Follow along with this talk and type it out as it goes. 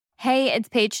Hey, it's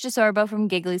Paige DeSorbo from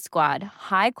Giggly Squad.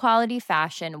 High quality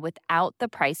fashion without the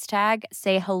price tag.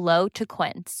 Say hello to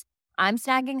Quince. I'm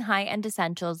snagging high-end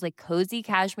essentials like cozy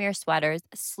cashmere sweaters,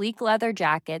 sleek leather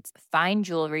jackets, fine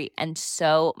jewelry, and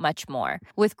so much more.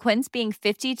 With Quince being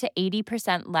 50 to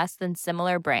 80% less than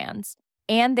similar brands.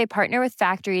 And they partner with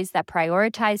factories that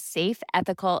prioritize safe,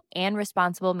 ethical, and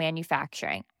responsible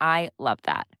manufacturing. I love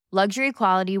that. Luxury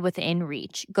quality within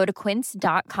reach. Go to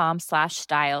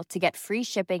quince.com/style to get free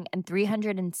shipping and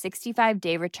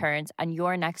 365-day returns on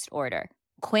your next order.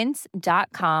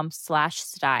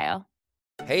 Quince.com/style.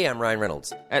 Hey, I'm Ryan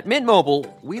Reynolds. At Mint Mobile,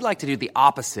 we like to do the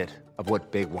opposite of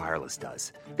what Big Wireless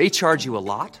does. They charge you a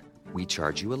lot, we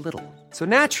charge you a little. So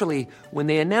naturally, when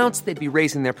they announced they'd be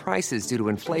raising their prices due to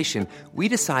inflation, we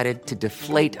decided to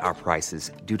deflate our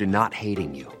prices due to not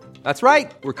hating you. That's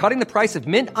right. We're cutting the price of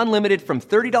Mint Unlimited from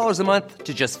 $30 a month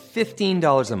to just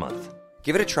 $15 a month.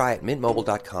 Give it a try at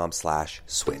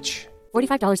mintmobile.com/switch.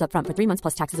 $45 up front for 3 months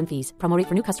plus taxes and fees. Promo rate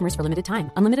for new customers for limited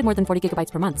time. Unlimited more than 40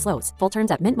 gigabytes per month. Slows full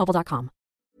terms at mintmobile.com.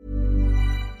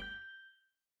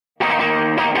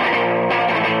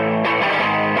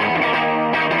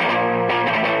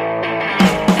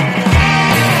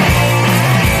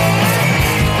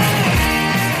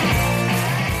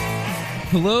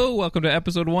 Hello, welcome to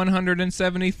episode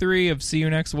 173 of See You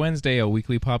Next Wednesday, a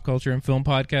weekly pop culture and film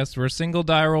podcast where a single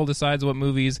die roll decides what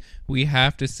movies we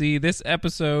have to see. This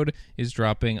episode is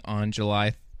dropping on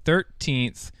July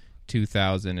 13th,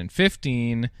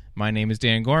 2015. My name is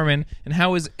Dan Gorman, and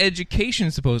how is education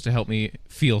supposed to help me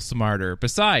feel smarter?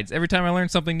 Besides, every time I learn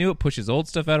something new, it pushes old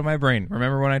stuff out of my brain.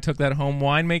 Remember when I took that home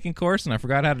winemaking course and I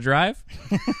forgot how to drive?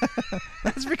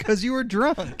 That's because you were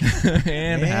drunk.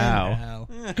 and how?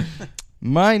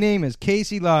 My name is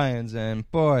Casey Lyons, and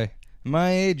boy,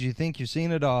 my age, you think you've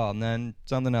seen it all, and then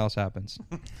something else happens.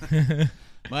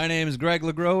 My name is Greg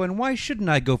LeGros, and why shouldn't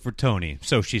I go for Tony?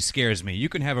 So she scares me. You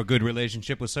can have a good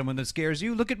relationship with someone that scares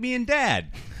you. Look at me and Dad.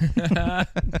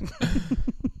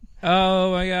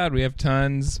 Oh my God, we have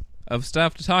tons of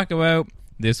stuff to talk about.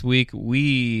 This week,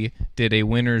 we did a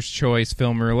winner's choice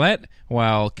film roulette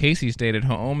while Casey stayed at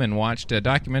home and watched a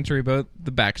documentary about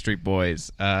the Backstreet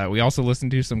Boys. We also listened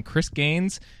to some Chris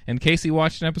Gaines, and Casey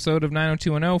watched an episode of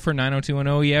 90210 for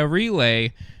 90210 Yeah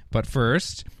Relay. But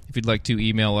first, if you'd like to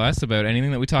email us about anything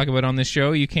that we talk about on this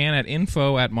show, you can at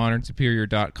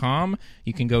info@modernsuperior.com.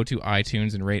 You can go to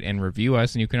iTunes and rate and review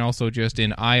us, and you can also just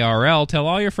in IRL tell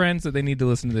all your friends that they need to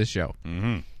listen to this show.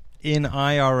 Mm-hmm. In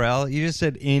IRL? You just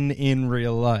said in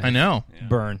real life. I know. Yeah.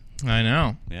 Burn. I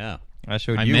know. Yeah. I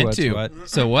showed I you meant what's to. what.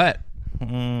 So what?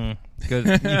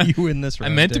 Good. You win this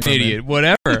round. I meant to be an idiot.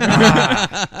 Whatever.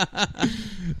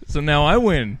 So now I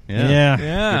win. Yeah.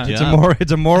 Yeah.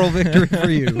 It's a moral victory for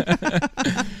you.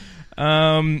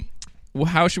 Well,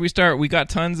 how should we start? We got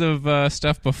tons of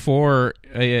stuff before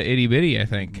Itty Bitty, I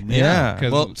think. Yeah.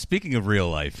 Well, speaking of real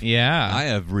life, Yeah. I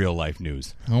have real life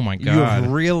news. Oh my You God.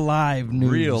 have real live news.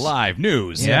 Real live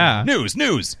news. Yeah.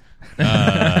 News.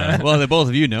 Well, that both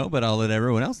of you know, but I'll let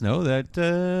everyone else know that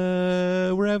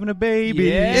we're having a baby.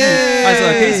 Yeah. I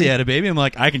saw Casey had a baby. I'm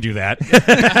like, I can do that.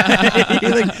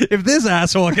 You're like, if this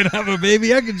asshole can have a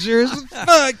baby, I can sure as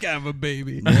fuck have a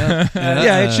baby. Yeah.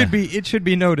 It should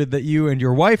be noted that you and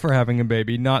your wife are having a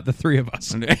baby, not the three of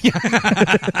us.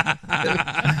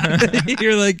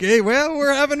 You're like, hey, well,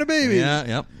 we're having a baby.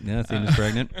 Yeah. Thena's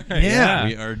pregnant. Yeah.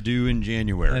 We are due in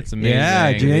January. That's amazing.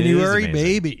 Yeah, January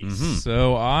amazing. babies. Mhm.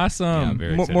 So awesome. Yeah, I'm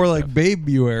very excited More for like stuff.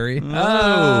 Babuary.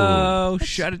 Oh,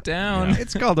 shut it down.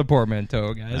 It's called a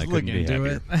portmanteau, guys. I Look couldn't be into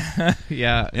it. happier.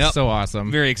 Yeah, Yep. so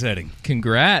awesome. Very exciting.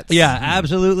 Congrats. Yeah,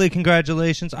 absolutely.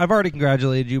 Congratulations. I've already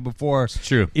congratulated you before. It's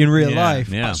true. In real Yeah, life.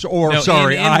 yeah. Or, No,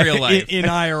 sorry, in real life. In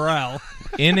IRL.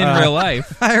 In real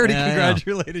life. I already Yeah,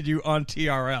 congratulated you on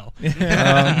TRL.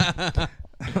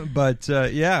 But,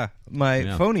 yeah, my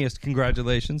phoniest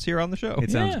congratulations here on the show.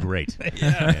 It sounds great.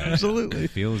 Yeah, absolutely.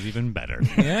 It feels even better.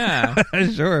 Yeah.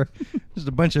 Sure. Just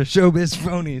a bunch of showbiz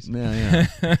phonies. Yeah.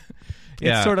 Yeah.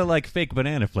 It's sort of like fake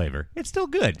banana flavor. It's still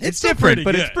good. It's still different, pretty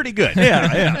but good. it's pretty good.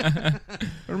 Yeah. It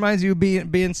reminds you of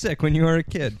being sick when you were a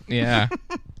kid. Yeah.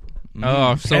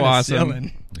 Oh, so awesome.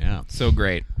 Penicillin. Yeah. So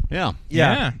great. Yeah.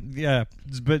 Yeah.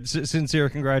 But sincere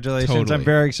congratulations! Totally. I'm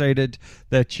very excited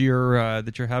that you're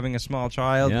having a small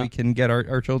child. Yeah. We can get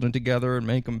our children together and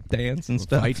make them dance and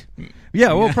stuff. Fight.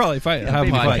 Yeah, we'll probably fight. A Have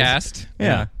baby fights. podcast.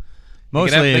 Yeah.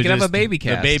 Mostly, they could have just a baby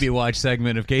cast. The baby watch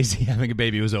segment of Casey having a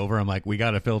baby was over. I'm like, we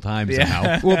got to fill time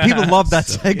somehow. Well, people love that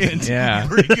segment. Yeah.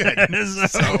 Pretty good.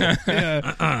 So,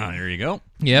 Yeah. there you go.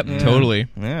 Yep, totally.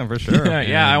 Yeah, for sure.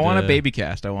 Yeah, I And, want a baby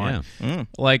cast. I want. Mm.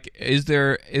 Like, is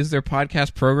there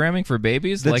podcast programming for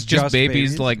babies? That's like just just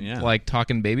babies, babies? like Yeah. like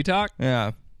talking baby talk?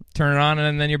 Yeah. turn it on,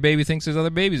 and then your baby thinks there's other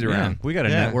babies Yeah, around. we got a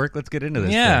Yeah. network. Let's get into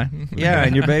this. Yeah. thing. Yeah,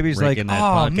 and your baby's like, Raking that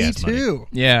oh, me podcast money." too.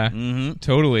 Yeah, Mm-hmm.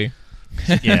 totally.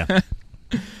 Yeah.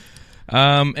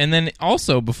 And then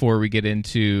also before we get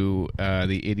into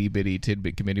the itty bitty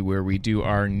tidbit committee where we do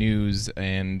our news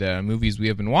and movies we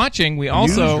have been watching, we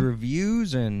also News,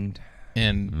 reviews and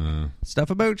stuff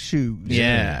about shoes.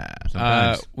 yeah.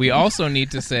 Sometimes. We also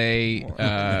need to say,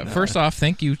 first off,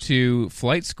 thank you to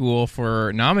Flight School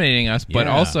for nominating us, but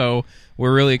Yeah. also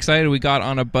we're really excited we got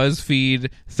on a BuzzFeed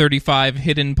 35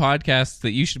 hidden podcasts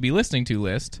that you should be listening to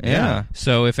list. Yeah.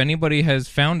 So if anybody has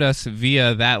found us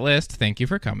via that list, thank you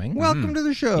for coming. Welcome to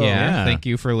the show. Yeah, thank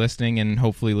you for listening and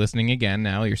hopefully listening again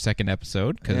now, your second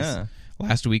episode, because Yeah.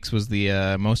 last week's was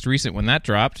the most recent when that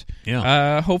dropped.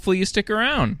 Yeah. Hopefully you stick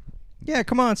around. Yeah,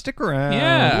 come on, stick around.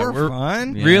 Yeah, we're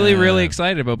fun. Yeah. Really, really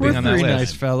excited about We're being on that three list.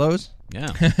 nice fellows.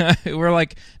 Yeah. We're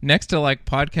like next to like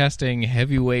podcasting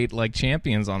heavyweight like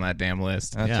champions on that damn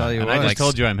list. I'll tell you and what. I just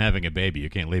told you I'm having a baby. You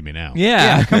can't leave me now.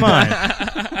 Yeah. Come on.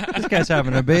 This guy's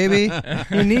having a baby.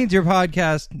 He needs your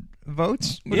podcast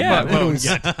votes. What Yeah, about votes.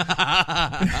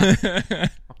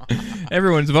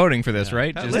 Everyone's voting for this,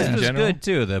 right? That Just list in was general. good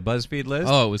too. The BuzzFeed list.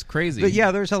 Oh, it was crazy. But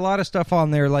yeah, there's a lot of stuff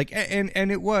on there, like, and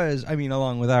it was, I mean,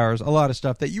 along with ours, a lot of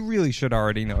stuff that you really should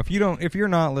already know. If you're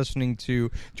not listening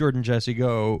to Jordan Jesse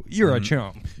Go, you're a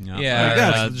chump. Yeah. Like,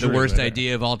 that's the true, worst right?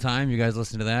 idea of all time. You guys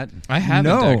listen to that? I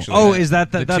haven't No. actually. Oh, is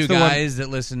that The that's two the one? guys that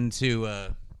listen to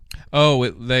Oh,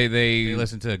 they they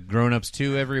listen to Grown Ups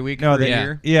 2 every week No, for a they-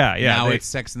 year. yeah. Now they- it's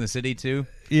Sex in the City 2.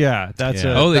 yeah. That's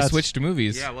Yeah. they that's- switched to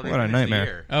movies. well, What a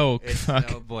nightmare. Oh, It's,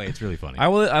 fuck. oh boy, it's really funny.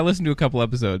 I listened to a couple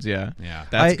episodes. Yeah. Yeah.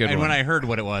 That's a good and one. when I heard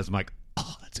what it was, I'm like,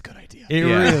 oh, that's a good idea. It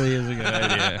Yeah. really is a good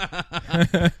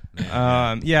idea.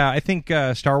 Yeah, I think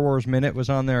Star Wars Minute was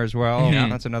on there as well. Yeah.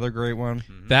 That's another great one.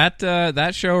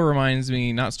 That show reminds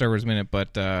me, not Star Wars Minute,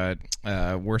 but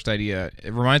Worst Idea.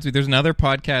 It reminds me, there's another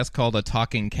podcast called A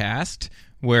Talking Cast,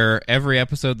 where every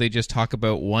episode they just talk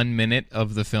about 1 minute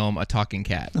of the film A Talking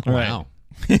Cat. Wow.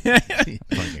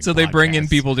 So they bring in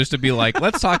people just to be like,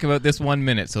 let's talk about this 1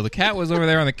 minute. So the cat was over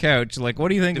there on the couch. Like, what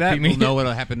do you think that People means? know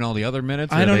what'll happen in all the other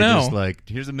minutes? I Or don't they know. Just like,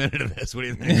 here's a minute of this. What do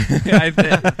you think?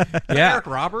 Yeah. Eric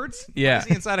Roberts? Yeah. Why is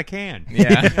he inside a can?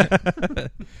 Yeah.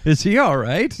 Is he all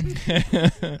right?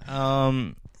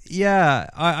 Yeah,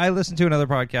 I listened to another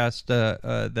podcast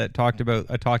that talked about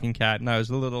a talking cat, and I was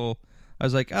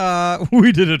like,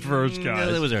 we did it first,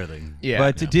 guys. It was everything. Yeah.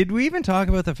 But did we even talk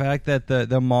about the fact that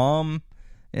the mom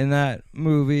in that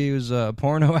movie was a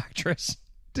porno actress?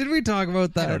 Did we talk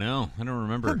about that? I don't know. I don't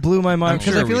remember. That blew my mind I'm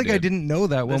because sure I feel we like I did. didn't know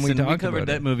that when Listen, we talked covered about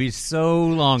that it. movie so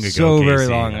long ago. So very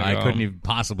Casey. long I ago. couldn't even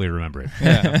possibly remember it.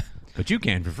 Yeah. But you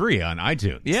can for free on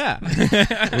iTunes. Yeah.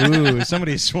 Ooh,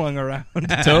 somebody swung around.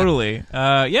 Totally.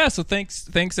 Yeah. So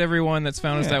thanks everyone that's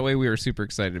found us Yeah. that way. We were super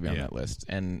excited to be on that list,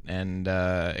 and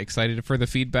excited for the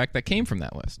feedback that came from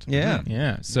that list. Yeah.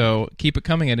 Yeah. So keep it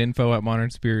coming at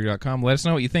info@modernsuperior.com. Let us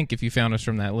know what you think if you found us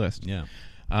from that list. Yeah.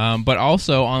 But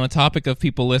also on the topic of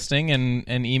people listening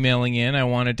and emailing in, I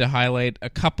wanted to highlight a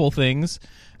couple things.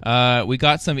 We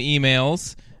got some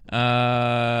emails.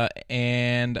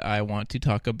 And I want to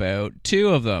talk about two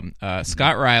of them.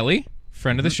 Scott Riley,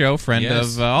 friend of the show, friend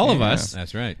Yes. of all of us,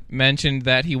 That's right. mentioned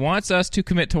that he wants us to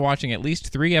commit to watching at least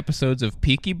 3 episodes of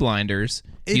Peaky Blinders.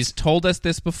 He's told us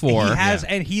this before. He has,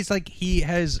 and he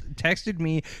has texted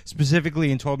me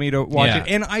specifically and told me to watch Yeah. it.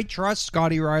 And I trust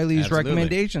Scotty Riley's Absolutely.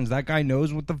 recommendations. That guy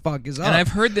knows what the fuck is up. And I've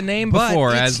heard the name But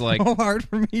before it's as like so hard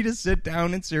for me to sit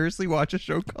down and seriously watch a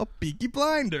show called Peaky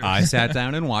Blinders. I sat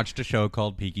down and watched a show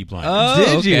called Peaky Blinders.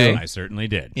 Oh, Did you? okay. I certainly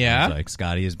did. Yeah? I was like,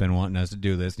 Scotty has been wanting us to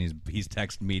do this, and he's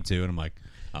texted me too, and I'm like,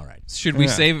 all right. Should we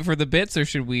Yeah. save it for the bits or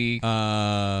should we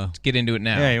get into it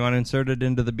now? Yeah, you want to insert it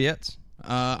into the bits?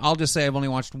 I'll just say I've only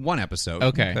watched 1 episode.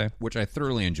 Okay. Which I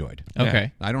thoroughly enjoyed.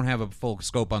 Okay. I don't have a full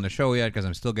scope on the show yet because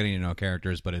I'm still getting to know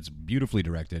characters, but it's beautifully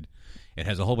directed. It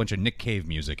has a whole bunch of Nick Cave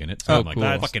music in it. So I'm like,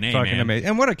 That's fucking A, fucking man. amazing.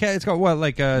 And what a cat! It's got what,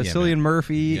 like Cillian man.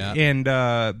 Murphy Yeah. and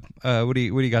what do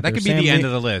you got? That there? could be Sam the end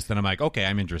Neill? of the list, and I'm like, okay,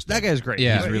 I'm interested. That guy's great.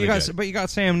 Yeah. He's really good. But you got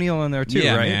Sam Neill in there too,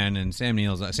 yeah, right? man. And Sam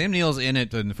Neill's in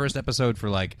it in the first episode for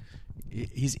like,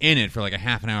 he's in it for like a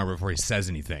half an hour before he says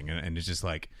anything, and it's just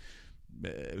like,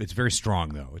 it's very strong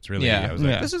though. It's really, Yeah. I was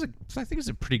like, Yeah. I think it's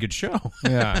a pretty good show.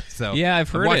 Yeah. So Yeah, I've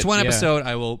heard watch it, 1 yeah. episode.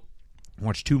 I will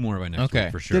watch 2 more by next Okay.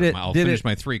 week for sure. Did it- I'll did finish it-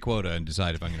 my 3 quota and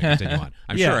decide if I'm going to continue on.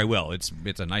 I'm Yeah. sure I will. It's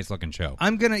a nice looking show.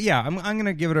 I'm gonna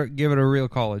give it a real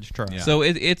college try. Yeah. So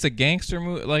it's a gangster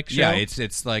movie like show? Yeah,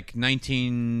 it's like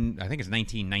 19. I think it's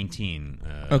 1919.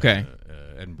 Okay.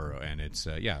 Edinburgh, and it's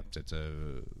it's a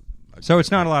So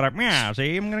it's not a lot of, yeah,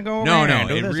 see, I'm going to go over No, here and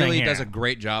do it this really thing does here. a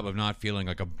great job of not feeling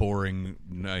like a boring,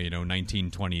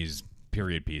 1920s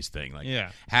period piece thing. Like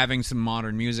Yeah. having some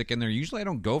modern music in there. Usually I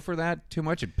don't go for that too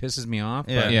much. It pisses me off.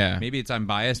 Yeah. But Yeah. maybe I'm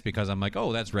biased because I'm like,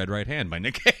 oh, that's Red Right Hand by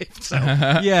Nick Cave. So,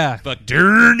 Yeah. but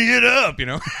turn it up,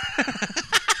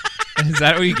 Is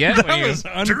that what you get? That when you- was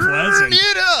Turn unpleasant.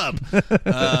 it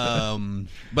up.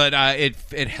 But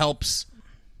it helps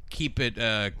keep it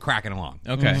cracking along.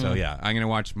 Okay. So yeah, I'm gonna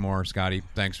watch more. Scotty,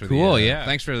 thanks for Cool, the yeah.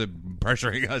 thanks for the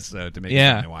pressuring us to make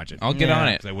Yeah. me watch it. I'll get on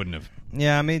it. 'Cause I wouldn't have.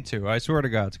 Yeah, me too. I swear to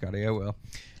God, Scotty, I will.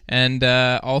 And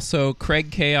also, Craig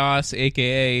Chaos,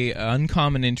 a.k.a.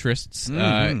 Uncommon Interests,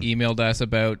 emailed us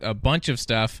about a bunch of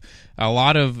stuff. A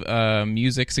lot of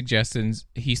music suggestions.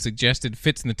 He suggested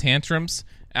Fits in the Tantrums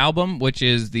album, which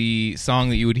is the song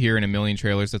that you would hear in a million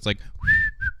trailers that's like...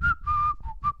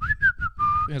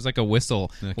 It has like a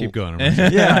whistle. Keep going.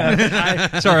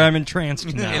 Yeah. Sorry, I'm entranced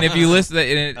now. And if you listen...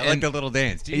 And, I like the little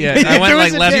dance. yeah, I went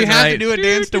like left Do you and have right. to do a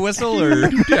dance to whistle, or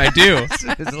I do. is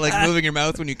it like moving your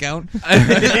mouth when you count? I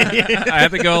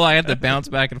have to go. I have to bounce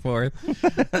back and forth.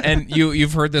 And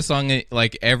you've heard this song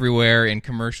like everywhere in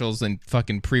commercials and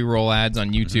fucking pre-roll ads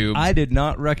on YouTube. I did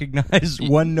not recognize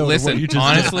one note of Listen, what you just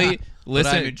honestly, But I'm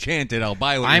listen. enchanted. I'll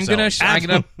buy what I'm you're gonna selling. I'm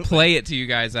gonna play it to you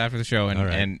guys after the show, and, All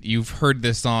right. and you've heard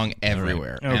this song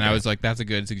everywhere. Okay. And I was like, that's a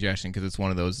good suggestion because it's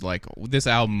one of those like this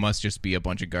album must just be a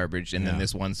bunch of garbage, and then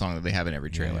this one song that they have in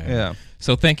every trailer. Yeah.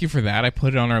 So thank you for that. I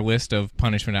put it on our list of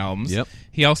punishment albums. Yep.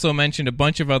 He also mentioned a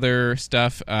bunch of other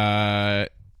stuff.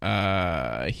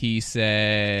 He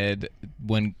said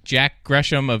when Jack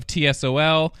Gresham of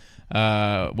TSOL,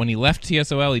 when he left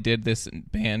TSOL, he did this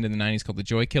band in the 90s called the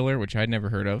Joy Killer, which I'd never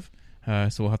heard of. So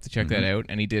we'll have to check that out.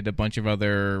 And he did a bunch of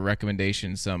other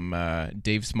recommendations, some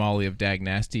Dave Smalley of Dag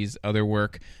Nasty's other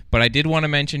work. But I did want to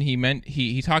mention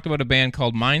he talked about a band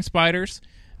called Mind Spiders,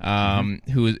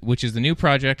 which is the new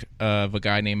project of a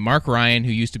guy named Mark Ryan,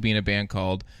 who used to be in a band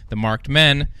called The Marked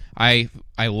Men. I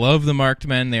love The Marked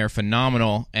Men. They are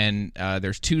phenomenal. And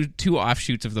there's two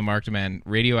offshoots of The Marked Men,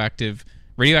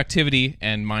 Radioactivity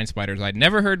and Mind Spiders. I'd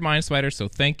never heard Mind Spiders, so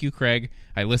thank you, Craig.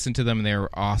 I listened to them and they were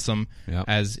awesome, Yep.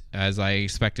 as I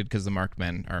expected, because the Marked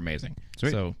Men are amazing.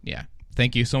 Sweet. So yeah,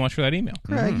 thank you so much for that email.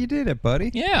 Craig, you did it,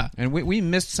 buddy. Yeah, And we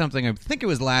missed something. I think it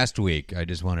was last week. I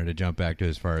just wanted to jump back to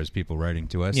as far as people writing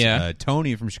to us. Yeah.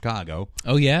 Tony from Chicago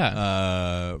oh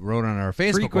yeah, wrote on our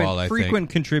Facebook wall, I frequent think.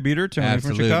 contributor, Tony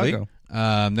Absolutely. from Chicago.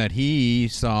 That he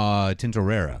saw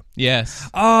Tintorera. yes.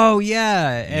 Oh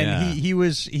yeah, and Yeah. he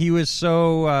was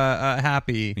so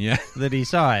happy Yeah. that he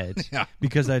saw it Yeah.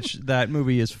 because that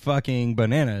movie is fucking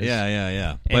bananas.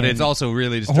 Yeah. But And it's also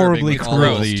really disturbing horribly with all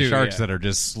gross, of the too, sharks yeah. that are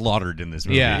just slaughtered in this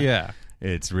movie. Yeah. yeah.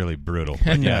 It's really brutal.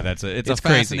 Yeah, it's a It's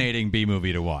crazy. fascinating B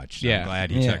movie to watch. Yeah. I'm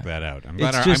glad you Yeah. checked that out. I'm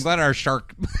It's glad just- our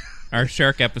shark Our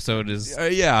shark episode is or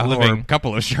living. a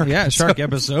couple of shark Yeah, shark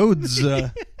episodes. Yeah.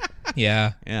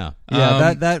 Yeah.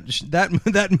 Yeah,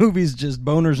 that movie's just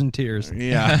boners and tears.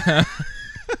 Yeah.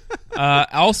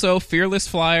 Also, Fearless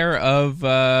Flyer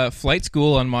of Flight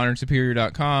School on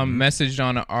modernsuperior.com messaged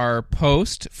on our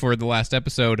post for the last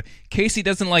episode, Casey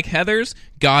doesn't like Heathers?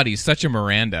 God, he's such a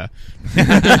Miranda.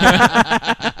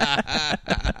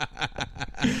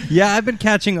 Yeah, I've been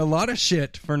catching a lot of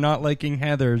shit for not liking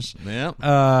Heathers.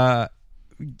 Yeah.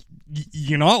 You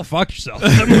can all fuck yourself.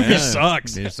 That movie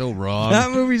sucks. It's so wrong.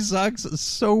 That movie sucks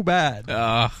so bad.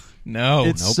 Ugh, no.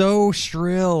 It's so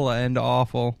shrill and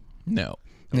awful. No.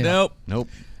 Yeah. Nope. Nope.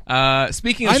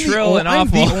 Speaking of shrill and I'm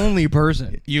awful, the only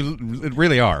person. You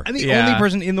really are. I'm the Yeah. only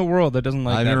person in the world that doesn't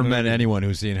like I've that never movie. met anyone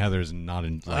who's seen Heathers and not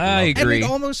in. Like, I loved it. agree. And it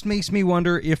almost makes me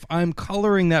wonder if I'm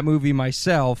coloring that movie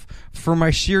myself for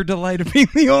my sheer delight of being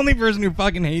the only person who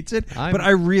fucking hates it. But I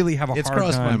really have a It's hard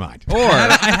crossed time. my mind.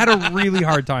 I had a really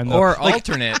hard time though. or Like,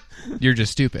 alternate, you're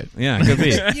just stupid. Yeah, it could be.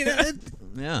 you know,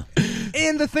 Yeah.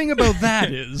 and the thing about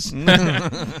that is,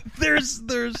 there's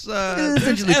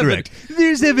Essentially correct.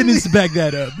 There's evidence to back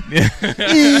that up.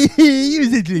 You're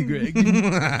essentially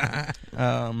correct.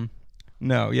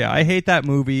 No, yeah, I hate that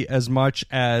movie as much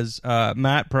as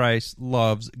Matt Price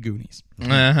loves Goonies.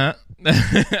 Uh-huh.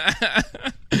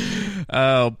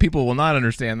 Oh, people will not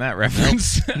understand that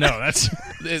reference. No, that's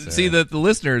See, the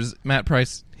listeners, Matt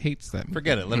Price hates that.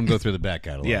 Forget it. Let him go through the back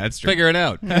catalog. Yeah, it's true. Figure it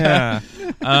out. yeah.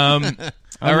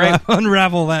 All right.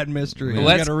 Unravel that mystery. We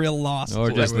Let's- got a real lost. Or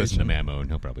just situation. listen to Mammo and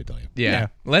he'll probably tell you. Yeah.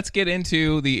 Let's get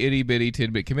into the itty bitty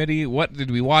tidbit committee. What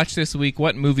did we watch this week?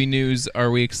 What movie news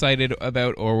are we excited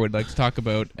about or would like to talk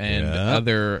about? And Yeah.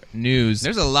 other news.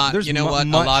 There's a lot. There's you know what? A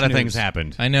much lot of news. things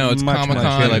happened. I know it's much, Comic much. I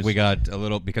Con. feel like we got a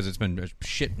little because it's been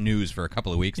shit news for a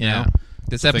couple of weeks Yeah. now.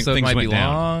 This episode things might be went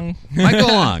down. long. Might go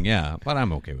long, yeah, but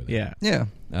I'm okay with it. Yeah.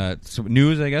 Yeah. So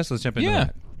news, I guess. Let's jump into Yeah.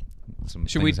 that. Some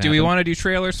Should we? things Do we happen. want to do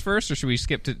trailers first, or should we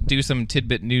skip to do some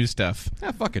tidbit news stuff?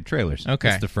 Fuck it, trailers. Okay.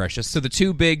 It's the freshest. So the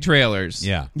two big trailers.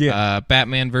 Yeah. Yeah.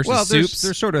 Batman versus Well, Supes.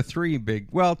 there's sort of two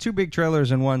big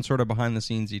trailers and one sort of behind the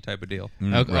scenesy type of deal.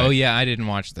 Okay. right. Oh yeah, I didn't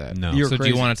watch that. No. You're so do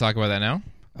crazy. you want to talk about that now?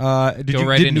 Did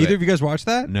into neither it. of you guys watch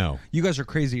that? No. You guys are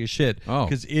crazy as shit. Oh.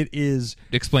 Because it is.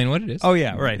 Explain what it is. Oh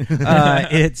yeah, right.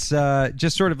 It's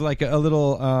just sort of like a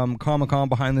little Comic-Con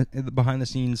behind the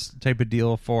scenes type of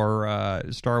deal for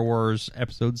Star Wars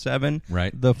Episode 7,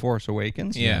 Right. The Force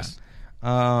Awakens. Yeah.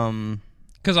 Um,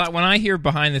 Because when I hear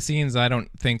behind the scenes, I don't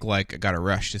think like I got to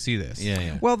rush to see this.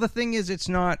 Yeah. well, the thing is, it's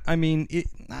not. I mean,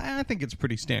 I think it's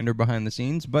pretty standard behind the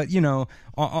scenes. But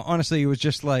honestly, it was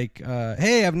just like,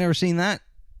 hey, I've never seen that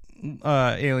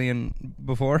alien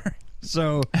before.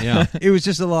 So Yeah. it was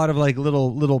just a lot of like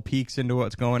little peeks into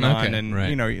what's going on, Okay, and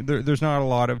right. there's not a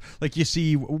lot of like you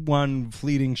see one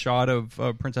fleeting shot of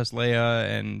Princess Leia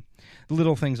and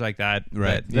little things like that.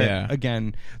 Right. that, Yeah.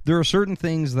 Again, there are certain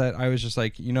things that I was just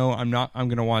like, I'm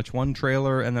gonna watch one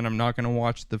trailer and then I'm not gonna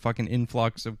watch the fucking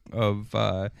influx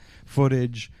of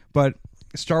footage, but.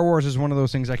 Star Wars is one of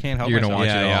those things I can't help You're gonna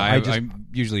myself. watch it all. I'm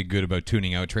usually good about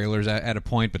tuning out trailers at a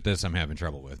point, but this I'm having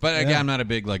trouble with. But again, I'm not a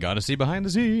big gotta see behind the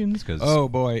scenes because Oh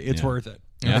boy, it's worth it.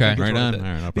 Okay. I think it's Right worth on. it. All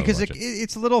right, I'll probably because watch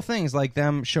it's little things like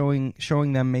them showing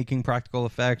them making practical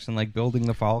effects and like building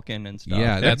the Falcon and stuff.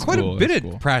 yeah, That's that's quite cool, a bit that's of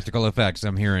cool. practical effects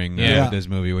I'm hearing Yeah. with this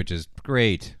movie, which is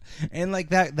great. and like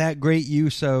that great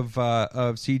use of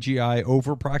CGI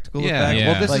over practical Yeah, effects.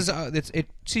 Yeah. well, this Like, is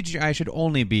CGI should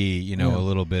only be a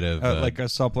little bit of like a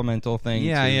supplemental thing.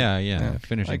 yeah, I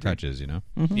finishing agree. touches.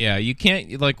 Yeah, you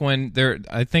can't like when there.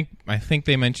 I think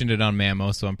they mentioned it on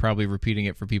Mammo, so I'm probably repeating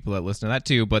it for people that listen to that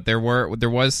too. But there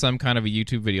was some kind of a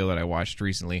YouTube video that I watched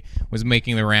recently was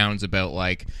making the rounds about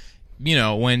like.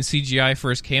 When CGI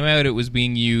first came out, it was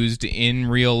being used in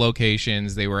real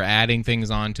locations. They were adding things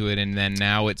onto it, and then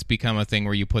now it's become a thing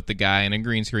where you put the guy in a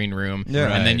green screen room,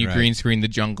 Yeah. and then you Right. green screen the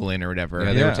jungle in or whatever.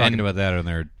 Yeah, they were talking And- about that on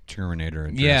their Terminator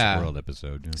and Yeah. Jurassic World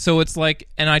episode. Yeah. So it's like,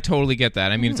 and I totally get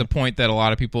that. I mean, it's a point that a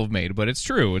lot of people have made, but it's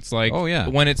true. It's like, Oh, yeah.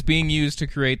 when it's being used to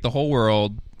create the whole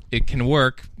world, it can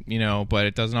work, but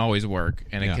it doesn't always work,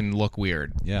 and Yeah. it can look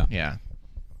weird. Yeah. Yeah.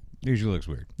 Usually looks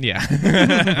weird. Yeah.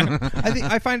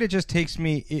 I find it just takes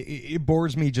me. It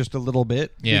bores me just a little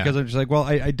bit. Yeah. Because I'm just like, well,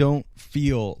 I don't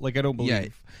feel like I don't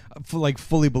believe. Like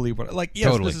fully believe what yes,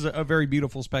 Totally. this is a very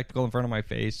beautiful spectacle in front of my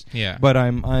face. Yeah. But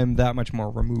I'm that much more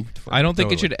removed from I don't think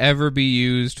it Totally. should ever be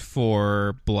used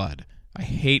for blood. I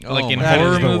hate like in my God. horror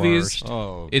That is the movies. worst.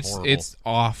 Oh, it's horrible. it's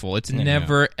awful. It's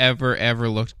never ever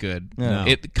looked good. No.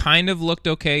 It kind of looked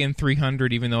okay in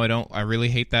 300, even though I really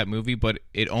hate that movie, but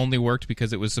it only worked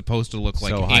because it was supposed to look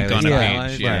like so ink highly on a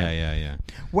stylized. page. Yeah.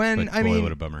 When But I boy, mean,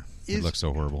 what a bummer. It looks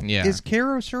so horrible. Yeah. is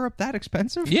Caro syrup that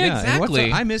expensive? Yeah, and what's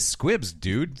exactly. I miss squibs,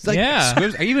 dude. It's Yeah.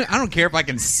 Squibs. I don't care if I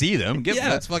can see them. Yeah.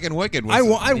 That's fucking wicked. I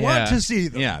Yeah. want to see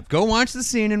them. Yeah, go watch the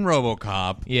scene in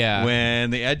RoboCop. Yeah. when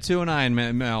the Ed 209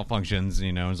 malfunctions,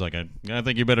 it's like I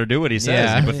think you better do what he says.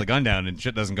 Yeah. He puts the gun down and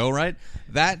shit doesn't go right.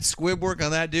 That squib work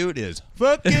on that dude is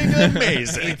fucking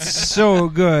amazing. It's so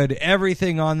good.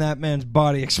 Everything on that man's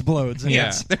body explodes. And Yeah.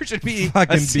 it's There should be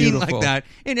fucking a scene beautiful. like that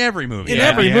in every movie. In Yeah.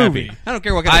 every Yeah. movie. I don't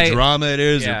care what kind I- of drama it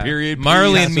is Yeah. or period.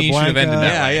 Marley piece. and me should have ended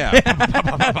that way.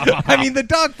 Yeah. I mean, the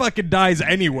dog fucking dies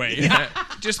anyway.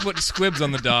 Just put squibs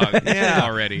on the dog Yeah.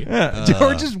 already.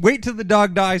 Or just wait till the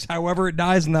dog dies, however it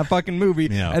dies in that fucking movie,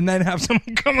 Yeah. and then have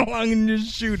someone come along and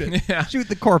just shoot it. Yeah. Shoot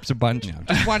the corpse a bunch.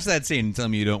 Just watch that scene and tell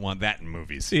me you don't want that in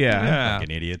movies. Yeah.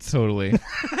 Fucking idiots. Totally.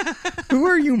 Who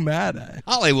are you mad at?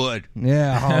 Hollywood.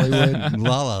 Yeah, Hollywood.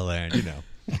 La La Land,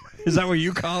 Is that what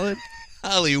you call it?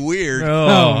 Holly Weird.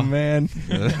 Oh, man.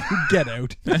 Get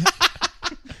out.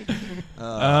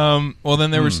 Well,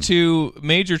 then there was two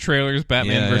major trailers: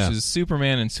 Batman Yeah, yeah. versus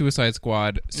Superman and Suicide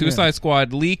Squad. Suicide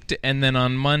Squad leaked, and then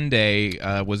on Monday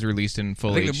was released in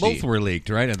full I think HD. they both were leaked,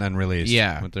 right? And then released.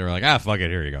 Yeah. But they were like, fuck it,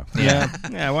 here you go. Yeah.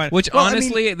 Yeah. Why? Which Well, I mean,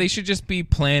 honestly, they should just be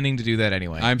planning to do that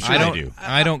anyway. I'm sure I they don't, do.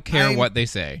 I don't care I- what they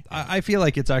say. I feel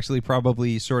like it's actually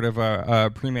probably sort of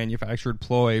a pre-manufactured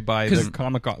ploy by the 'Cause-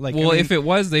 Comic-Con. Like, Well, I mean, if it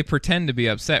was, they pretend to be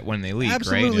upset when they leak,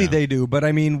 absolutely right? they do. But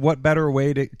I mean, what better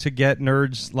way to get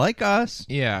nerds like us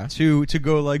Yeah. to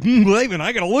go like, Laven,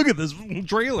 I gotta look at this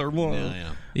trailer.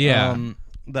 Yeah.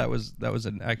 That was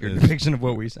an accurate depiction of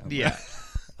what we sound. Yeah.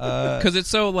 Because it's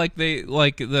so like these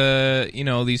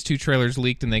two trailers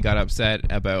leaked and they got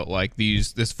upset about like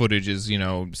this footage is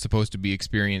supposed to be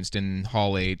experienced in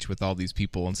Hall H with all these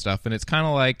people and stuff, and it's kind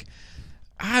of like,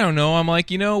 I don't know, I'm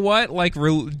like, you know what, like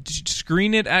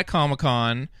screen it at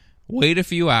Comic-Con wait a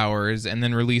few hours, and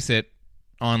then release it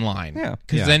online. Yeah.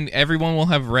 Because then everyone will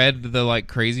have read the like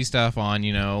crazy stuff on,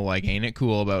 like Ain't It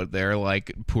Cool about their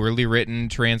like poorly written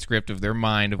transcript of their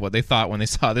mind of what they thought when they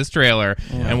saw this trailer,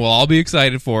 and we'll all be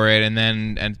excited for it. And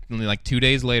then like 2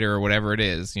 days later or whatever it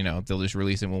is, they'll just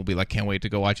release it and we'll be like, can't wait to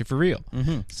go watch it for real.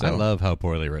 So I love how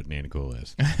poorly written Ain't It Cool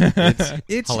is.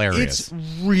 It's hilarious. It's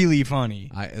really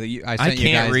funny. I sent you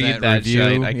can't guys read that review.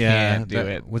 shit. I can't do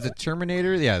it. Was it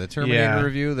Terminator? Yeah, the Terminator Yeah.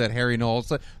 review that Harry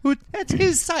Knowles. That's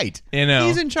his site.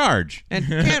 He's in charge and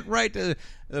can't write the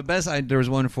best. There was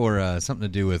one for something to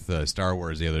do with Star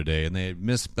Wars the other day, and they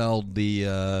misspelled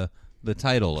the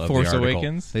title of Force the article.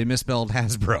 Awakens? They misspelled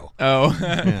Hasbro. Oh.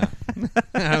 Yeah.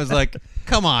 And I was like,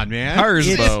 come on, man.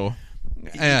 Harsbo.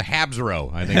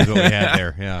 Habsro, I think is what we had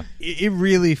there. Yeah. It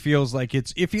really feels like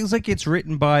it's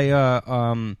written by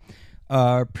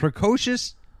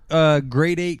precocious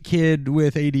grade 8 kid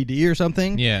with ADD or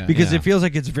something. Yeah. Because Yeah. it feels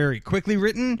like it's very quickly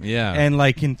written. Yeah. And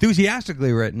like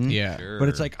enthusiastically written. Yeah. But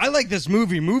it's like, I like this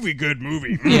movie, good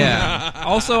movie. Yeah.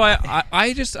 Also,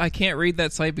 I can't read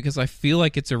that site because I feel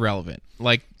like it's irrelevant.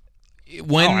 Like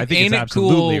when I think Ain't it's It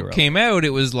absolutely Cool irrelevant. came out,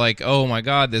 it was like, oh my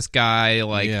god, this guy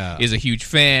is a huge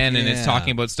fan and is Yeah.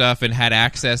 talking about stuff and had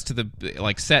access to the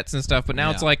like sets and stuff. But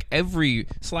now it's like every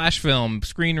Slash Film,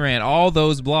 Screen Rant, all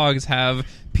those blogs have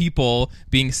people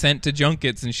being sent to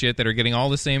junkets and shit that are getting all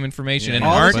the same information and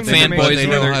All the aren't same fanboys. information. They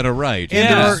where know how to write.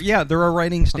 And Yeah. there are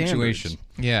writing standards. Punctuation.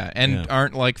 Yeah, and Yeah.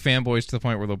 aren't like fanboys to the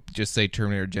point where they'll just say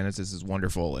Terminator Genesis is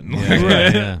wonderful and Yeah,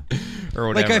 yeah. or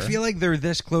whatever. Like, I feel like they're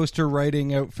this close to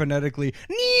writing out phonetically.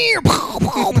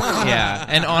 Yeah,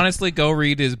 and honestly, go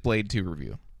read his Blade 2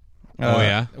 review. Oh,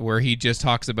 yeah? Where he just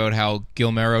talks about how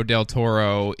Guillermo del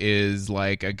Toro is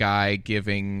like a guy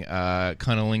giving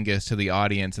cunnilingus to the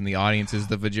audience, and the audience is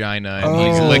the vagina, and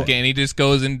he's licking, and he just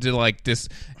goes into like this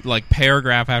like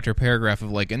paragraph after paragraph of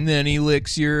like, and then he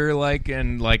licks your like,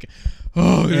 and like,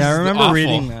 oh, this Yeah, I is remember awful.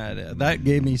 reading that. That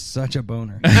gave me such a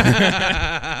boner.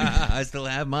 I still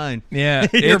have mine. Yeah,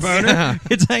 Your it's- boner?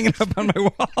 It's hanging up on my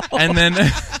wall. and then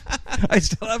I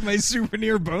still have my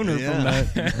souvenir boner from that.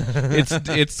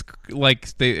 it's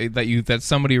like that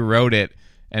somebody wrote it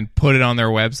and put it on their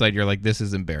website. You're like, this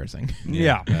is embarrassing.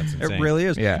 Yeah, that's it insane. really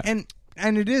is. Yeah.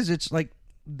 And it is. It's like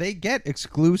they get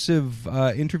exclusive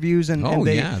interviews and There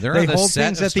they are the hold set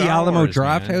things of at the Star Alamo Wars,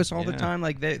 Draft man. House all the Yeah. time.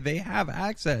 Like they have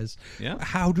access. Yeah.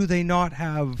 How do they not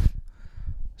have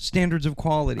standards of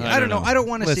quality? I don't know. I don't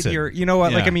want to sit Listen. here. You know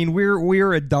what? Like, Yeah. I mean,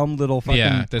 we're a dumb little fucking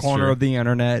Yeah, that's corner true. of the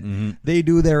internet. They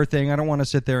do their thing. I don't want to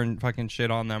sit there and fucking shit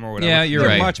on them or whatever. Yeah, you're They're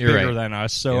right. much You're bigger right. than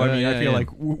us. So Yeah, I mean, I yeah, feel yeah. like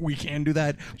we can do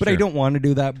that, but I Sure. don't want to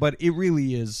do that. But it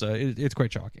really is. It's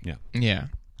quite shocking. Yeah. Yeah.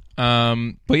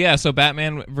 But yeah, so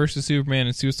Batman versus Superman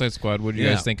and Suicide Squad. What do you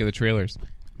Yeah. guys think of the trailers?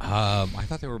 I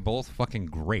thought they were both fucking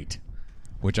great,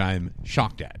 which I'm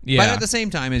shocked at. Yeah. But at the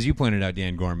same time, as you pointed out,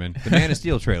 Dan Gorman, the Man of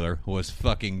Steel trailer was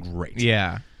fucking great.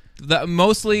 Yeah.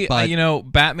 Mostly, But-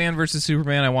 Batman versus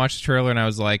Superman, I watched the trailer and I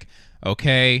was like,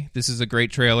 okay, this is a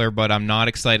great trailer, but I'm not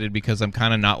excited because I'm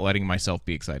kind of not letting myself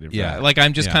be excited for Yeah. that. Like,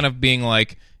 I'm just Yeah. kind of being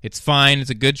like, it's fine,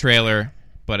 it's a good trailer,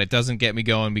 but it doesn't get me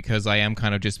going because I am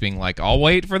kind of just being like, I'll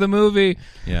wait for the movie.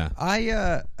 Yeah.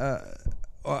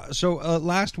 So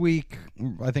last week,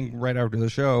 I think right after the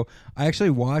show, I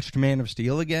actually watched Man of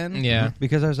Steel again. Yeah.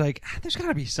 Because I was like, there's got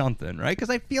to be something, right?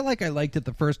 Because I feel like I liked it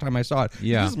the first time I saw it.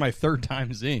 Yeah. This is my third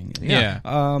time seeing it. Yeah.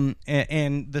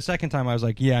 And the second time I was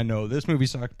like, yeah, no, this movie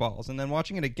sucked balls. And then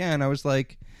watching it again, I was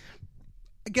like,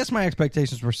 I guess my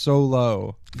expectations were so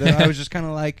low that I was just kind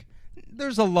of like,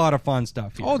 there's a lot of fun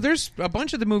stuff here. Oh, there's a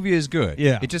bunch of the movie is good.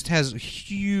 Yeah. It just has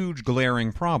huge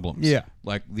glaring problems. Yeah.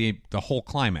 Like the whole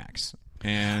climax.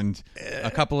 And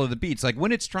a couple of the beats, like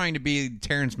when it's trying to be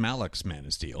Terrence Malick's Man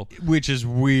of Steel, which is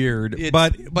weird. it's-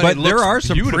 But it there looks are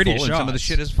some beautiful, pretty and shots. some of the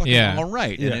shit is fucking Yeah. all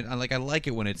right. Yeah. And I like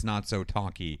it when it's not so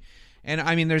talky. And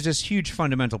I mean, there's just huge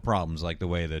fundamental problems, like the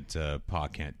way that Pa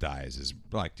Kent dies is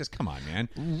like, just come on, man.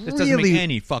 This doesn't Really- make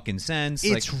any fucking sense.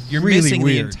 It's like, you're really missing the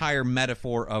weird. entire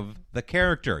metaphor of the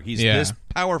character. He's Yeah. this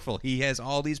powerful. He has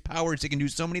all these powers. He can do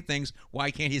so many things.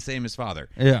 Why can't he save his father?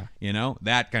 Yeah. You know,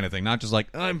 that kind of thing. Not just like,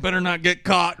 I better not get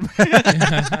caught.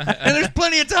 And there's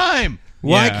plenty of time.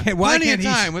 Why Yeah. can't Plenty he? of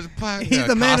time. With he's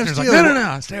the Man of Costner's Steel. Like,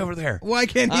 no, stay over there. Why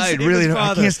can't he I save really his don't. I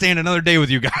father? can't stand another day with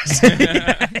you guys.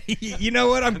 You know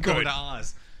what? I'm Going good. to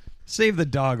Oz. Save the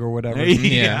dog or whatever.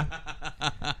 Yeah.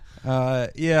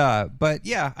 Yeah, but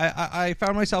yeah, I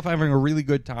found myself having a really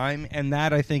good time, and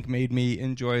that I think made me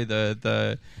enjoy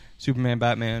the Superman,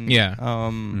 Batman,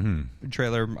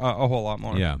 trailer a whole lot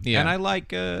more. Yeah. Yeah. And I like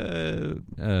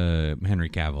Henry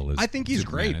Cavill. As I think he's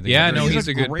Superman. great. I think he's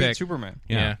a good great pick. Superman.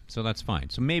 Yeah. So that's fine.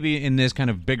 So maybe in this kind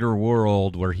of bigger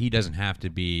world where he doesn't have to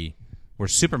be, where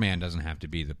Superman doesn't have to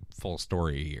be the full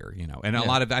story here, you know. And a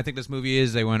lot of, I think this movie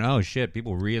is, they went, oh shit,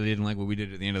 people really didn't like what we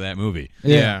did at the end of that movie.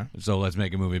 Yeah. So let's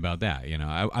make a movie about that, you know.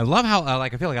 I love how,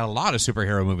 like, I feel like a lot of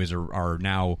superhero movies are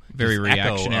now Very this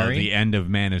echo reactionary. of the end of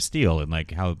Man of Steel and,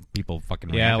 like, how people fucking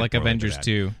Yeah, reacted like poorly to Avengers that.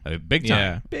 2. Big time.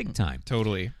 Yeah. Big time.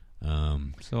 Totally.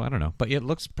 So I don't know, but it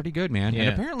looks pretty good, man. Yeah.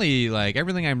 And apparently, like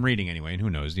everything I'm reading anyway, and who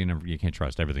knows, you can't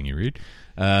trust everything you read.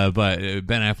 But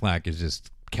Ben Affleck is just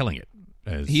killing it.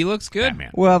 As He looks good.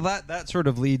 Batman. Well, that sort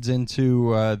of leads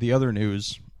into the other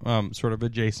news, sort of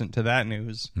adjacent to that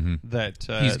news, that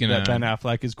He's gonna- that Ben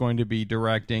Affleck is going to be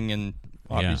directing and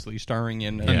obviously starring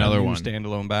in Another new one.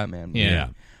 standalone Batman movie. Yeah.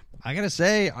 I gotta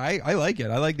say, I like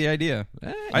it. I like the idea.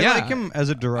 I yeah. like him as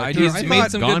a director. He's I made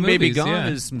thought some Gone good Baby movies, Gone yeah.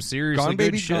 is some seriously Gone good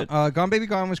Baby shit. Gone Baby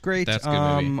Gone was great. That's a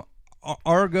good movie.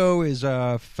 Argo is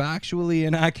a factually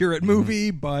inaccurate movie,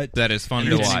 but That is fun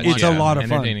to it's, watch. it's Yeah. a lot of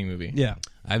fun. Entertaining movie. Yeah.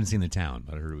 I haven't seen The Town,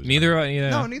 but I heard it was Neither. funny.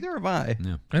 Yeah. No, neither have I.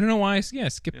 Yeah. I don't know why. I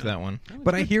skipped that one.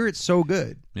 But I hear it's so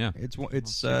good. Yeah. It's see it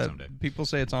someday. people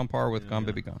say it's on par with Gone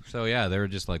Baby Gone. So yeah, they were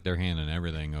just like they're handing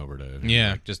everything over to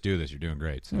Yeah. like, just do this. You're doing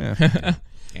great. So. Yeah.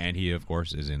 And he, of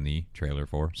course, is in the trailer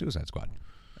for Suicide Squad.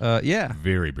 Yeah.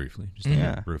 Very briefly, just on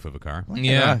Yeah. the roof of a car. Look at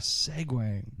Yeah. us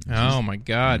segueing. Oh my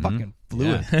god. Fucking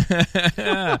fluid.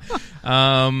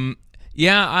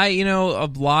 Yeah, a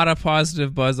lot of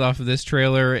positive buzz off of this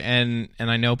trailer, and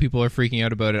I know people are freaking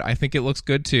out about it. I think it looks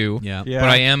good too. Yeah. Yeah. But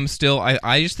I am still.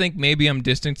 I just think maybe I'm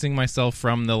distancing myself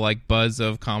from the like buzz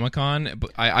of Comic-Con.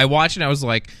 But I watched it and I was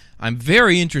like, I'm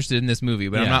very interested in this movie,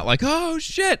 but I'm Yeah. not like, oh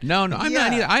shit. No, I'm not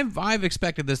Yeah. either. I've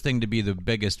expected this thing to be the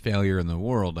biggest failure in the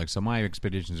world. Like, so my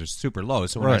expectations are super low.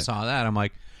 So when I Right. saw that, I'm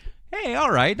like, hey, all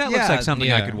right, that looks like something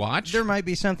I yeah. could watch. There might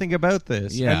be something about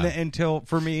this. Yeah. And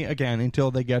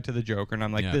until they get to the Joker, and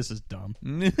I'm like, Yeah. this is dumb.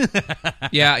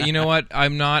 Yeah, you know what?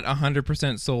 I'm not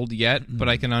 100% sold yet, but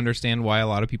I can understand why a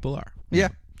lot of people are. Yeah.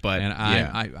 But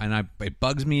And it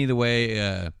bugs me the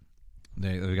way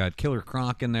they got Killer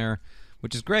Croc in there,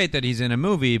 which is great that he's in a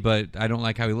movie, but I don't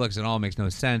like how he looks at all. It makes no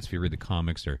sense if you read the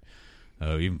comics or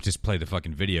even just play the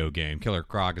fucking video game. Killer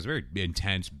Croc is a very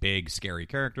intense, big, scary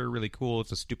character. Really cool.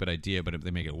 It's a stupid idea, but they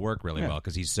make it work really well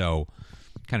because he's so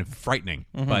kind of frightening.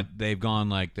 But they've gone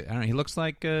like, I don't know, he looks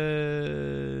like, he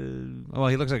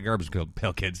looks like a garbage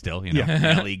pail kid still, you know,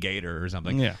 alligator or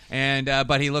something. Yeah. And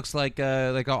but he looks like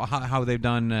how they've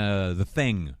done the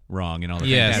Thing wrong and all that.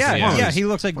 Yes. Yeah, Yeah. yeah. He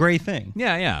looks like Gray Thing.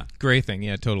 Yeah. Gray Thing,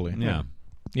 yeah, totally. Yeah.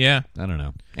 Yeah. I don't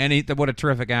know. And what a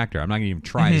terrific actor. I'm not going to even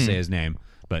try to say his name,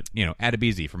 but,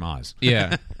 Adebisi from Oz.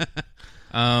 Yeah.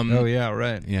 Oh, yeah,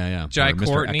 right. Yeah. Jai Or Mr.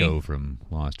 Courtney Echo from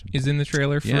Lost. Is in the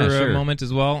trailer for Yeah, sure. a moment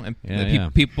as well, and Yeah.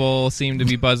 people seem to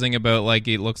be buzzing about like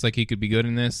it looks like he could be good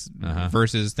in this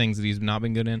versus things that he's not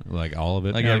been good in. Like all of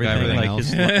it. Like Yeah, everything, like,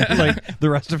 else. like the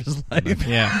rest of his life.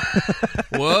 Yeah.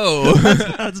 Whoa.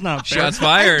 That's not fair. Shots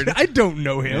fired. I don't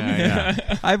know him.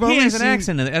 Yeah. I've He only has an seen-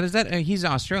 accent. Is that he's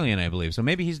Australian, I believe. So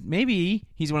maybe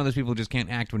he's one of those people who just can't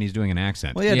act when he's doing an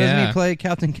accent. Well, yeah, doesn't Yeah. he play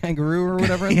Captain Kangaroo or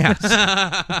whatever?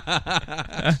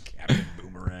 Captain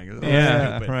Boomerang.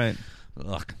 Yeah, Stupid. right.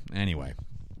 Ugh. Anyway,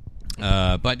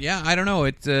 but yeah, I don't know.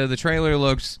 It the trailer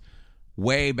looks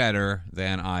way better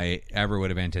than I ever would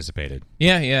have anticipated.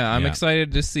 Yeah. I'm Yeah.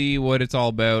 excited to see what it's all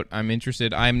about. I'm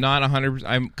interested. I'm not 100%.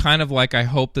 I'm kind of like I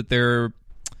hope that they're.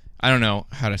 I don't know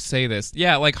how to say this.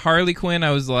 Yeah, like Harley Quinn.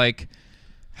 I was like.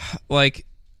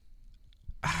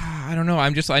 I don't know.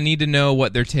 I need to know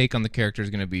what their take on the character is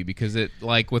going to be because it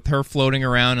like with her floating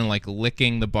around and like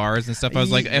licking the bars and stuff. I was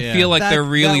like, I Yeah. feel like they're That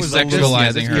really was a little-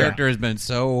 sexualizing This her. character has been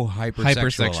so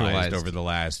hypersexualized Hypersexualized. over the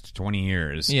last 20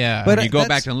 years. Yeah. But If you go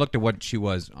that's- back and look at what she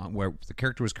was, where the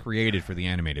character was created for the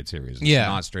animated series. It's Yeah.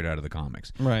 not straight out of the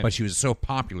comics. Right. But she was so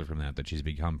popular from that she's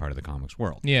become part of the comics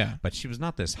world. Yeah. But she was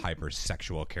not this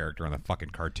hypersexual character on the fucking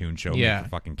cartoon show Yeah. made for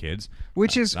fucking kids.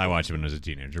 Which is I watched it when I was a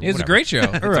teenager. It's a Whatever. great show.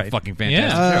 It's a Right. fucking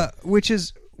fantastic show. which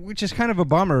is kind of a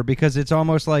bummer because it's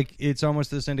almost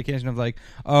this indication of like,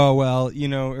 oh well,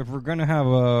 if we're gonna have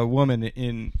a woman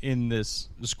in this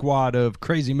squad of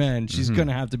crazy men, she's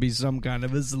gonna have to be some kind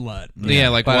of a slut. Yeah,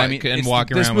 like But, and it's-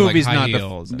 walking this around with like movie's high not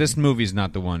heels. this movie's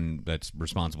not the one that's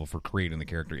responsible for creating the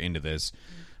character into this.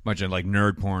 Much of like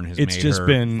nerd porn has It's made just her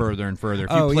been further and further.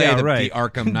 If you Oh play yeah, the right.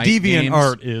 Arkham Knight Deviant games,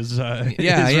 art is yeah.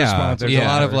 is responsible. There's a for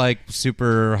lot of her. like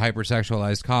super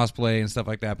hypersexualized cosplay and stuff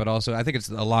like that. But also, I think it's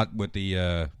a lot with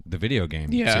the video game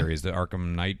Yeah. series, the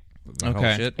Arkham Knight that whole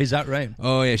Okay. shit. Is that right?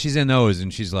 Oh yeah, she's in those,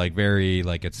 and she's like very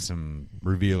like it's some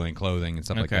revealing clothing and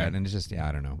stuff like Okay. that. And it's just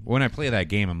I don't know. When I play that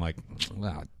game, I'm like,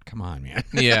 wow, come on, man.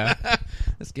 Yeah.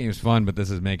 This game's fun, but this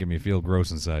is making me feel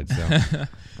gross inside. So,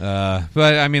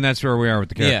 but I mean, that's where we are with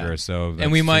the character. Yeah. So,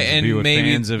 And we might- seems to and be what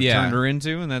maybe- fans have yeah. turned her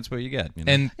into, and that's what you get. You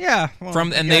know? And Yeah. Well,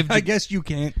 they've I guess you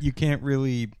can't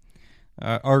really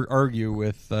argue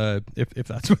with if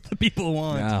that's what the people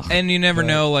want. Yeah. And you never But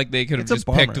know, like they could have it's a just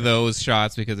picked bummer. those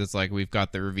shots because it's like we've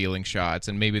got the revealing shots,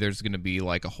 and maybe there's going to be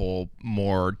like a whole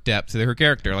more depth to her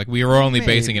character. Like we were only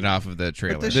basing it off of the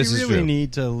trailer. But does This she is really true.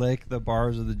 need to lick the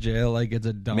bars of the jail like it's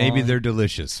a dog? Maybe they're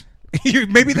delicious.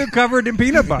 maybe they're covered in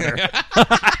peanut butter.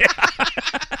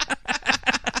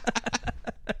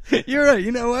 You're right.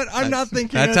 You know what? I'm not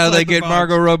thinking. That's how outside they the get box.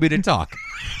 Margot Robbie to talk.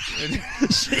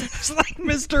 She's like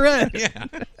Mr. Ed. Yeah.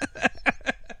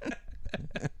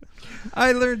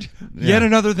 I learned yet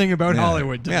another thing about Yeah.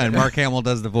 Hollywood. Yeah, and Mark Hamill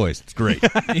does the voice. It's great.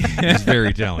 He's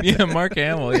very talented. Yeah, Mark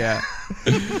Hamill. Yeah,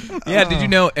 yeah. Did you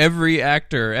know every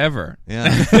actor ever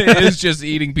Yeah. is just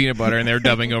eating peanut butter and they're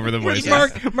dubbing over the voices?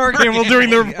 Mark Hamill doing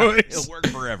their Yeah, voice. It'll work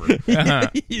forever.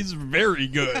 He's very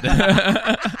good.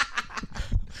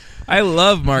 I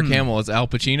love Mark Hamill as Al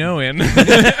Pacino in.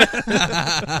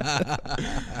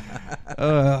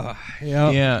 Yeah.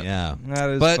 Yeah, That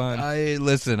is but fun.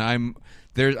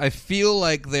 I feel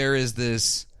like there is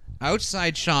this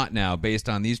outside shot now based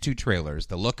on these two trailers,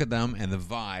 the look of them and the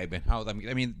vibe and how them.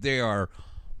 I mean, they are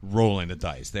rolling the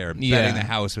dice. They're betting Yeah. the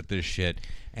house with this shit.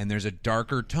 And there's a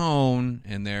darker tone,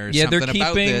 and there's Yeah, they're something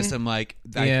about keeping- this. I'm like,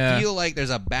 Yeah. I feel like there's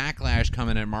a backlash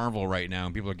coming at Marvel right now,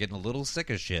 and people are getting a little sick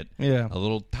of shit. Yeah. A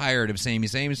little tired of same,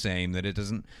 that it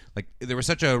doesn't, like, there was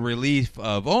such a relief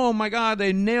of, oh my God,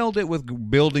 they nailed it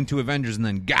with building to Avengers and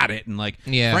then got it. And, like,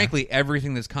 Yeah. frankly,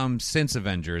 everything that's come since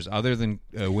Avengers, other than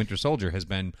Winter Soldier, has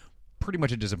been pretty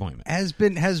much a disappointment. Has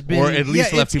been, Or at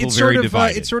least left people it's very sort of,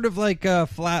 divided. it's sort of like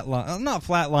flatline, not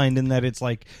flatlined in that it's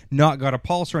like not got a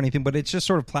pulse or anything, but it's just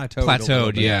sort of plateaued. a little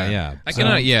Plateaued, bit. yeah. I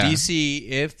cannot. Yeah, DC,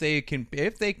 if they can,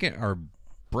 are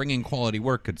bringing quality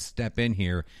work, could step in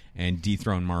here and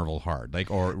dethrone Marvel hard,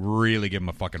 like, or really give them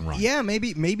a fucking run. Yeah, maybe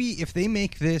if they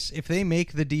make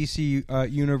the DC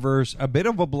universe a bit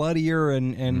of a bloodier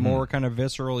and Mm-hmm. more kind of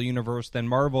visceral universe than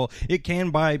Marvel, it can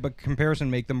by comparison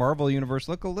make the Marvel universe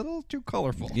look a little too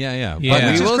colorful. Yeah. Yeah. But Which we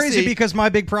Which is will crazy see. because my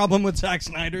big problem with Zack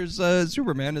Snyder's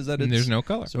Superman is that it's There's no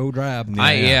color. so drab.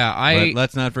 But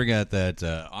let's not forget that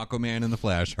Aquaman and the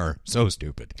Flash are so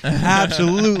stupid.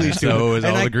 Absolutely stupid. So is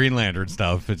And all I- the Green Lantern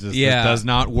stuff. It just Yeah. it does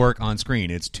not work on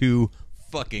screen. It's too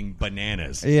fucking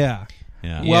bananas. Yeah.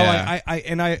 Yeah. Well,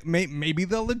 Yeah. maybe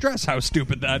they'll address how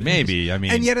stupid that is. Maybe, I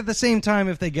mean- and yet at the same time,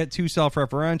 if they get too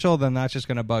self-referential, then that's just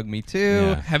going to bug me too.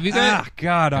 Yeah. Have you guys?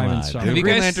 God, I'm in Come on, sorry. dude. you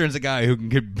Green guys- Lantern's a guy who can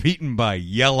get beaten by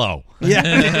yellow.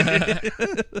 Yeah.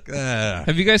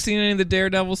 Have you guys seen any of the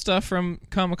Daredevil stuff from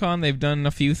Comic-Con? They've done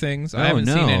a few things. I Oh, haven't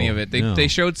no. seen any of it. No. They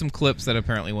showed some clips that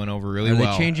apparently went over really Are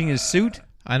well. they changing his suit?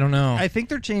 I don't know. I think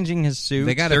they're changing his suit.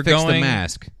 They got to They're fix the going-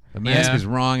 mask. The mask Yeah. is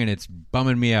wrong, and it's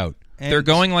bumming me out. And- They're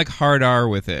going like hard R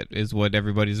with it, is what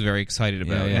everybody's very excited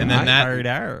about. Yeah. And then Hard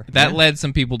R. that led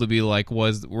some people to be like,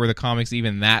 were the comics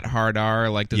even that hard R?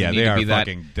 Like, does it Yeah, need they to are be that?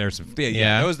 fucking. There's some. Yeah,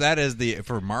 Yeah. that is the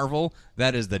for Marvel.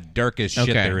 That is the darkest shit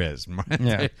Okay. there is.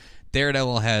 Yeah.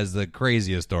 Daredevil has the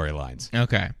craziest storylines.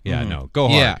 Okay. Yeah, no, go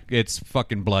hard. Yeah. It's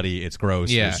fucking bloody. It's gross.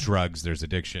 Yeah. There's drugs. There's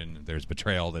addiction. There's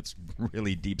betrayal. That's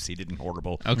really deep seated and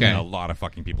horrible. Okay. And a lot of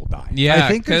fucking people die. Yeah, I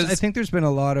think because there's been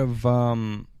a lot of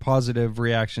positive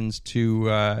reactions to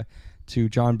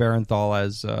John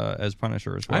Barenthal as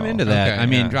Punisher as well. I'm into that. Okay, I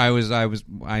mean, yeah.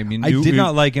 I mean, I did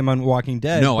not like him on Walking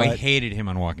Dead. No, I but, hated him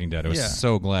on Walking Dead. I was Yeah.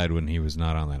 so glad when he was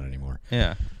not on that anymore.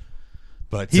 Yeah,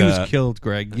 But he was killed.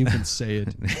 Greg, you can say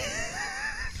it.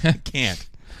 I can't.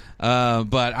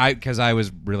 But because I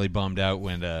was really bummed out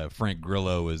when Frank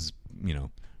Grillo was,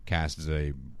 cast as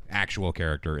a actual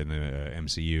character in the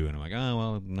MCU, and I'm like, oh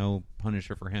well, no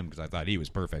Punisher for him because I thought he was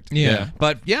perfect. Yeah.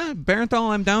 But yeah, Barenthal,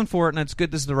 I'm down for it, and it's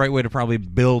good. This is the right way to probably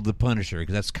build the Punisher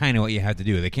because that's kind of what you have to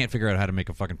do. They can't figure out how to make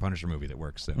a fucking Punisher movie that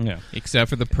works. So. Yeah.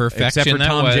 except for the perfection Except for that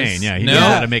Tom was. Jane. Yeah, he no, knew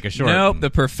how to make a short Nope, and the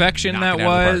perfection knock that it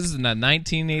out of the park. was the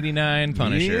 1989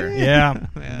 Punisher. Yeah.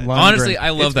 Honestly,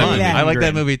 I love It's that fun. movie. I like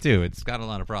that Lundgren. movie too. It's got a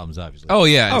lot of problems, obviously. Oh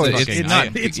yeah, Oh, it's it's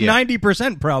not. it's yeah.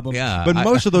 90% problems. Yeah, but I-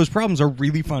 most of those problems are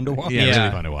really fun to watch. Yeah, it's Yeah.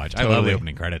 really fun to watch. I love Totally. the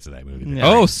opening credits of that movie. Yeah.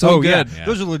 Oh, so yeah. good. Yeah.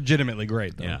 Those are legitimately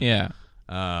great. Though. Yeah.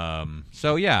 Yeah.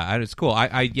 So yeah, it's cool.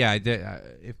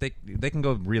 If they can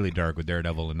go really dark with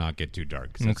Daredevil and not get too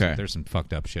dark. 'Cause Okay. There's some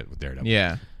fucked up shit with Daredevil.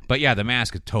 Yeah. But yeah, the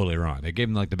mask is totally wrong. They gave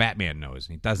him like the Batman nose.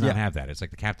 And he does not Yeah. have that. It's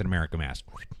like the Captain America mask.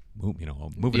 Move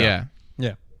it Yeah. up.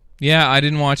 Yeah. Yeah, I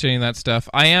didn't watch any of that stuff.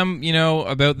 I am,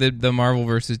 about the Marvel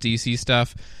versus DC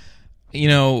stuff.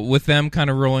 With them kind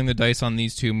of rolling the dice on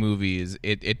these two movies,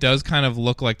 it does kind of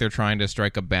look like they're trying to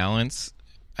strike a balance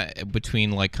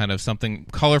between like kind of something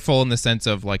colorful in the sense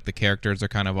of like the characters are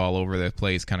kind of all over the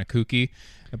place, kind of kooky,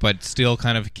 but still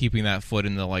kind of keeping that foot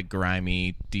in the like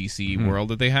grimy DC world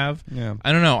that they have. Yeah.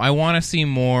 I don't know. I want to see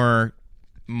more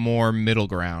middle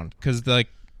ground because like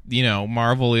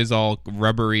Marvel is all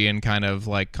rubbery and kind of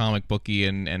like comic booky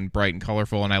and bright and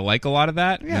colorful, and I like a lot of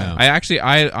that. Yeah.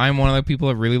 I'm one of the people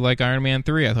that really like Iron Man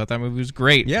 3. I thought that movie was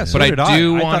great. Yeah, so but did I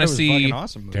do I want thought it to was a see fucking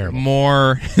awesome movie.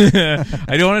 more.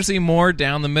 I do want to see more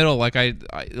down the middle. Like I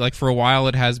like for a while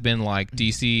it has been like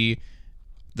DC.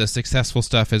 The successful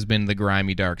stuff has been the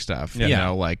grimy dark stuff. Yeah.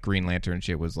 Like Green Lantern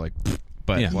shit was like.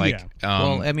 But Yeah.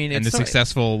 Yeah. and the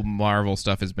successful Marvel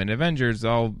stuff has been Avengers,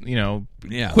 all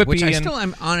quippy, which and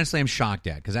I'm shocked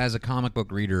at because as a comic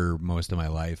book reader most of my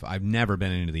life, I've never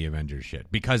been into the Avengers shit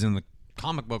because in the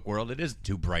comic book world it is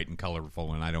too bright and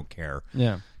colorful, and I don't care.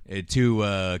 Yeah.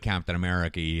 To Captain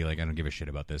America, like I don't give a shit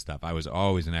about this stuff. I was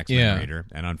always an X-Men reader,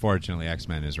 and unfortunately,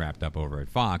 X-Men is wrapped up over at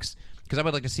Fox. Because I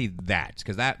would like to see that,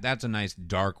 because that's a nice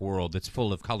dark world that's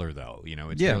full of color, though.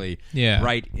 It's really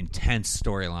bright, intense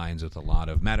storylines with a lot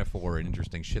of metaphor and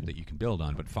interesting shit that you can build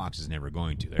on. But Fox is never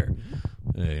going to there.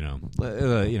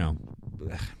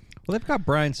 Well, they've got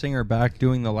Bryan Singer back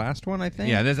doing the last one, I think.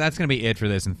 Yeah, that's going to be it for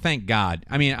this, and thank God.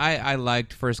 I mean, I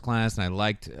liked First Class, and I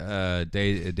liked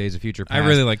Days of Future Past. I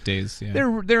really like Days.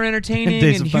 Yeah. They're entertaining,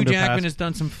 Days and of Hugh Thunder Jackman Past. has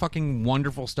done some fucking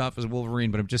wonderful stuff as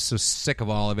Wolverine, but I'm just so sick of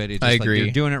all of it. It's just I like agree.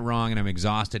 they're doing it wrong, and I'm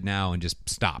exhausted now, and just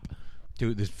stop.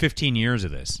 Dude, there's 15 years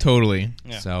of this. Totally.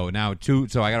 So now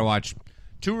so I got to watch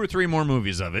 2 or 3 more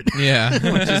movies of it. Yeah.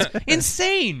 Which is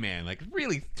insane, man. Like,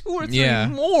 really, 2 or 3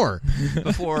 more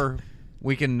before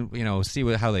we can, see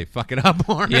how they fuck it up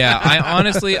more. Yeah,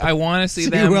 I want to see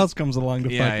them. who else comes along to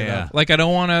fuck it up. Like, I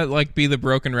don't want to like be the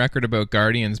broken record about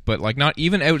Guardians, but like not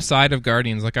even outside of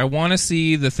Guardians. Like, I want to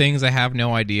see the things I have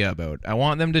no idea about. I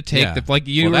want them to take the like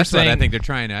you were that's saying. What I think they're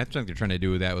trying to. I think they're trying to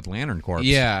do that with Lantern Corps.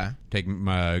 Yeah. Take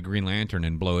Green Lantern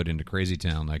and blow it into Crazy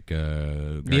Town like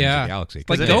Guardians of the Galaxy.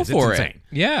 Like, go for it.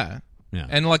 Yeah. Yeah.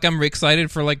 And like I'm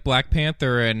excited for like Black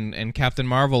Panther and Captain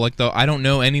Marvel. Like though I don't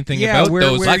know anything Yeah, about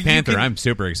those. Black Panther, I'm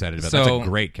super excited about. So, that's a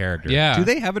great character. Yeah. Do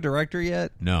they have a director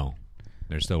yet? No,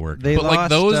 they're still working. They But like lost,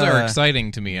 those are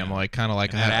exciting to me. I'm like kind of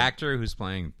like and that actor who's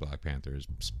playing Black Panther is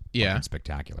fucking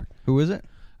spectacular. Who is it?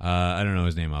 I don't know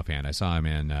his name offhand. I saw him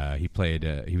in. He played.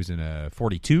 He was in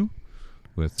 42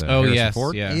 with Harrison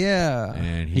Ford. Yeah.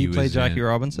 And he was played Jackie in-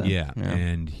 Robinson. Yeah,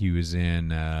 and he was in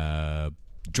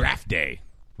Draft Day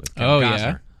with Kevin Oh, Costner.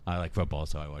 yeah? I like football,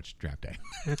 so I watched Draft Day.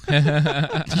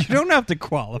 You don't have to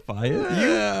qualify it.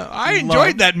 I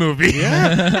enjoyed that movie.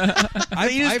 Yeah, I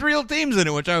used real teams in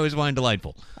it, which I always find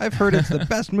delightful. I've heard it's the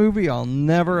best movie I'll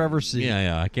never ever see.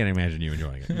 Yeah, I can't imagine you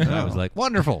enjoying it. I was like,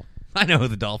 wonderful. I know who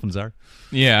the Dolphins are.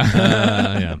 Yeah.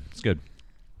 Yeah, it's good.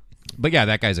 But yeah,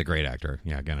 that guy's a great actor.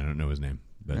 Yeah, again, I don't know his name,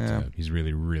 but he's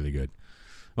really, really good.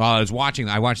 Well,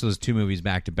 I watched those 2 movies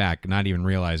back to back, not even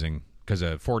realizing, because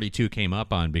 42 came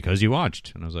up on Because You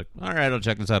Watched. And I was like, all right, I'll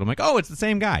check this out. I'm like, oh, it's the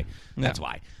same guy. That's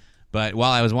why. But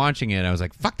while I was watching it, I was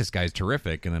like, fuck, this guy's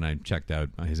terrific. And then I checked out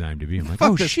his IMDb. I'm like,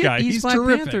 Fuck oh, this shit, guy. he's He's Black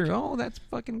terrific. Panther. Oh, that's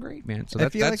fucking great, man. So I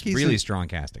that's feel like he's really a- strong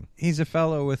casting. He's a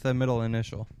fellow with a middle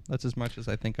initial. That's as much as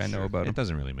I think I know about It him.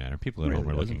 doesn't really matter. People at Really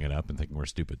home are doesn't. looking it up and thinking we're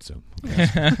stupid, so...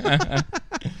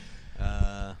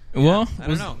 Well, I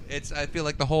don't know. I feel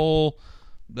like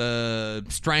the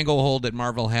stranglehold that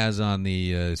Marvel has on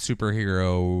the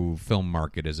superhero film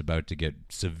market is about to get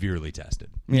severely tested.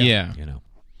 Yeah. You know.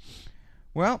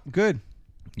 Well, good.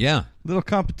 Yeah. Little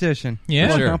competition. Yeah.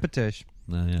 Little Sure. competition.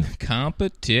 Yeah.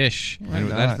 Competition. And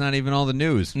not? that's not even all the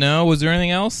news. No, was there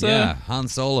anything else? Yeah, Han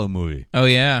Solo movie. Oh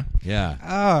yeah. Yeah.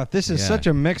 Ah, this is Yeah. such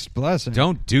a mixed blessing.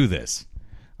 Don't do this.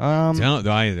 Um, Don't.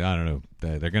 I don't know.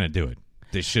 They're going to do it.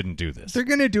 They shouldn't do this. They're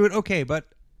gonna do it, okay, but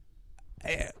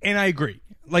and I agree.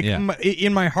 Like Yeah.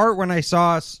 in my heart, when I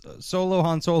saw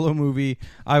Han Solo movie,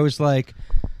 I was like,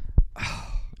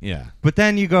 Yeah. but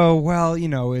then you go, well,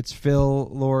 it's Phil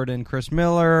Lord and Chris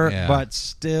Miller, Yeah. but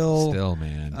still,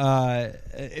 man. I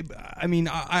mean,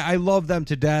 I love them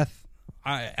to death.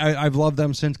 I've loved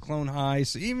them since Clone High,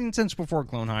 so even since before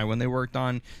Clone High, when they worked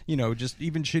on, just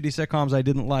even shitty sitcoms I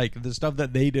didn't like. The stuff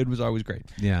that they did was always great.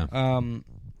 Yeah.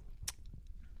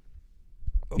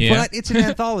 Yeah. But it's an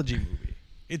anthology movie.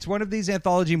 It's one of these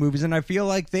anthology movies, and I feel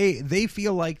like they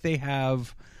feel like they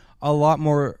have a lot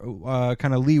more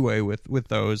kind of leeway with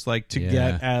those, like to Yeah.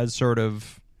 get as sort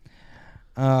of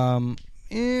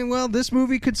well, this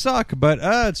movie could suck, but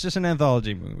it's just an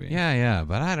anthology movie. Yeah,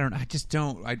 but I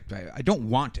don't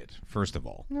want it, first of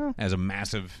all. No. As a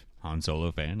massive Han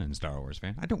Solo fan and Star Wars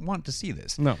fan, I don't want to see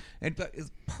this. No. And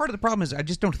part of the problem is I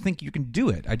just don't think you can do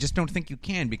it. I just don't think you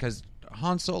can, because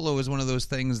Han Solo is one of those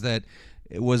things that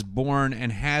was born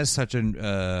and has such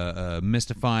a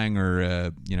mystifying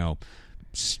or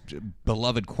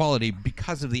beloved quality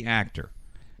because of the actor.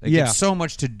 It's so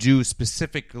much to do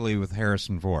specifically with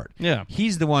Harrison Ford. Yeah.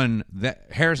 He's the one that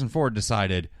Harrison Ford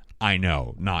decided, I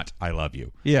know, not I love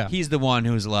you. Yeah. He's the one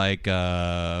who's like,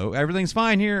 everything's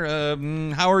fine here.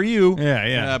 How are you?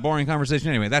 Yeah. Boring conversation.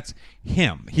 Anyway, that's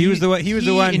him. He was the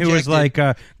one who was like,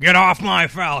 get off my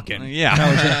Falcon. Yeah.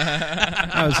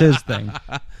 That was his thing.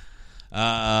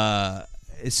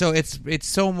 So it's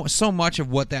so much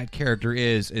of what that character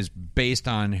is based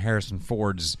on Harrison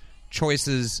Ford's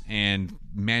choices and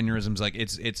mannerisms. Like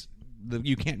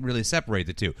you can't really separate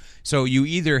the two. So you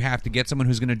either have to get someone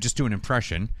who's going to just do an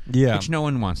impression, which no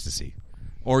one wants to see,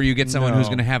 or you get someone who's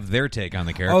going to have their take on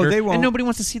the character. Oh, they won't. And nobody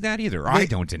wants to see that either. I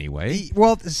don't anyway.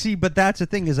 Well, see, but that's the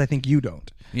thing is, I think you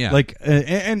don't. Yeah. Like,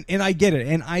 and I get it,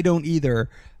 and I don't either.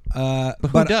 But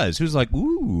who does? Who's like,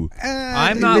 ooh?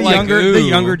 I'm not like ooh. The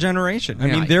younger generation. I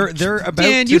mean, they're about.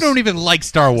 Dan, you don't even like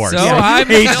Star Wars. So I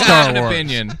hate Star Wars.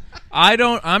 Opinion.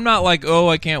 I'm not like, oh,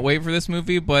 I can't wait for this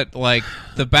movie, but like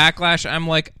the backlash, I'm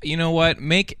like, you know what?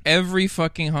 Make every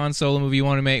fucking Han Solo movie you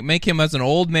want to make. Make him as an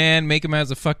old man, make him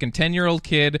as a fucking 10-year-old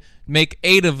kid, make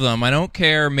 8 of them. I don't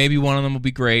care. Maybe one of them will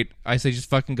be great. I say just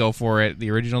fucking go for it.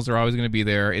 The originals are always going to be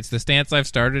there. It's the stance I've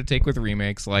started to take with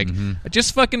remakes. Like,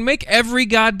 just fucking make every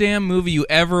goddamn movie you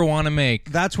ever want to make.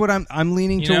 That's what I'm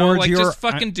leaning you towards. Know, like, just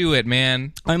fucking do it,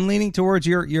 man. I'm leaning towards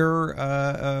your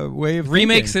way of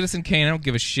remake thinking. Citizen Kane. I don't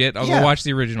give a shit. I'll go watch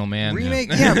the original, man.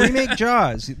 Remake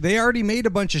Jaws. They already made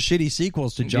a bunch of shitty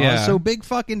sequels to Jaws, so big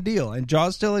fucking deal. And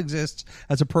Jaws still exists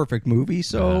as a perfect movie.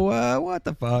 So what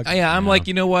the fuck? I'm like,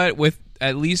 you know what? With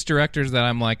at least directors that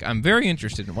I'm like, I'm very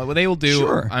interested in what they will do.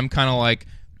 Sure. I'm kind of like,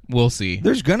 we'll see.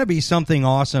 There's gonna be something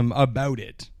awesome about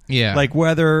it. Yeah, like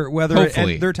whether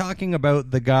hopefully. And they're talking about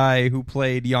the guy who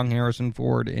played young Harrison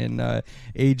Ford in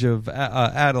Age of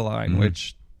Adeline,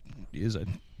 which is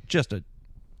just a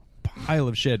pile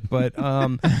of shit, but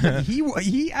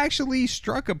he actually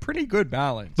struck a pretty good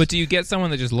balance. But do you get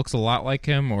someone that just looks a lot like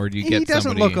him, or do you get he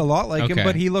doesn't somebody... look a lot like him,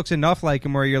 but he looks enough like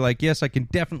him where you're like, yes, I can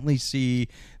definitely see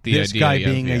this guy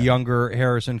being a younger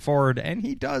Harrison Ford, and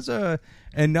he does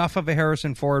enough of a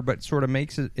Harrison Ford, but sort of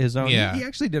makes it his own. Yeah. He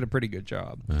actually did a pretty good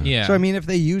job. Yeah. So I mean, if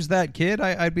they use that kid,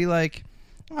 I'd be like,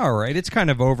 all right, it's kind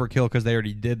of overkill because they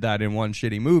already did that in one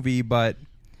shitty movie, but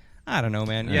I don't know,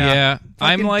 man. Yeah.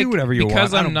 I'm like, do whatever you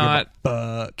because want. I'm not,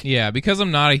 fuck. Yeah, because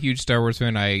I'm not a huge Star Wars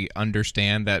fan, I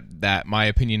understand that my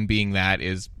opinion being that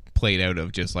is played out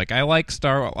of just like I like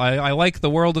the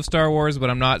world of Star Wars,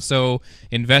 but I'm not so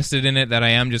invested in it that I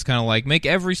am just kind of like, make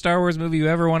every Star Wars movie you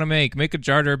ever want to make a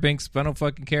Jar Jar Binks. I don't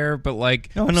fucking care, but like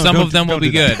some of them will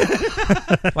be good.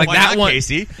 Like why that not, one,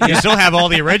 Casey. You still have all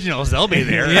the originals; they'll be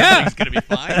there. Yeah, it's gonna be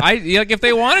fine. If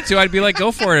they wanted to, I'd be like,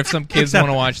 go for it. If some kids want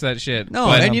to watch that shit, no.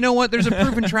 But, and you know what? There's a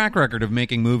proven track record of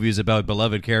making movies about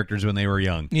beloved characters when they were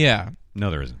young. Yeah.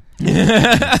 No, there isn't.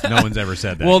 No one's ever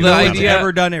said that. Well, No one's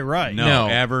ever done it right. No,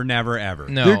 ever, never, ever.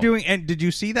 No. They're doing, and did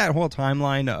you see that whole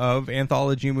timeline of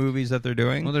anthology movies that they're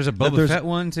doing? Well, there's a Boba Fett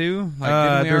one too. Like,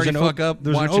 didn't we there's already an fuck up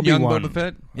there's an watching young Obi-Wan. Boba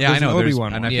Fett? Yeah, There's I know. an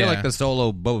Obi-Wan and I one. feel Yeah. like the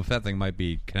solo Boba Fett thing might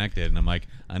be connected. And I'm like,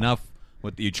 enough.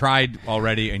 What you tried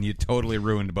already, and you totally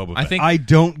ruined Boba Fett. I think I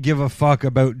don't give a fuck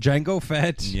about Jango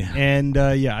Fett, and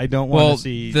I don't want to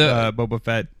see Boba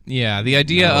Fett. Yeah, the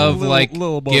idea of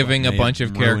little Boba. giving a Yeah, bunch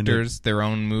of ruined characters their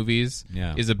own movies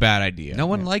is a bad idea. no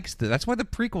one likes that. That's why the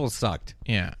prequels sucked.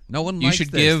 Yeah, No one. You likes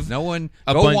should this. give no one.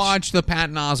 a Go bunch- watch the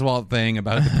Patton Oswalt thing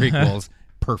about the prequels.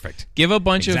 Perfect. give a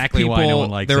bunch Exactly of why no people one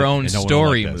likes their it, own and no one will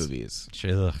story like this. movies.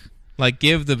 Ugh. Like,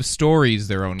 give the stories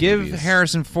their own Give movies.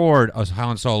 Harrison Ford a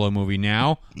Han Solo movie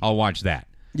now. I'll watch that.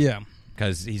 Yeah,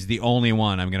 Because he's the only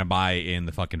one I'm going to buy in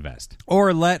the fucking vest.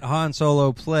 or let Han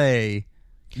Solo play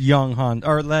young Han,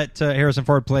 or let Harrison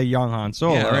Ford play young Han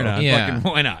Solo. Yeah, right on. Yeah.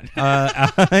 Fucking, why not?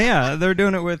 Yeah, they're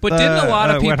doing it with. But didn't a lot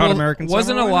of Wet Hot people? American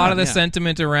Wasn't Summer? a Why lot not? of the Yeah.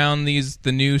 sentiment around the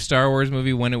new Star Wars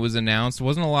movie when it was announced?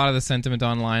 Wasn't a lot of the sentiment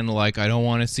online like, I don't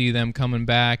want to see them coming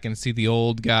back and see the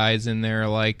old guys in their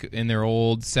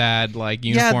old sad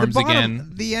uniforms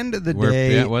again? The end of the Where-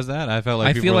 day. yeah, was that? I felt like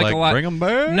I people feel were like a lot. bring them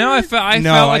back. No, I felt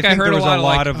No, like I I think heard there a was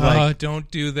lot, of like, don't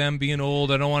do them being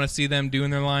old. I don't want to see them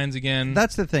doing their lines again.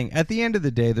 That's the thing. At the end of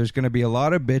the day, there's going to be a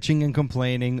lot of bitching and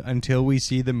complaining until we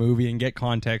see the movie and get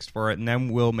context for it, and then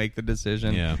we'll make the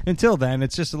decision. Yeah. Until then,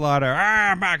 it's just a lot of,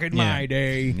 back in my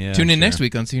day. Yeah, Tune in sure. next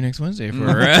week on See You Next Wednesday for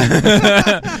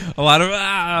a lot of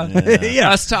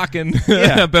us talking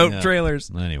about Yeah.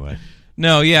 trailers. Anyway.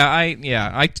 No, You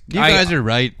guys are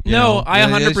right. you No, know. I Yeah,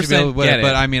 100% but, get it.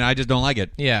 But I mean, I just don't like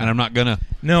it. Yeah. And I'm not gonna.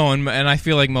 No, and I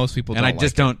feel like most people And don't I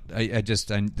just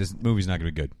like don't. This movie's not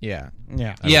gonna be good. it. Yeah.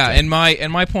 Yeah. Yeah, say.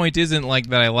 and my point isn't like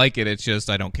that I like it, it's just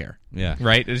I don't care. Yeah.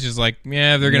 Right? It's just like,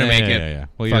 they're going to make it. Yeah.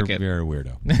 Well, Fuck you're it. a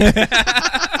weirdo.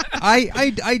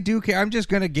 I do care. I'm just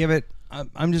going to give it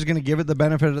the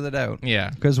benefit of the doubt. Yeah.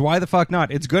 Because why the fuck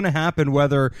not? It's going to happen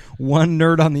whether one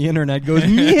nerd on the internet goes,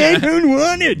 I don't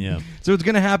want it. Yeah. So it's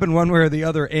going to happen one way or the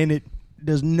other, and it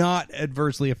does not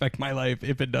adversely affect my life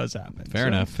if it does happen. Fair So-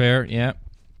 enough. Fair, yeah.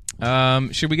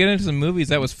 Should we get into some movies?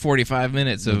 That was 45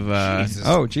 minutes of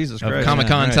Oh, Jesus of Christ.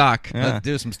 Comic-Con right. talk. Yeah. Let's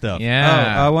do some stuff.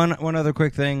 Yeah. One other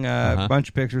quick thing. A bunch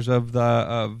of pictures of the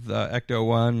Ecto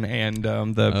One and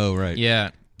the Oh, right. yeah.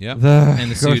 Yep.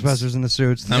 And the suits. Ghostbusters in the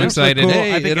suits. I'm Suits look excited. Cool.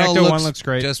 Hey, I think it all Ecto looks One looks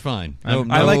great. just fine. I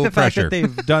I like the fact pressure. that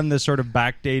they've done this sort of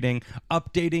backdating,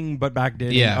 updating, but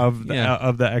backdating Yeah. of the Yeah.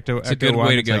 Ecto. It's a Ecto good One.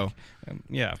 way to It's go. like,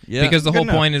 yeah. Yeah. Because the Good whole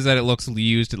enough. point is that it looks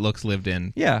used, it looks lived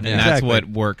in. Yeah, And exactly. that's what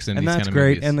works in And these that's kind of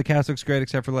great. movies. And the cast looks great,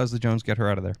 except for Leslie Jones. Get her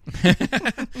out of there.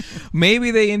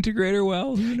 Maybe they integrate her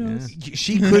well. Who knows?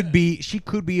 She could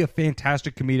be a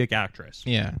fantastic comedic actress.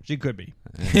 Yeah. She could be.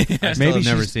 I still Maybe have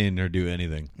never she's- seen her do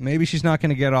anything. Maybe she's not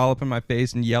going to get all up in my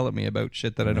face and yell at me about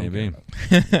shit that I don't Maybe.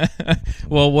 care about.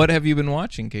 Well, what have you been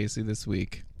watching, Casey, this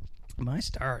week? My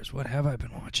stars, what have I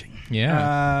been watching?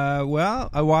 Yeah. Well,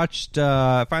 I watched.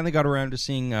 Finally got around to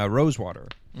seeing Rosewater.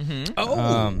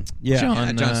 Oh. Yeah.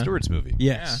 John, John Stewart's movie.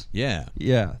 Yes. Yeah.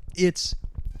 Yeah. It's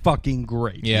fucking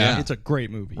great. Yeah. It's a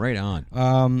great movie. Right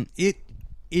on.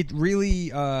 It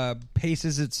really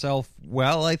paces itself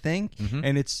well, I think,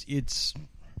 and it's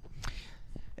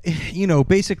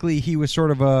basically he was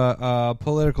sort of a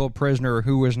political prisoner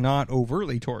who was not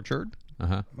overtly tortured.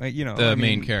 Uh-huh. the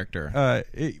main character.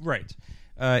 Right.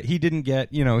 He didn't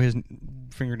get, his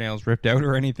fingernails ripped out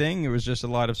or anything. It was just a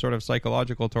lot of sort of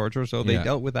psychological torture. So they Yeah.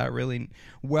 dealt with that really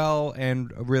well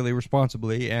and really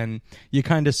responsibly. And you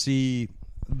kind of see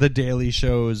the Daily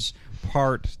Show's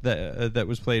part that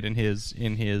was played in his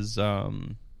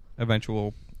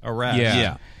eventual arrest.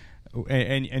 Yeah.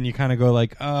 And you kind of go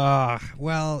like,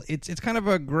 well, it's kind of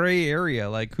a gray area.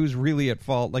 Like, who's really at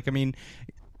fault? Like, I mean,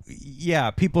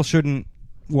 yeah, people shouldn't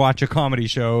watch a comedy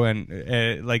show and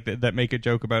that make a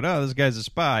joke about, oh, this guy's a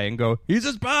spy, and go, he's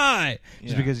a spy,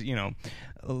 just because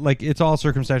like it's all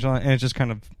circumstantial, and it's just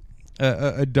kind of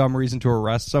a dumb reason to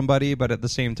arrest somebody, but at the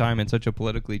same time, in such a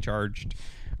politically charged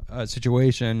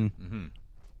situation,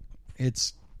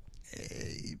 it's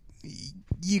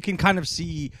you can kind of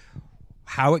see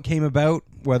how it came about,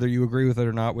 whether you agree with it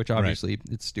or not, which obviously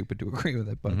it's stupid to agree with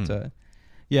it, but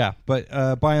yeah,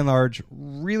 but by and large,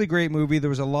 really great movie. There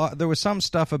was some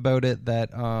stuff about it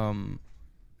that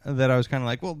that I was kind of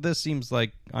like, well, this seems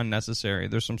like unnecessary.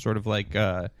 There's some sort of like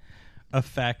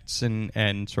effects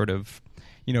and sort of,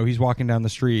 he's walking down the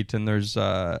street and there's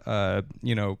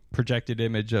projected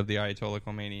image of the Ayatollah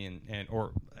Khomeini and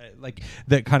like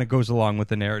that kind of goes along with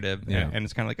the narrative. Yeah. And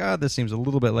it's kind of like, this seems a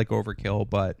little bit like overkill,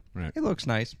 but Right. it looks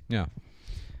nice. Yeah.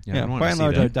 Yeah, I wanna by and see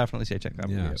large, that. I'd definitely say check that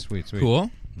movie Yeah, out. sweet.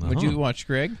 Cool. What'd Uh-huh. you watch,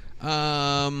 Greg?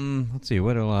 Let's see.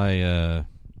 What do I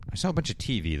saw a bunch of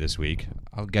TV this week.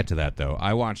 I'll get to that though.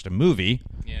 I watched a movie.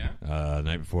 Yeah. The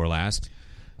night before last,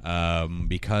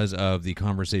 because of the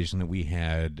conversation that we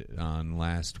had on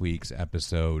last week's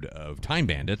episode of Time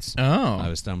Bandits. Oh. I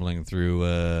was stumbling through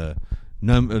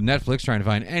Netflix trying to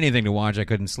find anything to watch. I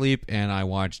couldn't sleep, and I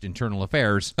watched Internal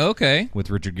Affairs Okay.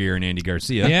 with Richard Gere and Andy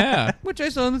Garcia. Yeah. Which I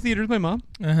saw in the theater with my mom,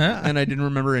 Uh-huh. and I didn't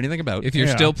remember anything about. If you're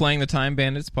Yeah. still playing the Time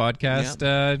Bandits podcast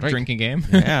Right. drinking game.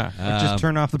 Yeah, just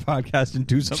turn off the podcast and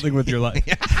do something with your life.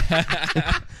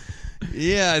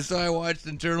 Yeah, so I watched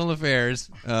Internal Affairs,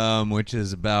 which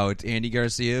is about Andy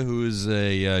Garcia, who's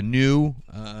a new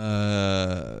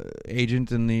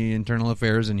agent in the Internal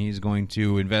Affairs, and he's going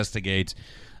to investigate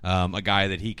a guy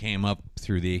that he came up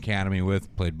through the academy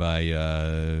with, played by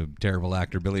terrible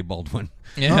actor Billy Baldwin.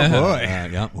 Yeah. Oh, boy.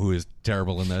 Yeah, who is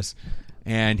terrible in this.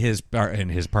 And his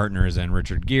partner is then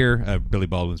Richard Gere. Billy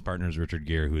Baldwin's partner is Richard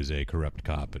Gere, who is a corrupt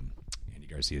cop, and Andy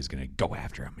Garcia is going to go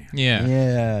after him, man. Yeah.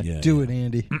 Yeah, do yeah. it,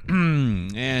 Andy.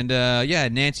 And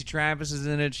Nancy Travis is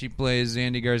in it. She plays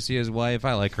Andy Garcia's wife.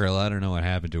 I like her a lot. I don't know what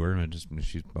happened to her.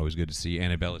 She's always good to see.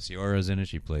 Annabella Sciorra's in it.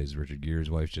 She plays Richard Gere's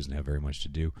wife. She doesn't have very much to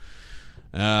do.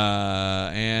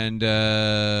 I'm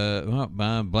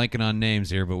blanking on names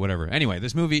here, but whatever. Anyway,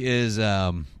 this movie is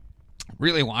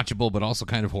Really watchable, but also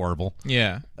kind of horrible.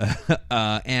 Yeah.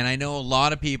 And I know a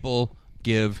lot of people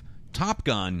give Top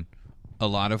Gun a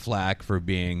lot of flack for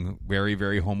being very,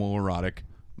 very homoerotic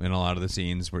in a lot of the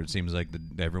scenes where it seems like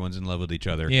everyone's in love with each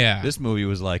other. Yeah. This movie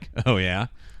was like, oh, yeah?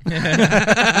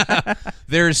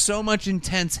 There's so much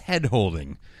intense head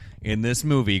holding in this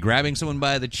movie, grabbing someone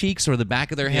by the cheeks or the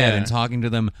back of their head Yeah. and talking to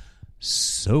them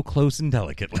so close and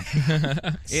delicately.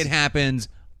 It happens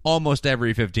almost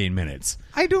every 15 minutes.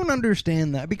 I don't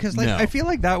understand that because, like, No. I feel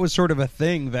like that was sort of a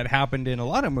thing that happened in a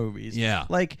lot of movies. Yeah.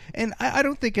 Like, and I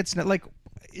don't think it's like,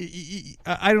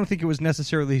 I don't think it was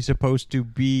necessarily supposed to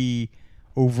be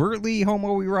overtly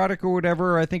homoerotic or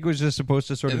whatever. I think it was just supposed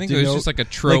to sort I of think it was denote, just like a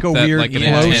trope like a that, weird like, an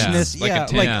closeness, intense,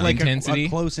 like yeah, a like intensity. a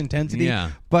close intensity.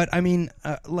 Yeah. But I mean,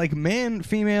 like man,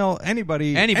 female,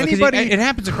 anybody, Anybody, 'cause it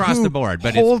happens across who the board, but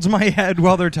it's- holds my head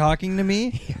while they're talking to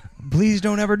me. Please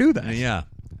don't ever do that. Yeah.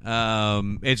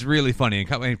 It's really funny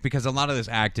because a lot of this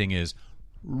acting is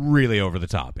really over the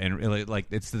top, and really, like,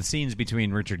 it's the scenes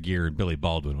between Richard Gere and Billy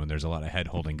Baldwin when there's a lot of head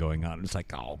holding going on. It's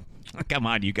like, oh, come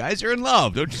on, you guys are in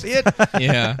love, don't you see it?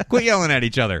 Yeah. Quit yelling at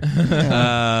each other.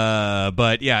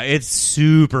 But yeah, it's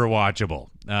super watchable.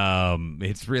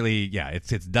 It's really,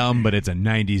 it's dumb, but it's a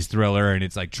 90s thriller, and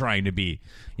it's like trying to be,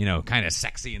 kind of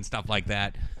sexy and stuff like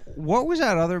that. What was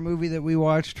that other movie that we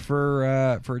watched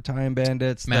for Time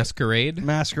Bandits? Masquerade.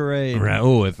 Masquerade.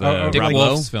 Oh, with Dick Rob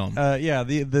Wolf's Lowe? film. Yeah,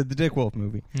 the Dick Wolf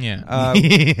movie. Yeah.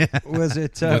 Was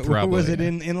it With Rob was Lowe, it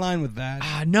in line with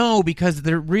that? No, because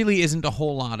there really isn't a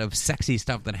whole lot of sexy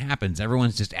stuff that happens.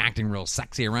 Everyone's just acting real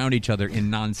sexy around each other in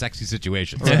non-sexy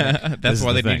situations. This That's is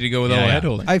why the they thing. need to go with Yeah, all yeah. head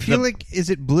holding. I feel like is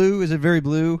it blue? Is it very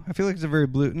blue? I feel like it's a very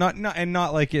blue, not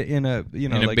like in a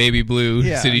in like a baby blue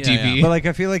Yeah, city yeah, TV. but like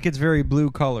I feel like it's very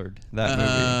blue colored. That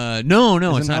movie. No,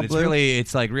 Is it it's not. not It's blue? really,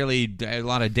 it's like really a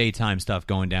lot of daytime stuff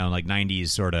going down, like 90s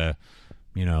sort of.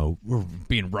 We're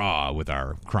being raw with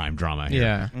our crime drama here.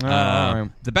 Yeah. All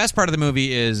right. The best part of the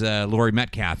movie is Laurie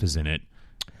Metcalf is in it.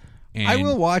 And I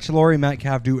will watch Laurie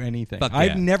Metcalf do anything. Fuck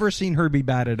I've yeah. never seen her be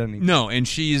bad at anything. No, and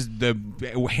she's the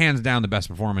hands down the best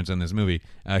performance in this movie.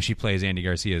 She plays Andy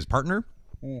Garcia's partner,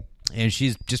 and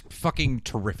she's just fucking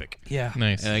terrific. Yeah.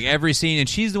 Nice. Like every scene, and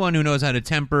she's the one who knows how to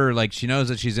temper. Like she knows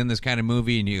that she's in this kind of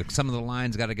movie, and some of the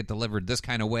lines got to get delivered this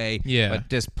kind of way. Yeah. but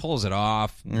just pulls it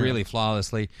off really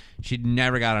flawlessly. She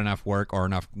never got enough work or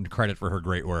enough credit for her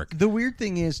great work. The weird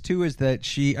thing is too is that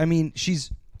she's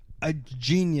a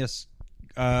genius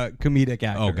comedic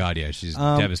actor. Oh God, yeah, she's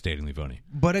devastatingly funny.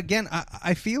 But again,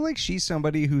 I feel like she's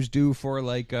somebody who's due for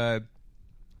like a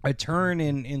turn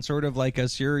in sort of like a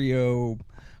serio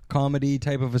comedy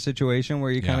type of a situation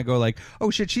where you kind Yeah. of go like, oh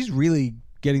shit, she's really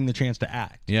getting the chance to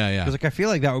act. Yeah, yeah. Because like I feel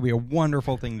like that would be a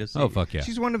wonderful thing to see. Oh, fuck yeah.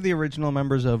 She's one of the original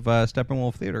members of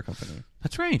Steppenwolf Theater Company.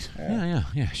 That's right.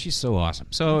 Yeah. She's so awesome.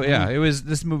 So yeah, it was.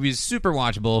 This movie is super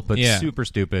watchable, but Yeah. super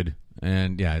stupid.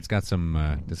 And yeah, it's got some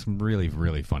really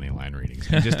really funny line readings.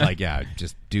 And just like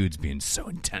just dudes being so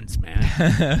intense,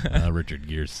 man. Richard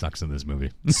Gere sucks in this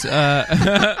movie.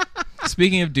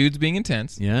 Speaking of dudes being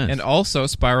intense, Yes. and also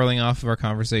spiraling off of our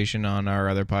conversation on our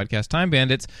other podcast, Time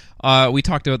Bandits, we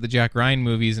talked about the Jack Ryan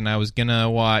movies, and I was gonna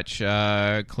watch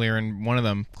Clear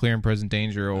and Present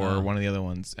Danger, or one of the other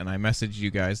ones, and I messaged you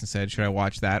guys and said, should I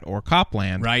watch that or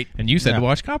Copland? Right. And you said to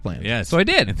watch Copland. Yes. So I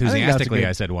did. Enthusiastically, good-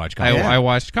 I said watch. I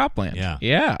watched Copland. Yeah.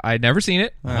 Yeah. I'd never seen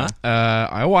it.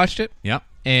 I watched it. Yep.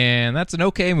 And that's an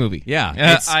okay movie.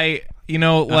 Yeah, it's-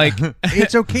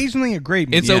 It's occasionally a great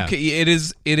movie. It's Yeah. okay. It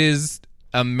is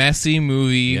a messy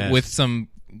movie Yes. with some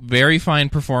very fine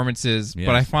performances, Yes.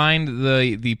 but I find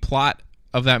the plot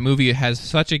of that movie has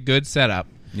such a good setup.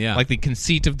 Yeah. Like the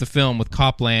conceit of the film with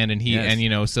Copland, and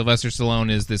Yes. Sylvester Stallone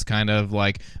is this kind of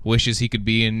like wishes he could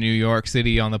be in New York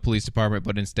City on the police department,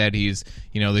 but instead he's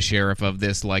the sheriff of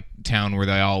this like town where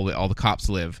all the cops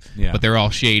live. Yeah. But they're all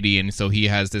shady, and so he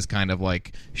has this kind of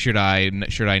like should I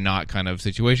not kind of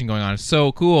situation going on. It's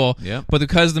so cool. Yeah. But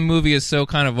because the movie is so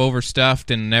kind of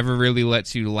overstuffed and never really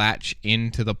lets you latch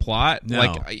into the plot, No.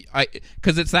 like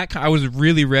because it's that I was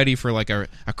really ready for like a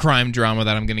crime drama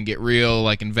that I'm going to get real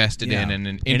like invested Yeah. in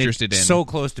and interested it's in. so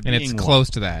close to and being it's one. close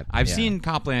to that. I've Yeah. seen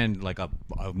Copland like a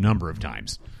number of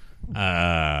times,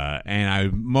 and I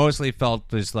mostly felt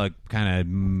just like kind of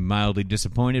mildly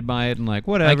disappointed by it, and like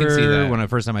whatever. see that. When the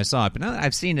first time I saw it, but now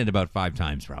I've seen it about 5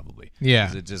 times probably. Yeah.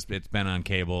 'Cause it's been on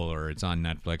cable or it's on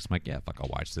Netflix. I'm like, yeah, fuck, I'll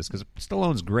watch this because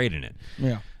Stallone's great in it.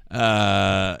 Yeah.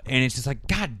 And it's just like,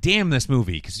 God damn this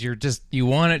movie, because you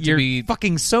want it to you're be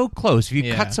fucking so close. If you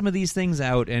Yeah. cut some of these things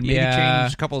out and maybe Yeah.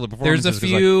 change a couple of the There's performances, a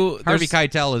 'cause, like, few- Harvey there's-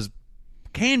 Keitel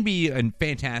can be a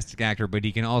fantastic actor, but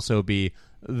he can also be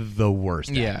the worst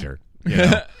Yeah. actor. You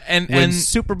know? and when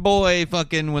Superboy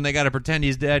fucking when they got to pretend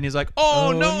he's dead, and he's like,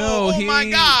 "Oh no, my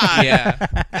god,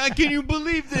 yeah, can you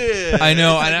believe this?" I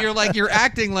know, It's like you're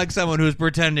acting like someone who's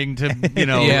pretending to, you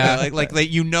know, Yeah. like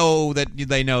you know that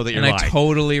they know that you're and lying. I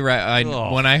totally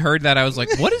Oh. when I heard that I was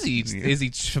like, what is he? Is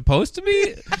he supposed to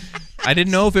be? I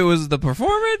didn't know if it was the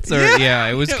performance or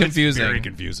it was confusing. Very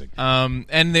confusing. And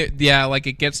like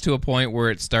it gets to a point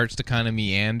where it starts to kind of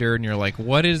meander, and you're like,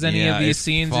 what is any of these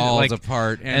scenes falls like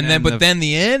apart, and then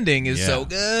the ending is so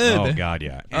good. Oh god,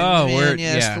 yeah. And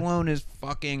Stallone is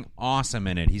fucking awesome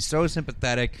in it. He's so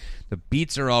sympathetic. The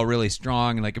beats are all really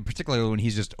strong, and like particularly when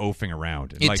he's just oafing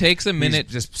around. And, It takes a minute,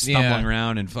 he's just stumbling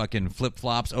around and fucking flip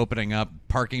flops, opening up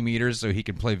parking meters so he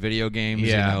can play video games.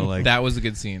 Yeah, you know, like that was a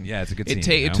good scene. Yeah, it's a good It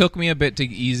scene. It took me a bit to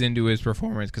ease into his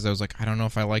performance because I was like, I don't know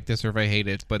if I like this or if I hate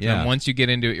it. But then once you get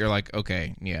into it, you're like,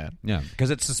 okay, yeah, because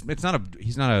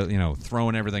he's not a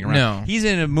throwing everything around. No. He's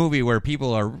in a movie where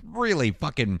people are really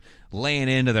fucking laying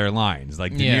into their lines.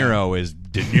 Like De Niro is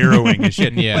De Niroing his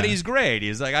shit, but he's great.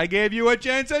 He's like, I gave you a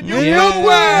chance and you blew it.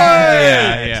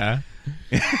 Yeah.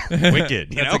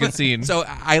 Wicked. That's a good scene. So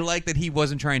I like that he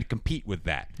wasn't trying to compete with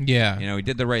that. Yeah. You know, he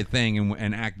did the right thing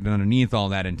and acted underneath all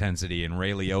that intensity and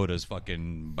Ray Liotta's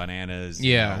fucking bananas.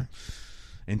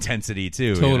 Intensity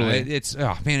too. Totally. You know? It's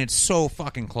it's so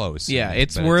fucking close. Yeah,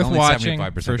 it's But worth only watching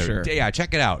 75% for there. sure. Yeah,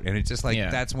 check it out. And it's just like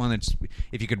that's one that's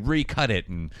if you could recut it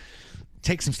and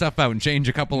take some stuff out and change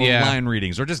a couple of line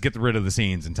readings, or just get rid of the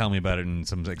scenes and tell me about it in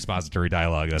some expository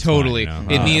dialogue. That's totally. fine,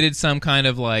 you know? It needed some kind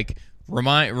of like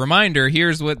reminder.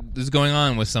 Here's what is going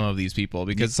on with some of these people,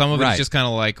 because some of it's just kind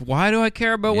of like, why do I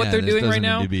care about what they're doing right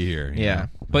now? Need to be here. Yeah. know?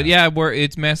 But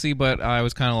it's messy. But I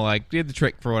was kind of like, did the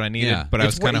trick for what I needed. But I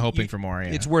was kind of hoping for more. Yeah.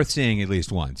 It's worth seeing at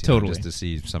least once. Totally. Just to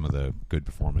see some of the good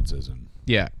performances and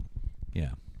yeah.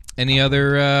 yeah. Any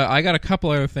other? I got a couple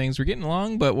other things. We're getting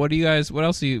long, but what do you guys? What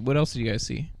else did you guys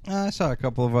see? I saw a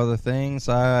couple of other things.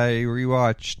 I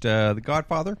rewatched The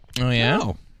Godfather. Oh yeah.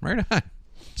 Oh, right on.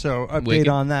 So update Wicked.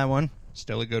 on that one.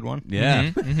 Still a good one.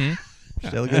 Yeah.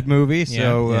 Still a good movie.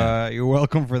 So Yeah. you're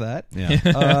welcome for that.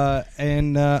 Yeah.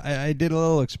 And I did a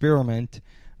little experiment.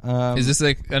 Is this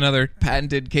like another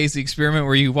patented Casey experiment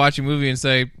where you watch a movie and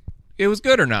say it was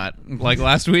good or not, like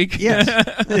last week? Yes,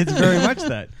 it's very much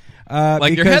that.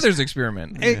 Like your because- Heather's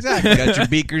experiment. Exactly. Got your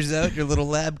beakers out, your little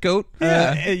lab coat.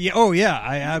 Oh yeah,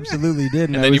 I absolutely did.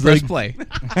 And I then you was press play.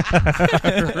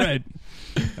 right.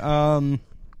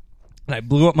 And I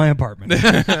blew up my apartment.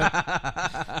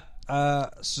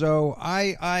 So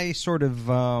I sort of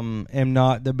am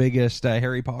not the biggest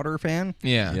Harry Potter fan.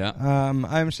 Yeah. Yeah.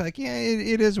 I'm just like,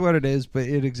 it is what it is, but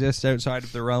it exists outside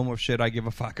of the realm of shit I give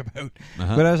a fuck about.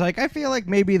 But I was like, I feel like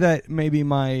maybe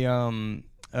my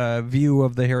view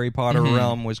of the Harry Potter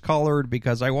realm was colored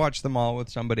because I watched them all with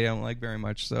somebody I don't like very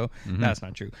much. So that's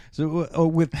not true. So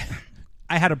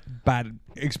I had a bad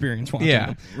experience watching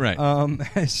them. Right.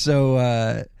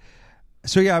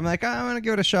 So yeah, I'm like, I'm gonna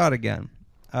give it a shot again.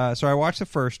 So I watched the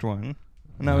first one,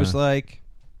 and I was like,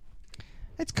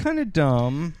 it's kind of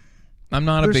dumb. I'm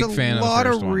not a big fan of the There's a lot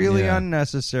first of one. really Yeah.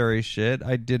 unnecessary shit.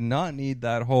 I did not need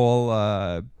that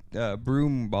whole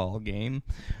broom ball game.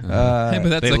 Hey, but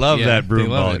that's They like- love yeah, that broom they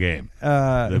love ball it. game.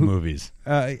 The movies.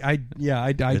 I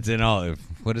It's in all.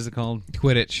 What is it called?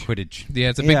 Quidditch. Quidditch. Yeah,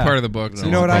 it's a big Yeah. part of the book. so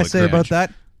You know what call I it say about Quidditch.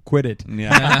 that? Quit it.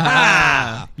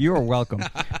 Yeah. You're welcome.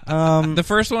 The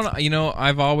first one,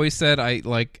 I've always said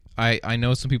I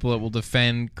know some people that will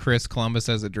defend Chris Columbus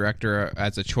as a director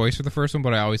as a choice for the first one,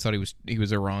 but I always thought he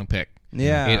was a wrong pick.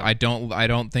 Yeah. I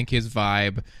don't think his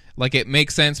vibe, like, it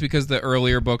makes sense because the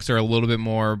earlier books are a little bit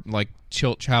more like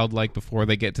childlike before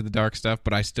they get to the dark stuff,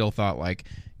 but I still thought like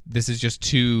this is just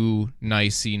too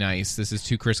nice. This is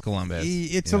too Chris Columbus.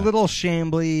 It's a little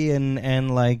shambly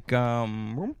and like It's a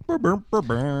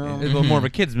little more of a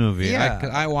kids movie. Yeah.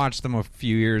 I watched them a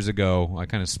few years ago. I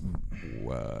kind of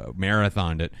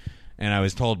marathoned it, and I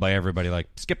was told by everybody like,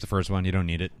 skip the first one. You don't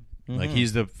need it. Like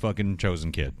he's the fucking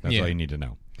chosen kid. That's Yeah. all you need to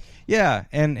know. Yeah,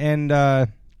 and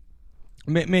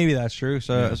maybe that's true.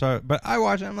 So, but I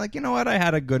watched it. I'm like, you know what? I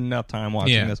had a good enough time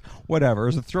watching Yeah. this. Whatever. It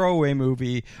was a throwaway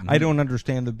movie. I don't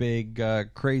understand the big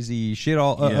crazy shit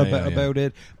about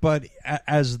it. But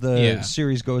as the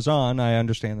series goes on, I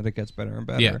understand that it gets better and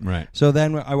better. Yeah, right. So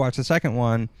then I watched the second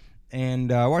one.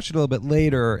 And I watched it a little bit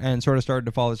later and sort of started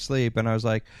to fall asleep. And I was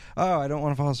like, oh, I don't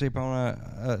want to fall asleep. I want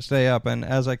to stay up. And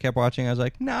as I kept watching, I was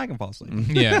like, nah, I can fall asleep.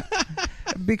 Yeah.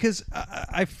 Because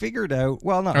I figured out,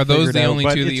 well, not Are those figured the out, only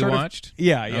but two it that you sort of- watched?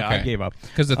 Yeah, I Okay. gave up.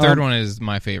 Because the third one is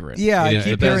my favorite. Yeah, It I is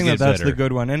keep the best. hearing that gets that's better. the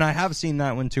good one. And I have seen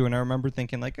that one too, and I remember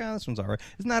thinking like, oh, this one's all right.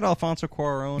 Isn't that Alfonso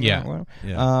Cuarón? Yeah. Or whatever?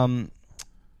 Yeah.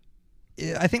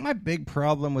 I think my big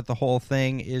problem with the whole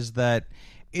thing is that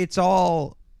it's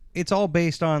all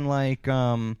based on like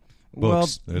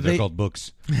Books. well, They're called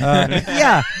books.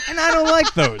 yeah, and I don't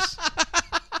like those.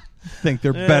 Think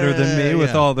they're better than me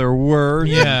with all their words.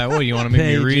 Yeah, well, you want to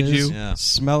make me read pages, you? Yeah.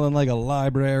 smelling like a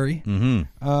library.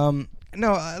 Mm-hmm.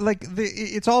 No, like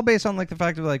it's all based on like the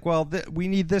fact of like, well, we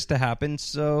need this to happen,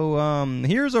 so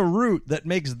here's a route that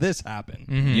makes this happen.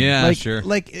 Yeah, like, sure.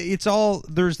 Like it's all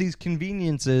there's these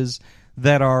conveniences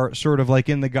that are sort of like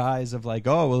in the guise of like,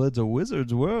 oh, well, it's a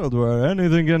wizard's world where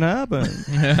anything can happen.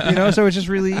 So it's just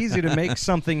really easy to make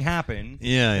something happen.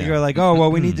 Yeah, yeah. You're like, oh,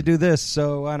 well, we need to do this,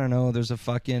 so I don't know. There's a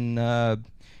fucking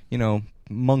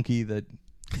monkey that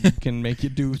can make you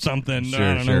do something. Sure,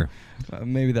 I don't sure. know.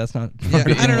 Maybe that's not. Yeah, I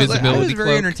don't know. I was Invisibility very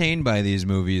cloak. entertained by these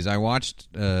movies. I watched.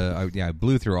 I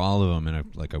blew through all of them in a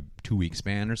 2-week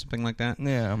span or something like that.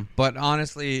 Yeah. But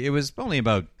honestly, it was only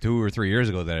about 2 or 3 years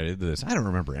ago that I did this. I don't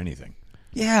remember anything.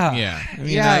 Yeah. Yeah. I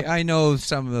mean, I know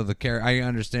some of the I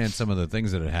understand some of the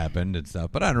things that had happened and stuff,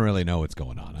 but I don't really know what's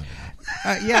going on.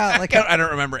 I don't know. Yeah, like I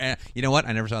don't remember. You know what?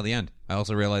 I never saw the end. I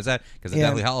also realized that because the Yeah.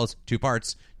 Deathly Hallows 2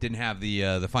 parts didn't have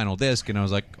the final disc, and I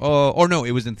was like, oh, or no,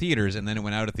 it was in theaters, and then it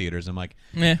went out of theaters. I'm like,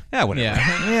 yeah, whatever.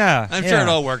 Yeah. yeah, I'm sure it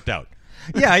all worked out.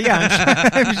 Yeah,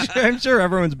 I'm sure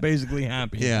everyone's basically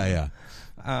happy. Yeah.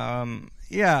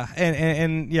 Yeah,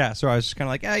 and yeah. So I was just kind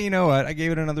of like, you know what? I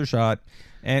gave it another shot.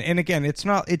 And again, it's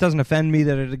not. It doesn't offend me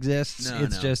that it exists. No,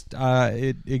 it's no. just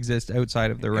it exists outside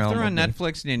of the If realm. they're on of me.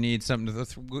 Netflix and you need something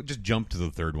to just jump to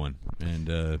the third one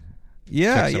and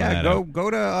Yeah, check some of yeah. that out. Go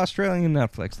to Australian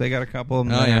Netflix. They got a couple of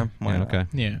them. Oh there. yeah. Why Yeah, not? okay.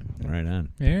 Yeah. Right on.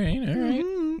 All right.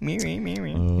 Me.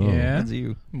 Yeah. That's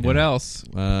you. What else?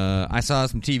 I saw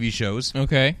some TV shows.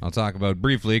 Okay. I'll talk about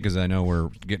briefly because I know we're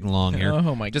getting along here.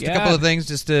 Oh, my Just God. a couple of things,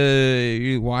 just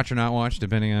to watch or not watch,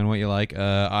 depending on what you like.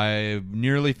 I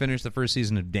nearly finished the first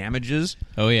season of Damages.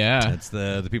 Oh, yeah. That's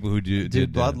the people who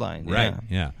did Bloodline, right?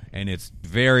 yeah. And it's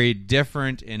very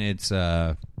different in its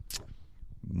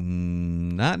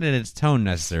not in its tone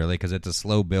necessarily, because it's a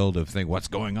slow build of what's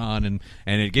going on, and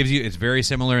it gives you. It's very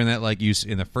similar in that, like, you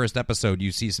in the first episode,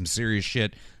 you see some serious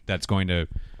shit that's going to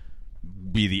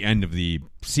be the end of the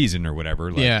season or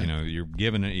whatever. Like, Yeah. you're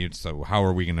given it. So how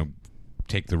are we going to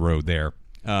take the road there?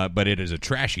 But it is a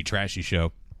trashy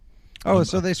show. Oh,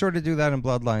 so they sort of do that in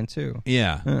Bloodline too.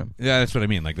 Yeah, that's what I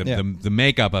mean. Like the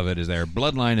makeup of it is there.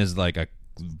 Bloodline is like a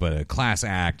class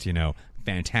act.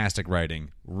 Fantastic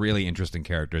writing, really interesting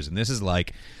characters, and this is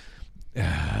like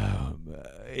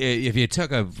if you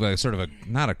took a sort of a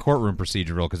not a courtroom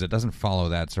procedural, because it doesn't follow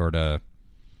that sort of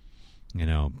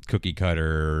cookie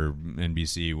cutter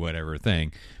NBC whatever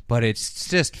thing, but it's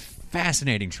just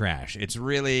fascinating trash. It's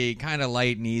really kind of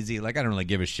light and easy. Like, I don't really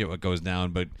give a shit what goes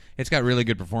down, but it's got really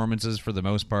good performances for the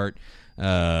most part.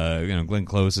 Glenn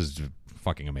Close is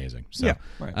fucking amazing. So, Yeah,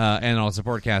 right. And all the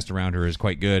support cast around her is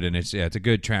quite good, and it's a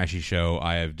good trashy show.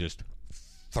 I have just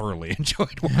thoroughly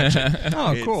enjoyed watching.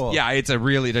 Oh, cool. Yeah, it's a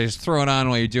really just throw it on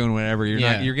while you're doing whatever. You're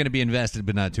Yeah. not. You're going to be invested,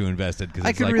 but not too invested, because I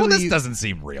it's could like, well, really- this doesn't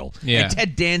seem real. Yeah. And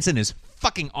Ted Danson is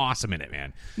fucking awesome in it,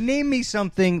 man. Name me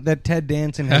something that Ted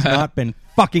Danson has not been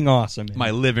fucking awesome in.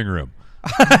 My living room.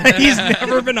 He's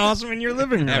never been awesome in your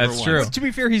living room. Never That's once. true. To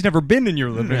be fair, he's never been in your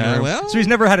living Yeah, room, well. so he's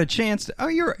never had a chance.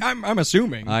 I'm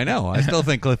assuming. I know. I still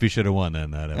think Cliffy should have won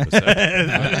in that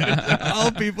episode.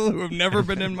 All people who have never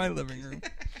been in my living room.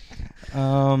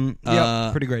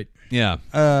 Pretty great. Yeah.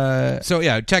 So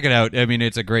yeah, check it out. I mean,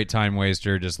 it's a great time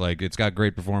waster. Just like, it's got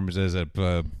great performances, a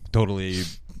totally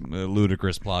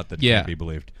ludicrous plot that Yeah. can't be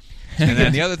believed. And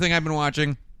then the other thing I've been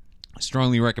watching, I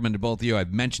strongly recommend to both of you.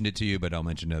 I've mentioned it to you, but I'll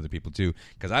mention it to other people too,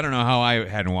 because I don't know how I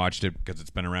hadn't watched it, because it's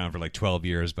been around for like 12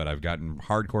 years. But I've gotten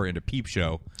hardcore into Peep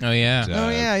Show. Oh, yeah. So- Oh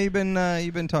yeah, you've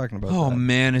been talking about. Oh that.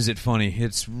 man, is it funny?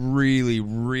 It's really,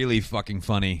 really fucking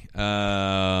funny.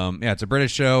 It's a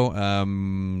British show.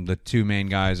 The two main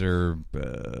guys are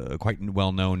quite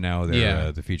well known now.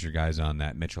 They're the featured guys on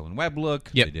that Mitchell and Webb look.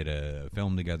 Yep. They did a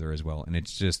film together as well, and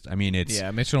it's just, I mean, it's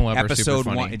Yeah, Mitchell and Webb are super episode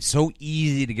funny. one. It's so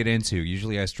easy to get into.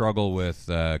 Usually, I struggle with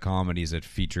comedies that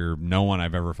feature no one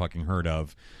I've ever fucking heard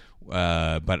of.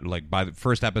 But like by the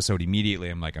first episode, immediately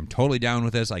I'm like, I'm totally down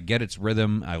with this. I get its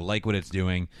rhythm. I like what it's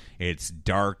doing. It's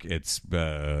dark. It's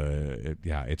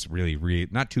it's really, really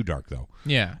not too dark though.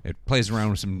 Yeah. It plays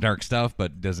around with some dark stuff,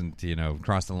 but doesn't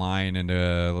cross the line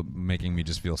into making me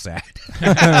just feel sad.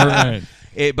 Right.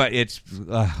 But it's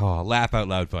laugh out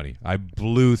loud funny. I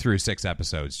blew through 6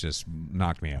 episodes, just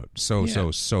knocked me out. So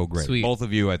great. Sweet. Both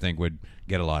of you, I think, would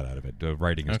get a lot out of it. The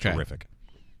writing is Okay. terrific.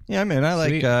 Yeah, man, I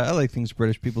Sweet. like things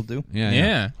British people do.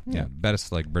 Yeah.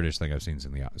 Best like British thing I've seen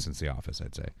since The Office,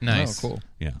 I'd say. Nice. Oh, cool.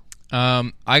 Yeah.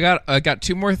 I got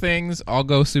two more things. I'll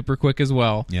go super quick as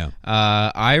well. Yeah.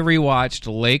 I rewatched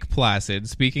Lake Placid.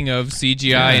 Speaking of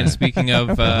CGI and speaking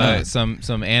of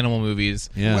some animal movies.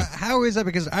 Yeah. Well, how is that?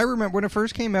 Because I remember when it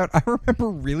first came out, I remember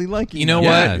really liking You know it.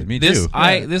 Yeah, what? me this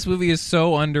too. this movie is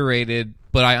so underrated,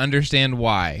 but I understand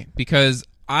why. Because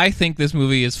I think this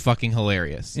movie is fucking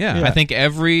hilarious. Yeah. I think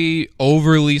every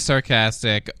overly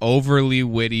sarcastic, overly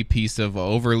witty piece of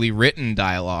overly written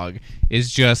dialogue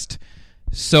is just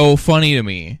so funny to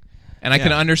me. And I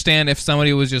can understand if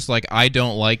somebody was just like, I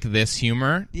don't like this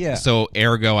humor, Yeah. so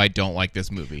ergo I don't like this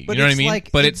movie. But you know what I it's mean?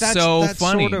 like- But it's that's so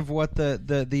funny. sort of what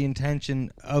the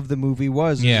intention of the movie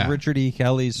was. is Yeah. Richard E.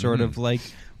 Kelly's sort of like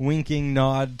winking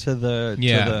nod to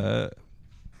the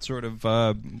sort of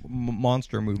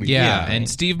monster movie. Yeah, and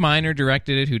Steve Miner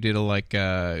directed it, who did Friday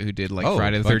the bunch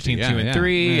of- 13th, yeah, 2 and yeah.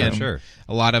 3, Yeah, and sure.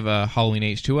 a lot of Halloween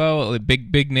H2O, a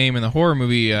big name in the horror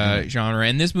movie genre.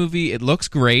 And this movie, it looks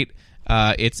great.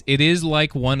 It is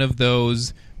like one of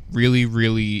those really,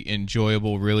 really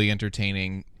enjoyable, really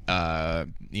entertaining,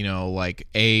 like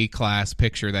A-class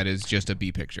picture that is just a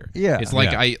B picture. Yeah. It's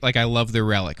like Yeah. I love The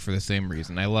Relic for the same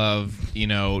reason. I love,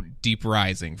 Deep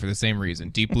Rising for the same reason.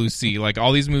 Deep Blue Sea, like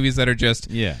all these movies that are just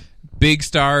big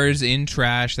stars in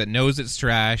trash that knows it's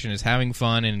trash and is having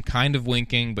fun and kind of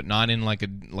winking, but not in like a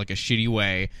shitty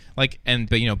way. But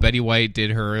Betty White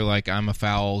did her like I'm a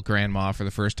foul grandma for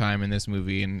the first time in this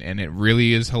movie, and it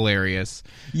really is hilarious.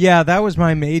 Yeah, that was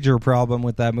my major problem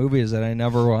with that movie, is that I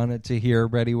never wanted to hear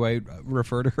Betty White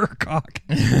refer to her cock.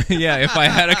 Yeah, if I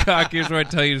had a cock, here's where I'd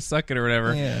tell you to suck it or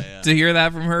whatever. Yeah. To hear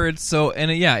that from her, it's so,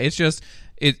 and it's just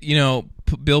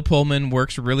Bill Pullman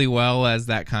works really well as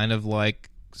that kind of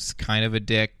a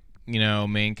dick,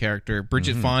 main character.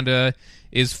 Bridget Fonda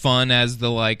is fun as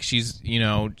the she's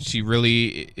she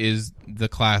really is the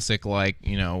classic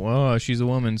she's a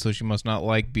woman, so she must not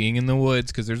like being in the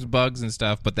woods because there's bugs and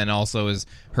stuff. But then also is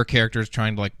her character is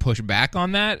trying to push back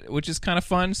on that, which is kind of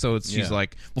fun. So she's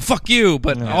like, well, fuck you,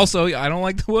 but also I don't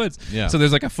like the woods. Yeah. So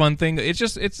there's a fun thing. It's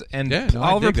Oliver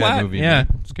I dig that Platt. movie, Yeah,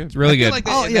 man. It's good. It's really I feel good.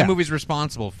 Like that movie's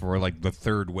responsible for the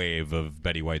third wave of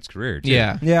Betty White's career. Too.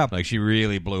 Yeah. Yeah. Like she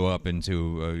really blew up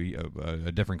into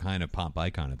a different kind of pop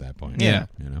icon at that point. Yeah.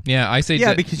 Yeah, I say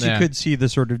Yeah, because you could see the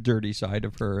sort of dirty side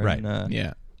of her. Right. And,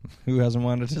 Yeah. Who hasn't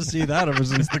wanted to see that ever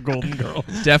since the Golden Girls?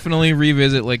 Definitely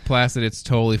revisit Lake Placid. It's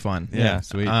totally fun. Yeah,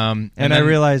 sweet. And And I then-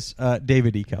 realized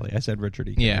David E. Kelly. I said Richard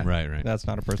E. Kelly. Yeah. Right. That's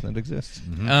not a person that exists.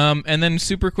 And then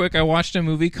super quick, I watched a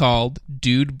movie called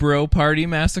Dude Bro Party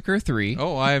Massacre 3.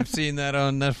 Oh, I've seen that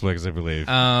on Netflix, I believe.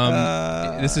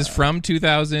 This is from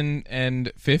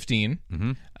 2015.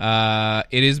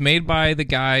 It is made by the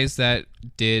guys that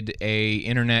did a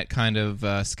internet kind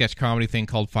of sketch comedy thing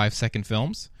called 5 Second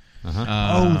Films.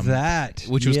 That.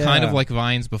 Which was Yeah. kind of like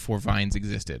Vines before Vines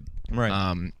existed.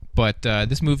 Right. But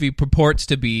this movie purports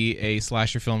to be a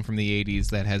slasher film from the 80s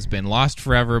that has been lost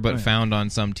forever, but found on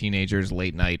some teenager's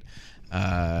late night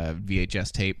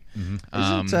VHS tape.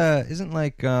 Isn't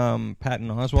Patton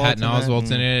Oswalt? Patton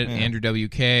Oswalt's in it, Yeah. Andrew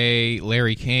WK,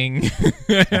 Larry King.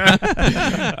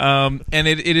 And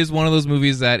it is one of those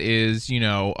movies that is,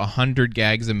 100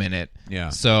 gags a minute. Yeah.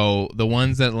 So the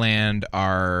ones that land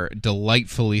are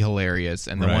delightfully hilarious,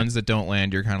 and the Right. ones that don't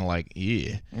land, you're kind of like,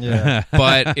 yeah. Yeah.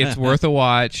 But it's worth a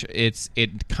watch.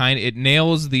 It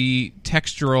nails the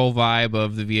textural vibe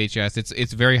of the VHS.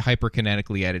 It's very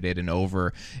hyperkinetically edited and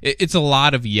over. It's a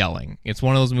lot of yelling. It's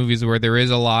one of those movies where there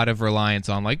is a lot of reliance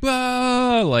on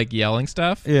yelling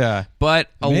stuff. Yeah. But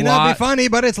May not be funny,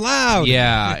 but it's loud.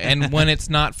 Yeah, and when it's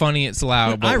not funny, it's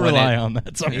loud. But I when rely on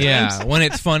that sometimes. Yeah, when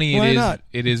it's funny, Why not?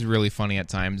 it is really funny at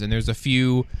times. And there's a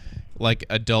few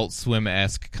Adult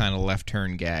Swim-esque kind of left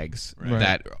turn gags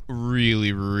that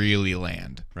really, really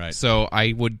land. Right. So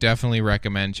I would definitely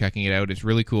recommend checking it out. It's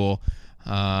really cool.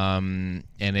 And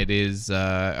it is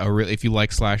if you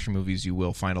like slasher movies, you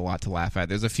will find a lot to laugh at.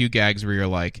 There's a few gags where you're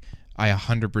like, I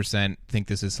 100% think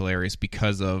this is hilarious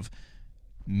because of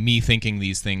me thinking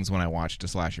these things when I watched a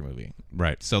slasher movie.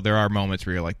 Right. So there are moments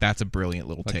where you're like, that's a brilliant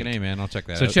little Fucking take. A, man. I'll check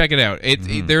that So out. check it out.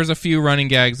 There's a few running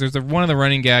gags. One of the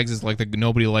running gags is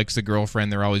nobody likes the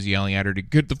girlfriend. They're always yelling at her to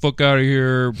get the fuck out of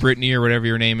here, Brittany or whatever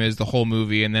your name is, the whole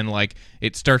movie. And then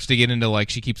it starts to get into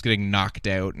she keeps getting knocked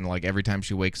out, and every time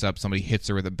she wakes up, somebody hits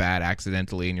her with a bat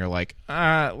accidentally, and you're like,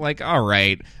 all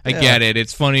right, I get it.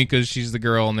 It's funny because she's the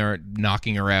girl and they're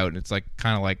knocking her out, and it's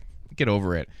get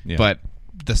over it. Yeah. But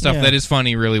the stuff Yeah. that is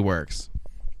funny really works.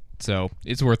 So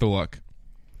it's worth a look.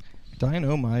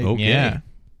 Dynamite. Okay. Yeah.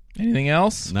 Anything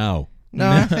else? No. No,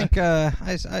 I think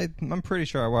I'm pretty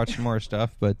sure I watched more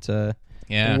stuff, but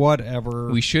Yeah. whatever.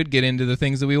 We should get into the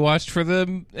things that we watched for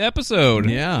the episode.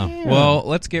 Yeah. Well,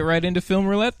 let's get right into Film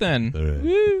Roulette then.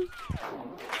 Woo.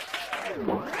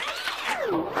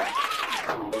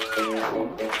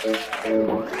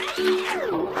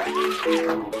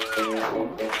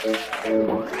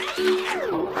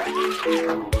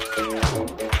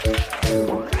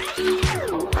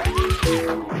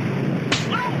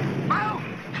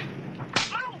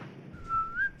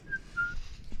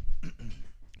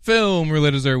 Film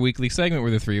Roulette is our weekly segment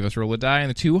where the three of us roll a die,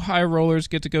 and the two high rollers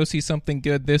get to go see something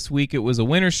good. This week it was a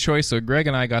winner's choice, so Greg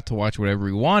and I got to watch whatever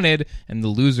we wanted, and the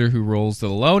loser who rolls the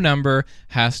low number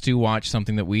has to watch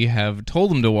something that we have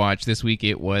told them to watch. This week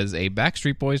it was a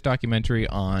Backstreet Boys documentary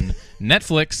on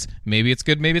Netflix. Maybe it's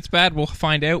good, maybe it's bad. We'll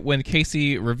find out when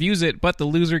Casey reviews it, but the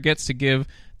loser gets to give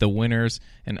the winners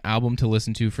an album to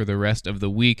listen to for the rest of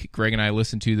the week. Greg and I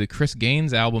listened to the Chris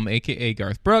Gaines album, a.k.a.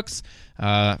 Garth Brooks,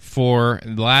 for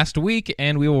last week,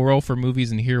 and we will roll for movies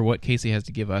and hear what Casey has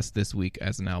to give us this week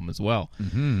as an album as well.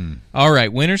 Mm-hmm. All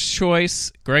right, winner's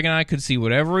choice. Greg and I could see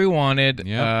whatever we wanted.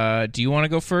 Yep. Do you want to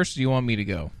go first, or do you want me to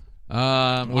go?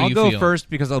 I'll go first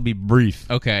because I'll be brief.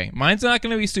 Okay. Mine's not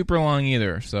going to be super long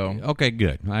either, so... Okay,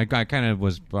 good. I kind of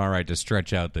was all right to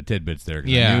stretch out the tidbits there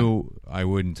because Yeah. I knew I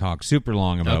wouldn't talk super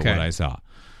long about Okay. what I saw.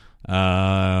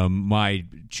 My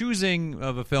choosing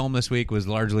of a film this week was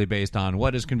largely based on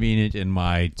what is convenient in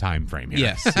my time frame here.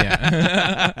 Yes,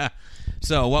 yeah.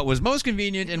 So what was most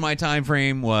convenient in my time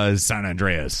frame was San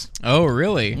Andreas. Oh,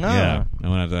 really? No. Yeah.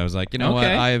 And when I was like, you know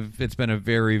Okay. what? It's been a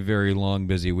very, very long,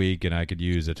 busy week, and I could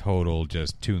use a total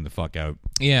just tune the fuck out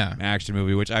Yeah. action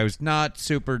movie, which I was not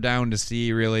super down to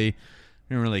see, really.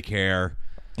 Didn't really care.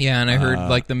 Yeah, and I heard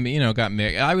got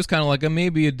mixed. I was kind of like,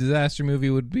 maybe a disaster movie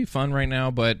would be fun right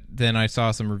now, but then I saw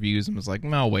some reviews and was like,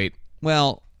 I'll wait.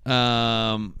 Well,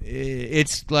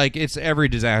 it's every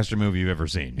disaster movie you've ever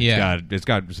seen. It's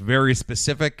got very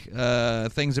specific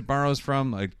things it borrows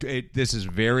from. This is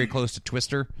very close to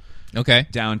Twister. Okay.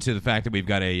 Down to the fact that we've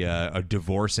got a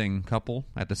divorcing couple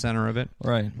at the center of it.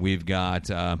 Right. We've got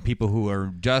people who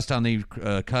are just on the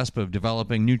cusp of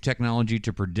developing new technology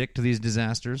to predict these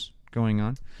disasters going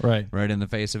on. Right. Right in the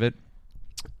face of it.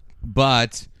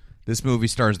 But this movie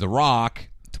stars The Rock.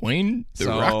 Dwayne The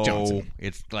Rock Johnson.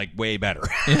 It's like way better.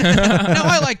 No,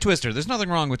 I like Twister. There's nothing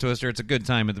wrong with Twister. It's a good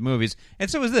time at the movies.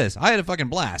 And so is this. I had a fucking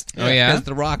blast. Oh, yeah? Because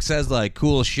The Rock says like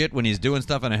cool shit when he's doing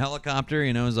stuff in a helicopter.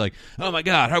 You know, he's like, oh my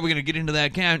God, how are we going to get into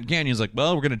that canyon? He's like,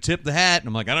 well, we're going to tip the hat. And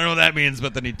I'm like, I don't know what that means.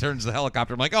 But then he turns the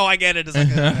helicopter. I'm like, oh, I get it. It's like,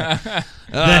 The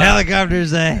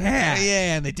helicopter's a hat.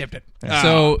 yeah, and they tipped it.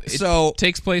 So it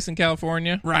takes place in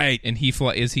California, Right. And he's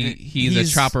a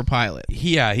chopper pilot.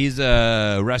 Yeah, he's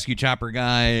a rescue chopper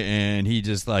guy, and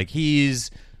he's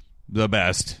the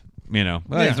best. You know,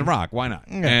 well, he's The Rock. Why not?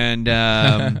 Yeah. And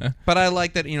but I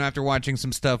like that. You know, after watching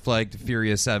some stuff like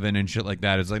Furious 7 and shit like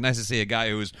that, it's like nice to see a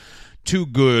guy who's too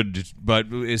good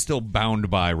but is still bound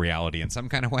by reality in some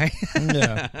kind of way.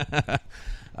 Yeah.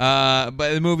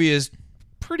 But the movie is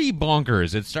pretty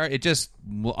bonkers. It just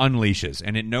unleashes,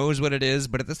 and it knows what it is.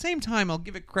 But at the same time, I'll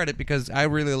give it credit because I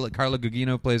really like Carla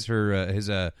Gugino plays his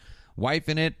wife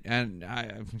in it, and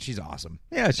she's awesome.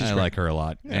 Yeah, she's I great. like her a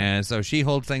lot, and so she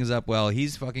holds things up well.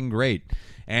 He's fucking great.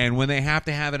 And when they have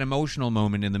to have an emotional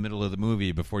moment in the middle of the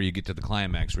movie before you get to the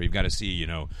climax, where you've got to see, you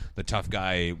know, the tough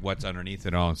guy, what's underneath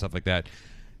it all, and stuff like that,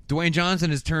 Dwayne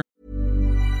Johnson has turned.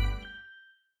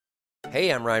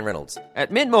 Hey, I'm Ryan Reynolds.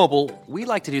 At Mint Mobile, we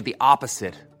like to do the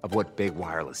opposite of what Big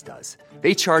Wireless does.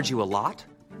 They charge you a lot,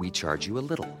 we charge you a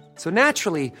little. So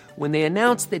naturally, when they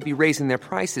announced they'd be raising their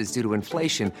prices due to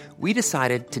inflation, we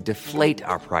decided to deflate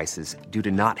our prices due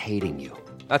to not hating you.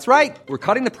 That's right. We're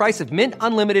cutting the price of Mint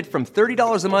Unlimited from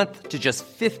 $30 a month to just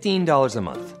 $15 a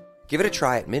month. Give it a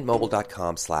try at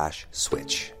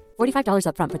mintmobile.com/switch. $45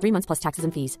 up front for 3 months plus taxes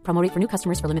and fees. Promo rate for new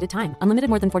customers for limited time. Unlimited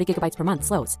more than 40 gigabytes per month.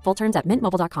 Slows full terms at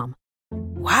mintmobile.com.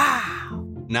 Wow.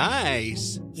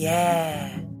 Nice.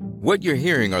 Yeah. What you're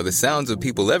hearing are the sounds of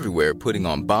people everywhere putting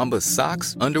on Bombas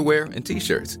socks, underwear, and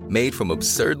T-shirts made from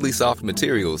absurdly soft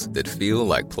materials that feel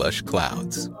like plush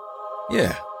clouds.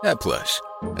 Yeah, that plush.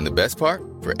 And the best part?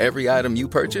 For every item you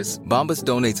purchase, Bombas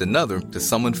donates another to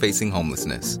someone facing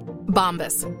homelessness.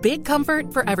 Bombas. Big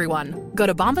comfort for everyone. Go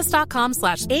to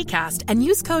bombas.com/ACAST and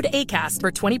use code ACAST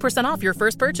for 20% off your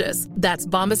first purchase. That's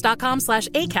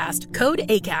bombas.com/ACAST. Code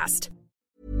ACAST.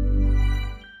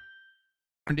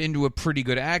 Turned into a pretty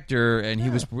good actor, and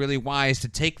he was really wise to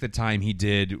take the time he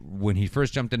did when he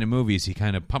first jumped into movies. He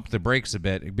kind of pumped the brakes a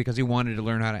bit because he wanted to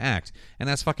learn how to act, and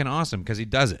that's fucking awesome because he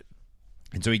does it.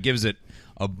 And so he gives it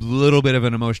a little bit of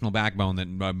an emotional backbone that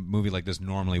a movie like this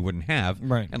normally wouldn't have.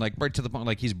 Right. And like right to the point,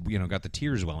 like he's got the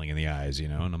tears welling in the eyes,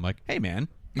 and I'm like, hey man,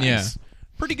 nice. Yeah.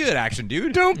 Pretty good action,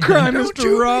 dude. Don't cry, Don't Mr.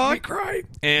 you Rock. make me cry.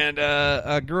 And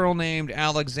a girl named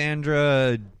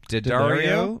Alexandra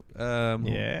Daddario.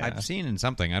 Yeah. I've seen in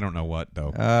something. I don't know what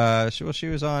though. She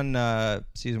was on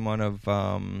season 1 of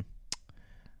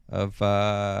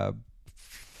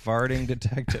Farting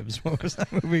Detectives. What was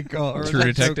that movie called? Or was True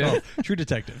that show Detective? called? True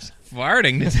Detectives.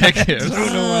 Farting detectives. I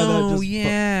don't know why that just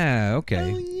yeah.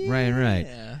 Okay.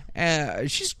 Right.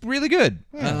 She's really good.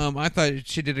 I thought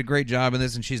she did a great job in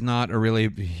this, and she's not a really.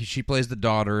 She plays the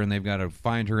daughter, and they've got to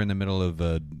find her in the middle of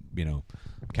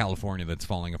California that's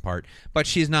falling apart. But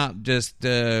she's not just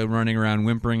running around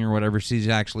whimpering or whatever. She's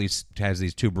actually has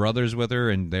these 2 brothers with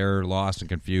her, and they're lost and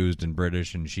confused and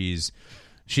British, and she's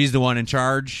the one in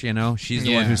charge. She's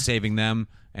the one who's saving them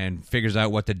and figures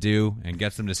out what to do and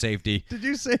gets them to safety. Did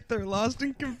you say they're lost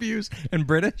and confused and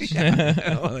British?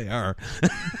 Yeah. Well, they are.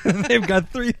 They've got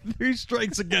three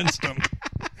strikes against them.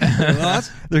 They're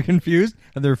lost, they're confused,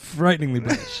 and they're frighteningly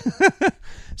British.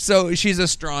 So she's a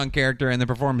strong character, and the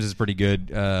performance is pretty good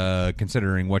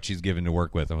considering what she's given to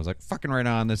work with. I was like, fucking right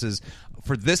on. This is,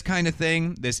 for this kind of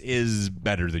thing, this is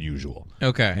better than usual.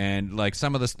 Okay. And like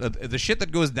some of the shit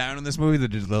that goes down in this movie,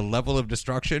 the level of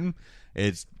destruction,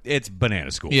 it's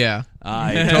banana school. Yeah.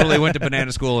 I totally went to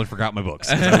banana school and forgot my books.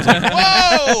 I was like,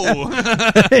 whoa!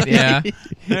 Yeah.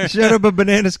 Showed up at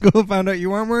banana school, found out you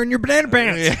weren't wearing your banana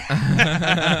pants.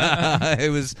 It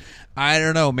was, I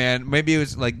don't know, man. Maybe it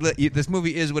was like, this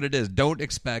movie is what it is. Don't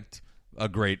expect a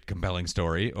great, compelling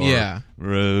story or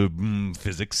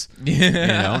physics.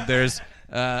 There's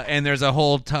and there's a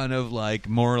whole ton of like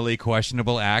morally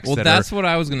questionable acts. Well, that that's are what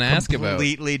I was going to ask about.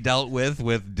 Completely dealt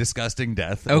with disgusting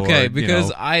death. Okay, or,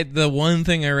 because the one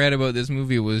thing I read about this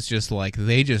movie was just like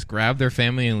they just grab their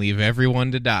family and leave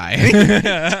everyone to die.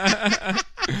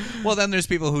 Well, then there's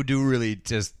people who do really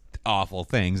just awful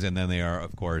things, and then they are,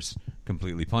 of course,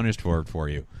 completely punished for it for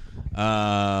you.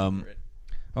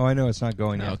 Oh, I know it's not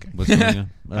going yet. Okay. What's going on?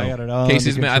 I got it all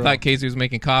Casey's. under I control. thought Casey was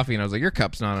making coffee, and I was like, "Your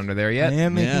cup's not under there yet." I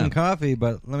am making Yeah. coffee,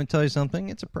 but let me tell you something.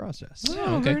 It's a process.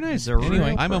 Oh, okay. very nice. It's a real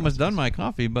Anyway, I'm almost done my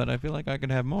coffee, but I feel like I could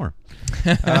have more.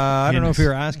 I don't know if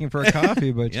you're asking for a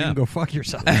coffee, but you Yeah. can go fuck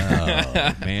yourself.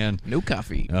 Oh, man. No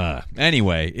coffee.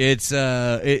 Anyway, it's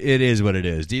it is what it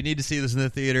is. Do you need to see this in the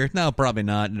theater? No, probably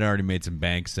not. It already made some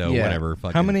bank, so Yeah. whatever.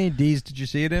 Fucking. How many Ds did you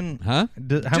see it in? Huh?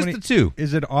 How Just many? the 2.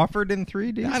 Is it offered in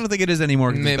 3Ds? I don't think it is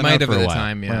anymore. 'cause it's It been might out have for at a the while.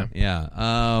 time, yeah. Yeah.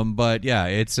 But yeah,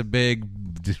 it's a big,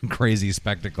 crazy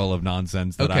spectacle of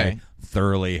nonsense that Okay. I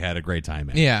thoroughly had a great time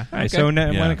in. Yeah. All right, okay. so when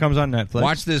Yeah. it comes on Netflix,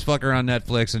 Watch this fucker on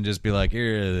Netflix and just be like,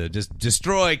 here, just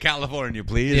destroy California,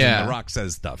 please. Yeah. And The Rock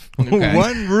says stuff. Okay.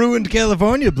 One ruined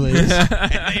California, please.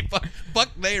 And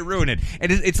they ruin it.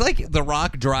 And it's like The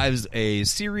Rock drives a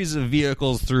series of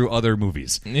vehicles through other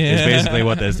movies. Yeah. Is basically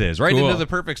what this is. Right Cool. into the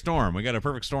perfect storm. We got a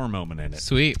perfect storm moment in it.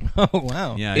 Sweet. Oh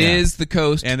wow. Yeah, Is the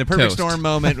coast and the perfect toast? storm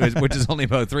moment, which is only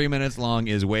about 3 minutes long,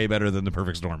 is way better than the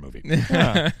perfect storm movie.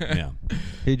 Yeah.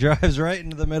 He drives right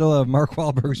into the middle of Mark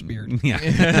Wahlberg's beard.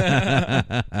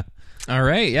 Yeah. All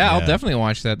right. Yeah, I'll Yeah. definitely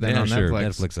watch that then Yeah, on sure.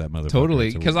 Netflix. Netflix that motherfucker. Totally,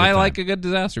 It's a because good I time. like a good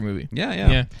disaster movie. Yeah.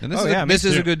 Yeah. And this Oh, is, yeah, me this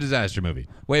is too. a good disaster movie.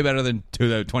 Way better than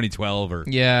 2012 or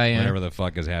Yeah. whatever the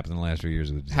fuck has happened in the last few years.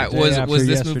 Of the How, disaster. was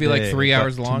this after movie like yesterday, 3 but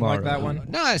hours long like that tomorrow. one?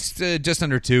 No, it's just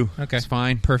under 2. Okay. It's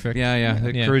fine. Perfect. Yeah.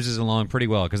 It Yeah. cruises along pretty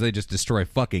well because they just destroy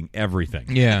fucking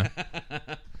everything. Yeah.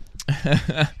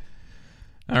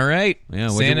 All right.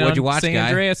 Yeah, what'd you watch, San guy?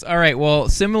 Andreas. All right. Well,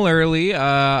 similarly,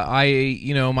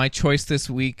 my choice this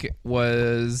week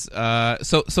was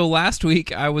so last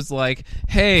week I was like,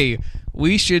 hey,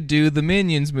 we should do the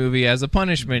Minions movie as a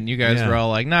punishment. You guys Yeah. were all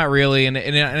like, not really, and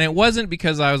it wasn't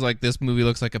because I was like, this movie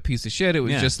looks like a piece of shit. It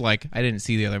was Yeah. just like I didn't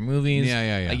see the other movies.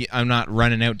 Yeah. I'm not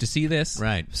running out to see this.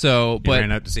 Right. So, You but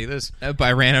ran out to see this? but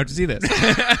I ran out to see this.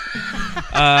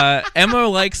 Emma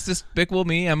likes Despicable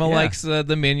Me. Emma likes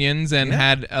the Minions and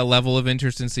had a level of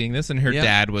interest in seeing this. And her Yeah.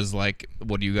 dad was like,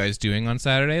 "What are you guys doing on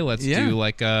Saturday? Let's Yeah. do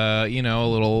like a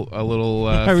little I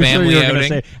was sure family you were gonna outing."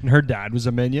 say, and her dad was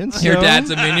a minion. Her so- dad's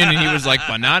a minion, and he was like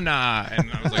banana, and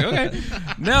I was like, okay,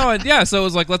 no, and yeah. So it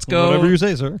was like, let's go. Whatever you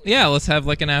say, sir. Yeah, let's have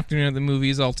like an afternoon of the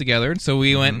movies all together. And so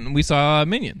we went and we saw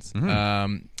Minions.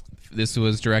 This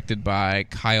was directed by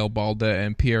Kyle Balda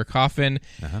and Pierre Coffin,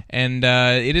 and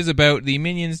it is about the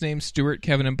Minions named Stuart,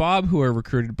 Kevin, and Bob, who are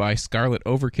recruited by Scarlet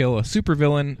Overkill, a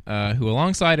supervillain, who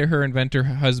alongside her inventor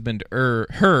husband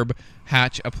Herb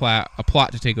hatch a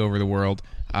plot to take over the world.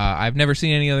 I've never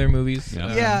seen any other movies.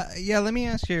 Yeah. Let me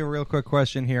ask you a real quick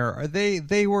question here. Are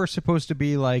they were supposed to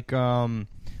be like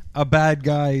a bad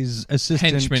guy's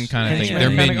assistant, henchman kind of thing. henchman They're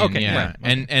kinda- minion, okay, yeah.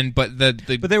 right. But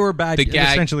But they were bad. The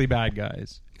gag, essentially bad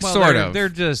guys. Well, sort they're, of. They're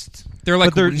just. They're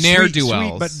like But they're ne'er-do-wells.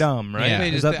 sweet but dumb, right? Yeah. They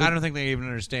Is just, that the- I don't think they even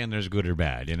understand there's good or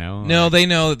bad. You know. No, Like, they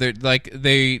know that they're like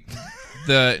they.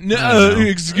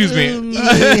 Excuse me.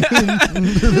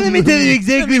 Let me tell you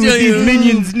exactly what these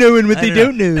minions know and what they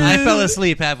don't know. I fell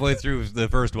asleep halfway through the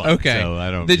first one. Okay. So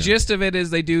I don't. The you know. gist of it is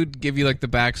they do give you like the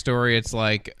backstory. It's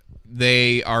like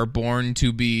they are born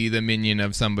to be the minion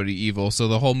of somebody evil. So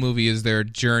the whole movie is their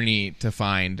journey to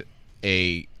find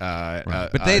a.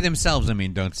 But they themselves, I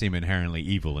mean, don't seem inherently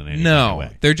evil in any kind of no,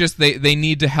 way. they're just they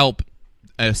need to help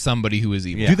somebody who is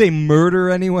evil. Do they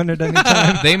murder anyone at any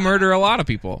time? They murder a lot of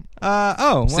people.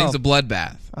 This Thing's a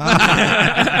bloodbath.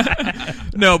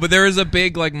 No, but there is a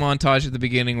big like montage at the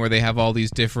beginning where they have all these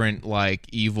different like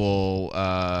evil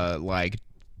like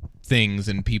things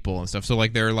and people and stuff. So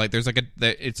like they're like there's like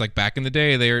it's like back in the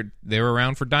day they were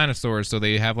around for dinosaurs, so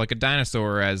they have like a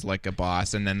dinosaur as like a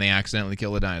boss, and then they accidentally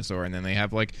kill a dinosaur, and then they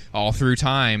have like all through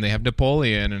time they have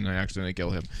Napoleon and they accidentally kill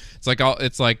him.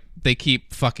 It's like they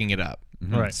keep fucking it up.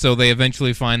 Right. So they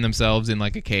eventually find themselves in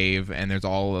like a cave, and there's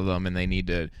all of them, and they need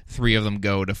to 3 of them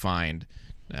go to find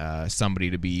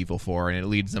somebody to be evil for, and it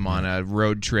leads them on a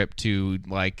road trip to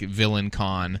like Villain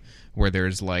Con, where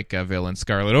there's like a villain,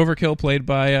 Scarlet Overkill, played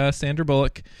by Sandra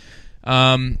Bullock,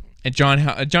 and John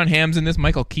Hamm's in this.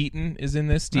 Michael Keaton is in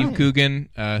this. Steve Coogan,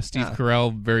 Steve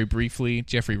Carell, very briefly.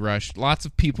 Jeffrey Rush, lots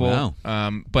of people.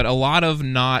 Wow. But a lot of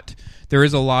not. There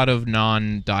is a lot of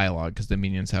non-dialogue because the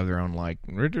minions have their own like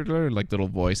little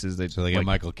voices. So they get like,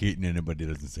 Michael Keaton in it, but he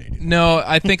doesn't say anything. No,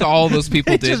 I think all those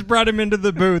people They did. just brought him into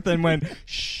the booth and went,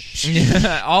 shh.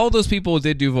 Yeah, all those people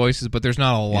did do voices, but there's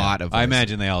not a lot of. I voices.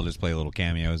 imagine they all just play little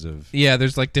cameos of. Yeah,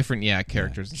 there's like different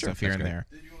characters and stuff here and there.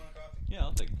 Yeah,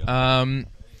 I'll take a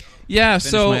Yeah,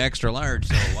 Finish so my extra large,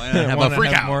 so why not have wanna a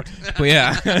freak have out? more- but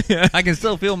yeah, I can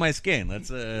still feel my skin. Let's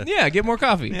yeah, get more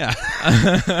coffee. yeah.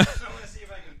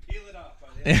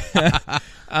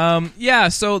 Yeah,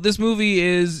 so this movie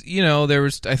is, there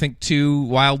was, I think, 2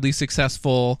 wildly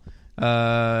successful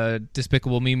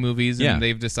Despicable Me movies, and Yeah.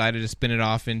 they've decided to spin it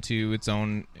off into its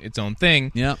own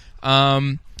thing. Yep.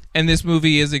 And this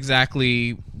movie is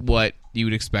exactly what you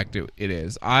would expect it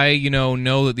is. I,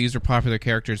 know that these are popular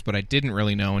characters, but I didn't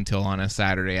really know until on a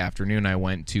Saturday afternoon I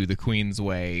went to the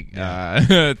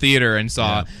Queensway theater and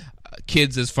saw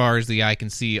kids as far as the eye can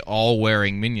see all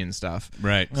wearing Minion stuff.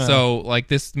 Right. So, like,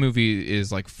 this movie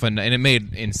is, like, fun, and it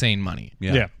made insane money.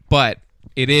 Yeah. But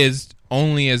it is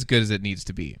only as good as it needs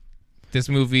to be. This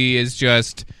movie is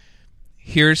just,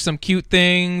 here's some cute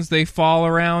things. They fall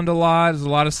around a lot. There's a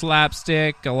lot of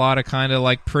slapstick, a lot of kind of,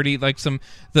 like, pretty, like,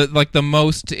 the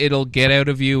most it'll get out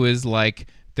of you is, like,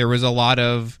 there was a lot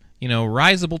of,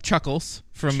 risable chuckles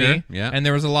from me. Yeah. And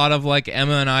there was a lot of, like,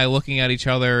 Emma and I looking at each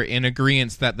other in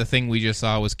agreement that the thing we just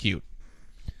saw was cute.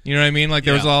 You know what I mean? Like,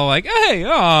 there was all like, hey,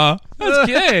 aw,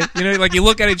 that's cute. Like, you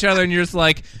look at each other and you're just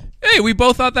like, hey, we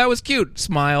both thought that was cute.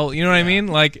 Smile. You know what I mean?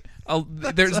 Like,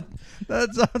 there's...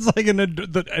 That sounds like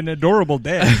an adorable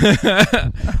day.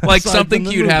 like, Aside something from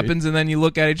the cute movie. happens and then you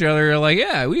look at each other and you're like,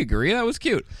 yeah, we agree. That was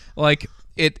cute. Like,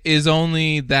 it is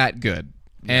only that good.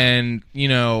 And,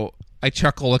 I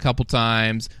chuckle a couple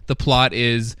times. The plot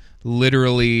is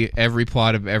literally every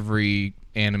plot of every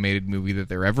animated movie that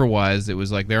there ever was. It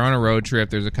was like they're on a road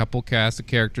trip. There's a couple cast of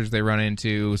characters they run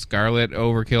into. Scarlet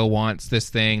Overkill wants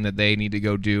this thing that they need to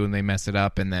go do, and they mess it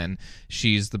up. And then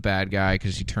she's the bad guy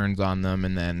because she turns on them,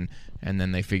 and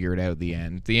then they figure it out at the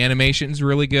end. The animation's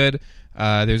really good.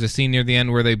 There's a scene near the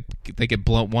end where they get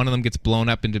blown. One of them gets blown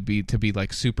up to be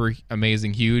like super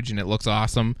amazing huge, and it looks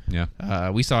awesome. Yeah.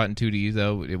 We saw it in 2D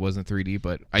though; it wasn't 3D.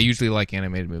 But I usually like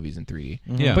animated movies in 3D.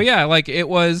 Yeah. But yeah, like it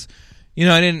was.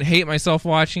 I didn't hate myself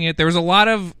watching it. There was a lot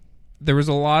of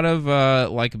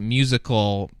like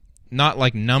musical, not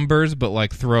like numbers, but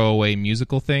like throwaway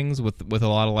musical things with a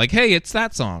lot of like, hey, it's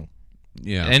that song.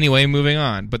 Yeah. Anyway, moving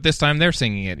on. But this time they're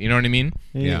singing it. You know what I mean?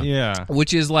 Yeah.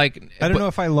 Which is like, I don't know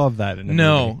if I love that in a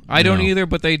no, movie. I don't No. either.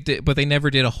 But they did. But they never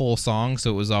did a whole song,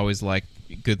 so it was always like,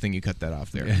 good thing you cut that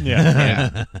off there.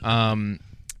 Yeah.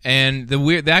 And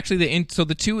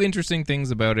the 2 interesting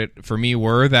things about it for me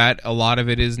were that a lot of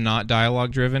it is not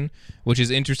dialogue driven, which is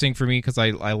interesting for me because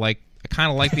I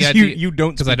kind of like the idea. You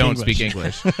don't because I don't speak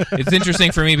English. It's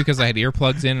interesting for me because I had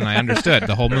earplugs in and I understood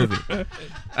the whole movie.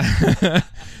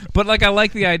 But like I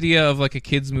like the idea of like a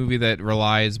kids movie that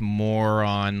relies more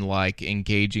on like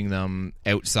engaging them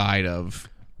outside of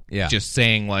just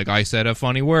saying like I said a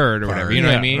funny word or whatever. You know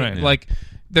what I mean? right. Like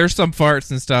there's some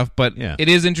farts and stuff, but Yeah. it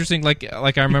is interesting. Like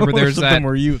I remember Most there's of that. them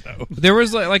were you though. There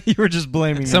was like You were just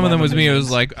blaming. some of them on was the me. It minions.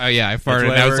 was like, oh yeah, I farted. That's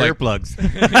And I why was I wear like,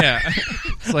 earplugs. yeah,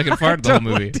 it's like I farted the whole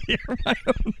movie. Dear, my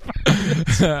own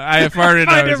I farted.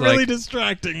 I I find it was really like,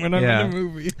 distracting when I'm Yeah. in a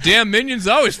movie. damn, Minions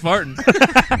always farting.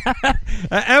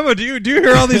 Emma, do you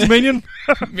hear all these minion?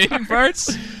 Minion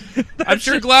farts. I'm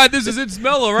sure glad this is in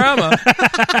Smellorama.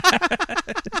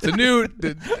 It's a new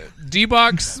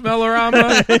D-Box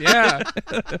Smellorama. Yeah.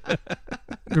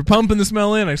 We're pumping the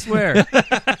smell in, I swear.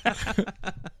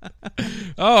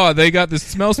 Oh, they got this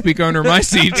smell speaker under my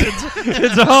seat.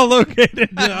 It's all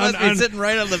located Must be on sitting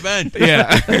right on the bench.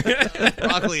 Yeah.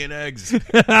 Broccoli and eggs.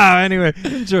 Anyway,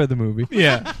 enjoy the movie.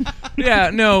 Yeah. Yeah,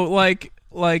 no, like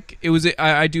it was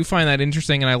I do find that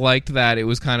interesting, and I liked that it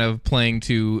was kind of playing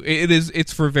to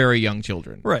it's for very young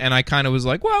children. Right. And I kind of was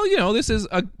like, well, this is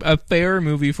a fair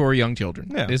movie for young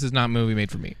children. Yeah. This is not a movie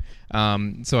made for me.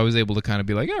 So I was able to kind of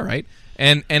be like, all right.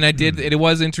 And I did it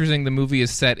was interesting. The movie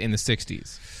is set in the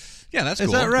 60s. Yeah, that's Is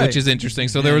cool. that right? Which is interesting.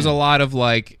 So there was a lot of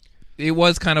it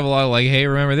was kind of a lot of hey,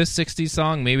 remember this 60s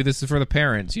song? Maybe this is for the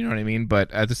parents, you know what I mean? But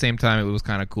at the same time, it was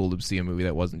kind of cool to see a movie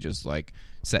that wasn't just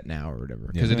set now or whatever,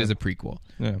 because it is a prequel.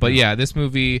 Yeah. But yeah, this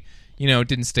movie, it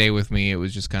didn't stay with me. It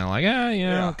was just kind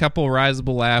of a couple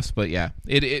risable laughs. But yeah,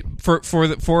 it for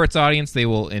its audience, they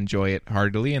will enjoy it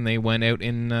heartily, and they went out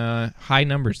in high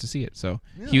numbers to see it. So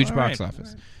huge box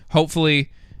office.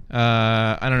 Hopefully,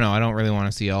 I don't know. I don't really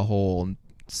want to see a whole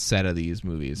set of these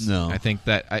movies. No. I think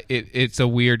that it's a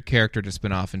weird character to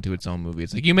spin off into its own movie.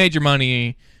 It's like, you made your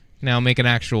money, now make an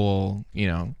actual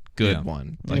good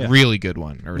one, really good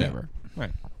one or whatever.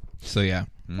 Right. So yeah.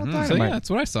 Well, So yeah, that's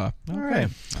what I saw. All right.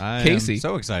 I Casey. am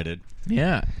so excited.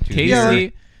 Yeah. Yeah.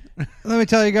 Casey, Let me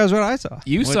tell you guys what I saw.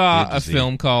 you What saw did you a see?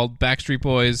 film called Backstreet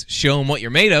Boys Show 'Em What You're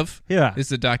Made Of. Yeah. This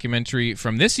is a documentary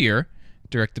from this year,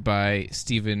 directed by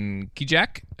Stephen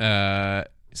Kijak,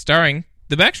 starring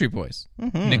the Backstreet Boys.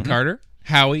 Nick Carter,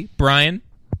 Howie, Brian,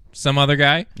 some other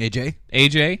guy, AJ?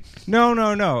 AJ.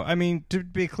 No. I mean, to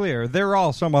be clear, they're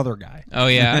all some other guy. Oh,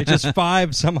 yeah. It's just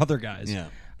 5 some other guys. Yeah.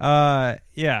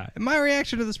 Yeah. My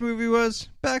reaction to this movie was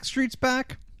Backstreet's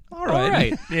back. All All right.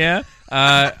 right. Yeah.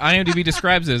 IMDb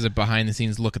describes it as a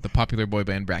behind-the-scenes look at the popular boy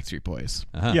band Backstreet Boys.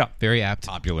 Yeah. Very apt.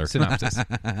 Popular. Synopsis.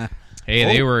 Hey,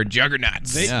 they were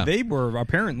juggernauts. They were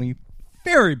apparently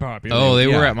very popular. Oh, they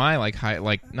were Yeah. at my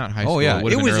not high school. Oh, yeah. It,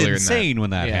 would've It been was earlier insane than when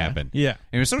that Yeah. happened. Yeah. And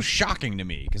it was so shocking to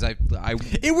me because I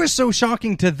It was so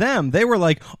shocking to them. They were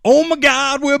like, "Oh my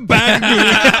God, we're back!"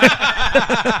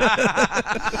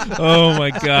 Oh my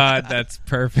God, that's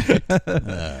perfect.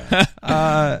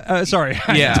 Sorry,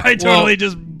 Yeah. I totally Well,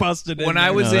 just busted in. When I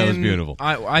there. was No, that in, was beautiful.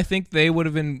 I think they would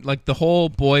have been the whole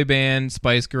boy band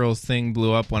Spice Girls thing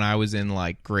blew up when I was in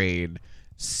grade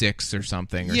 6 or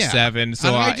something or Yeah. 7. So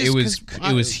And I just- it was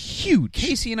 'cause it was huge.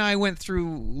 Casey and I lived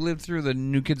through the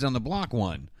New Kids on the Block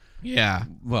one. Yeah.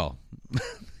 Well,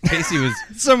 Casey was,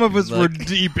 some of us were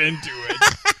deep into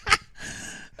it.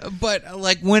 but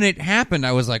when it happened,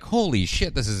 I was like, "Holy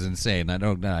shit, this is insane!"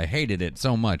 I hated it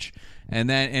so much. And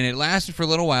it lasted for a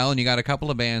little while, and you got a couple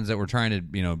of bands that were trying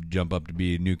to jump up to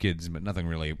be New Kids, but nothing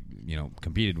really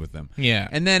competed with them. Yeah.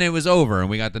 And then it was over, and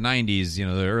we got the 90s, the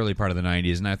early part of the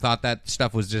 90s, and I thought that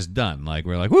stuff was just done.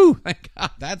 We're like, woo, thank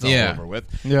God, that's all Yeah. over with.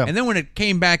 Yeah. And then when it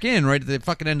came back in right at the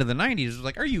fucking end of the 90s, it was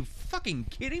like, are you fucking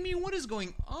kidding me? What is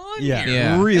going on Yeah, here?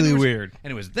 Yeah. really And it was- weird.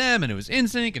 And it was them, and it was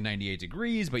NSYNC and 98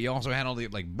 Degrees, but you also had all the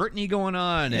Britney going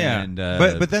on. Yeah, And,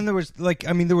 but then there was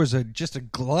there was just a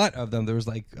glut of them. There was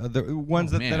the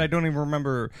ones that man. I don't even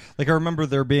remember. I remember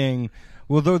there being.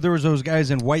 Well, though there was those guys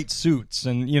in white suits,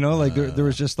 and there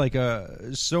was just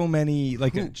so many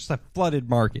just a flooded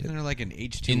market. Isn't there an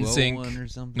H2O NSYNC, one or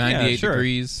something? 98 Yeah, sure.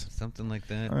 Degrees. Something like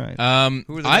that. All right.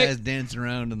 Who were the guys dancing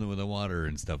around with the water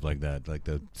and stuff like that, like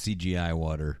the CGI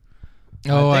water?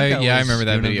 Oh, I think that was- remember that you know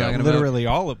what I'm video. talking about? Literally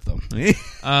all of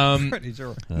them. Pretty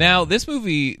sure. Now, this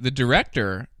movie, the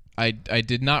director, I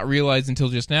did not realize until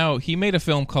just now, he made a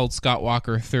film called Scott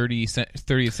Walker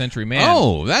 30th Century Man.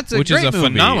 Oh, that's a which great is a movie.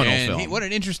 phenomenal And film. what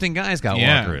an interesting guy Scott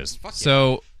Yeah. Walker is. Fuck yeah.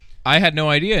 So I had no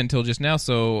idea until just now.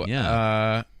 So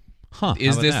Yeah. Huh,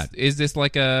 is how this about that? is this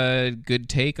a good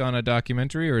take on a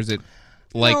documentary, or is it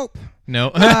Nope.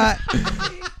 no?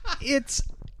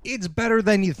 It's better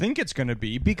than you think it's going to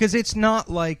be because it's not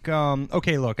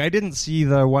okay, look, I didn't see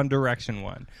the One Direction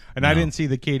one, and I didn't see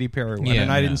the Katy Perry one, Yeah,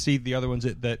 and I yeah. didn't see the other ones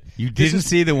that You this didn't is-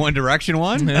 see the One Direction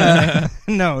one?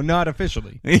 no, not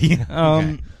officially.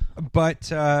 Okay. But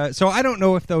so I don't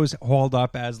know if those hold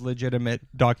up as legitimate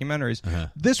documentaries.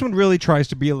 This one really tries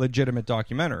to be a legitimate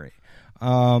documentary.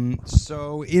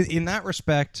 So in that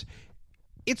respect,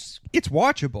 it's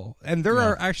watchable, and there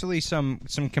are actually some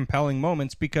compelling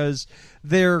moments because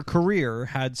their career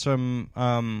had some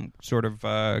sort of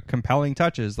compelling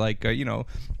touches, like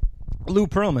Lou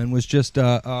Pearlman was just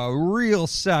a real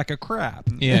sack of crap.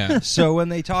 Yeah. So when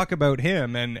they talk about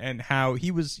him and how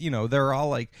he was, they're all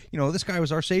like, this guy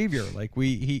was our savior. Like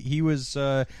he was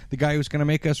the guy who was going to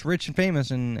make us rich and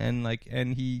famous,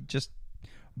 and he just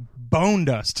boned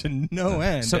us to no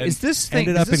end. So is this thing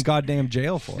ended up in goddamn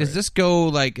jail for it? Does this go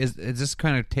like is this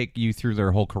kind of take you through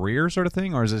their whole career sort of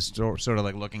thing, or is this sort of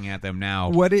like looking at them now?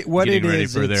 Getting ready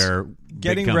for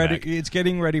comeback? It's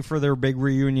getting ready for their big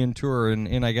reunion tour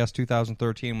in I guess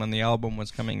 2013 when the album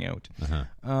was coming out.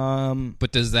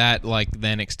 But does that like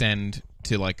then extend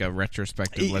to like a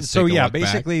retrospective?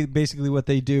 Basically what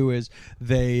they do is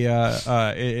they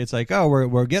it's like, oh,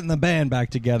 we're getting the band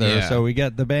back together. Yeah. So we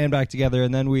get the band back together,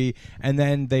 and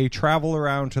then they travel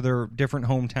around to their different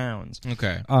hometowns.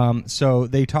 Okay. So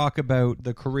they talk about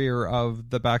the career of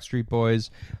the Backstreet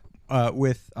Boys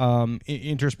with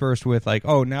interspersed with like,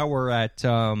 oh, now we're at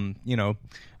Circle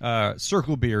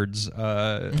Beard's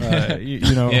hometown,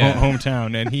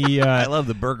 and he I love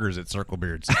the burgers at Circle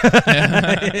Beard's.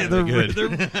 they're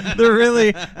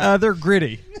really they're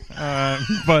gritty,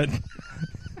 but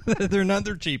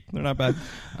they're cheap. They're not bad.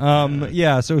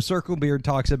 So Circle Beard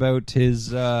talks about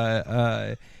his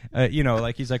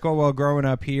like he's like, oh, well, growing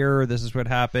up here, this is what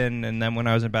happened, and then when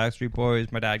I was in Backstreet Boys,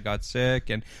 my dad got sick,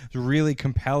 and it's really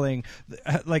compelling.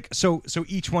 Like, so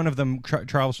each one of them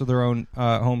travels to their own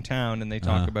hometown, and they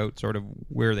talk about sort of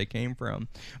where they came from.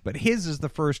 But his is the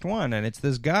first one, and it's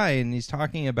this guy, and he's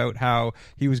talking about how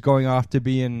he was going off to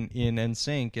be in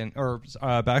NSYNC or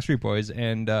Backstreet Boys,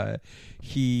 and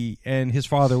his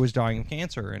father was dying of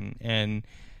cancer, and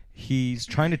he's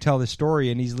trying to tell the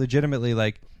story, and he's legitimately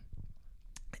like,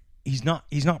 he's not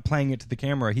playing it to the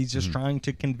camera. He's just trying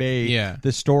to convey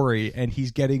the story, and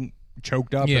he's getting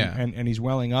choked up and he's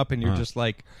welling up, and you're just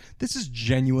like, this is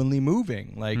genuinely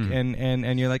moving. Like,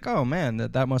 and you're like, oh man,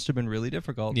 that must have been really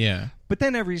difficult. Yeah. But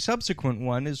then every subsequent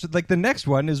one is like, the next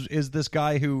one is this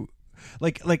guy who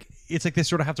like it's like they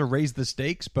sort of have to raise the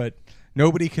stakes, but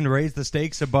nobody can raise the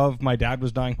stakes above my dad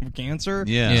was dying of cancer.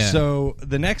 Yeah. So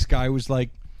the next guy was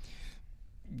like,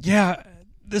 yeah,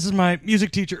 this is my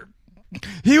music teacher.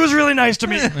 He was really nice to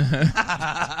me.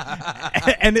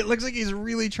 And it looks like he's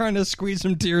really trying to squeeze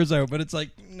some tears out, but it's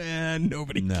like, nah,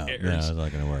 nobody cares. No, it's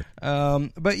not going to work.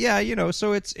 But yeah,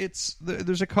 so it's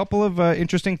there's a couple of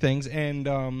interesting things,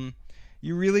 and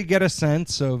you really get a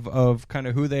sense of kind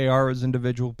of who they are as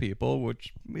individual people,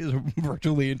 which is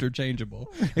virtually interchangeable,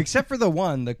 except for the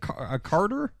one,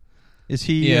 Carter. Is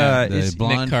he? The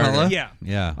blonde fella?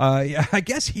 Yeah. I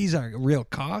guess he's a real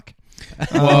cock.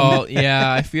 Well,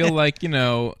 yeah, I feel like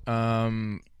the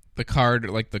Carter,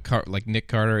 like Nick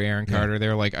Carter, Aaron Carter,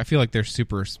 they're like, I feel like they're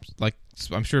super, like,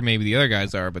 I'm sure maybe the other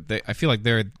guys are, but I feel like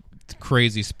they're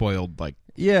crazy spoiled, like,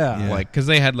 like, because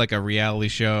they had like a reality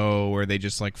show where they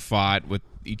just like fought with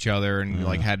each other and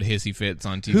like had hissy fits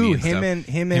on TV. Who? And Him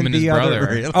stuff. and his the brother.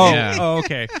 other. Really? Oh,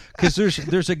 okay. Because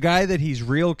there's a guy that he's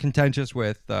real contentious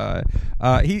with.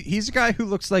 He's a guy who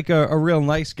looks like a real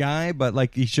nice guy, but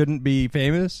like he shouldn't be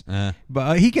famous.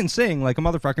 But he can sing like a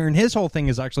motherfucker, and his whole thing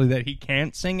is actually that he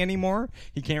can't sing anymore.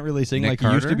 He can't really sing Nick like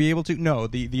Carter? he used to be able to. No,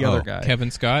 the other guy, Kevin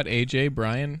Scott, AJ,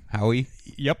 Brian, Howie.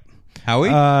 Yep. Howie?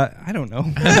 I don't know.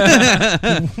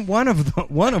 One of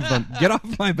them. Get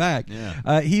off my back.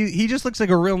 Yeah. He just looks like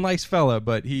a real nice fella,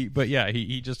 but he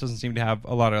just doesn't seem to have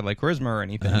a lot of like charisma or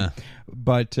anything.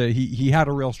 But he had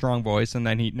a real strong voice, and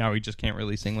then now he just can't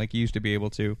really sing like he used to be able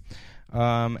to.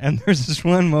 And there's this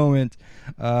one moment.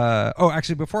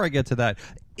 Actually, before I get to that,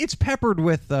 it's peppered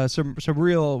with some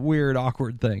real weird,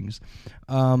 awkward things.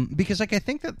 Because like I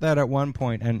think that at one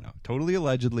point, and totally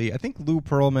allegedly, I think Lou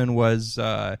Pearlman was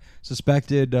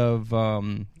suspected of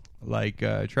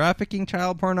trafficking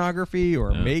child pornography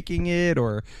or making it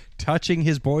or touching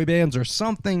his boy bands or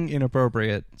something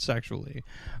inappropriate sexually.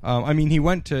 I mean, he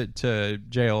went to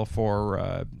jail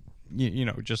for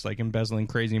just like embezzling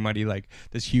crazy money, like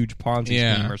this huge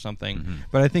Ponzi scheme or something. Mm-hmm.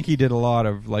 But I think he did a lot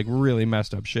of like really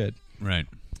messed up shit. Right.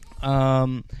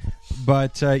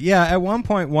 But at one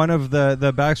point, one of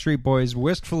the Backstreet Boys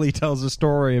wistfully tells a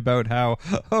story about how,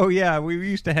 we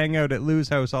used to hang out at Lou's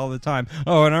house all the time.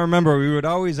 Oh, and I remember we would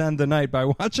always end the night by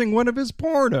watching one of his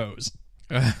pornos.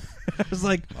 I was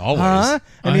like, always. Huh?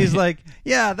 And he's like,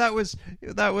 yeah, that was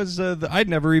I'd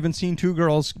never even seen two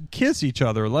girls kiss each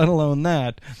other, let alone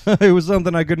that. It was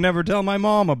something I could never tell my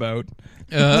mom about.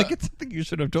 Like, it's something you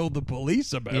should have told the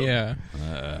police about. Yeah.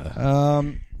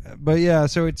 But yeah,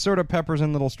 so it sort of peppers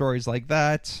in little stories like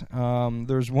that.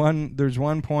 There's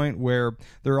one point where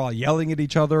they're all yelling at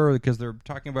each other because they're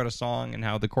talking about a song and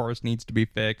how the chorus needs to be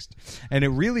fixed, and it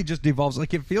really just devolves.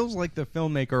 Like, it feels like the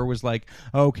filmmaker was like,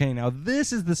 okay, now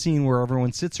this is the scene where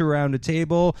everyone sits around a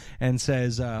table and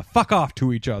says fuck off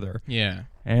to each other. Yeah.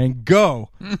 And go.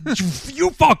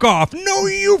 You fuck off. No,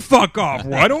 you fuck off.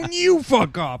 Why don't you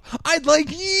fuck off? I'd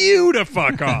like you to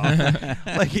fuck off.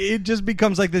 Like, it just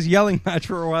becomes like this yelling match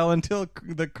for a while until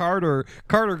the Carter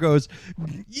goes,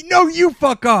 no, you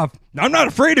fuck off. I'm not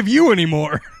afraid of you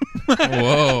anymore.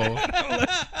 Whoa.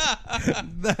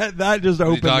 that just Was he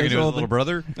opened talking this to his whole little thing.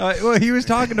 brother? Well, he was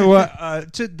talking to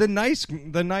the nice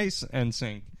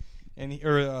NSYNC and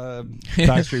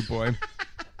Backstreet Boy.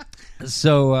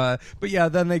 So, but yeah,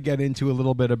 then they get into a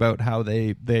little bit about how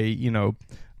they Lou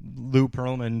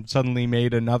Pearlman suddenly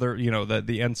made another, the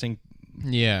NSYNC.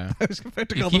 Yeah. I was about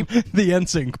to call them the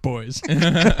NSYNC boys.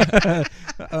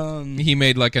 He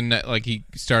made he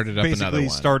started up another Basically one.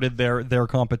 started their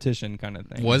competition kind of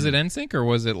thing. Was it NSYNC or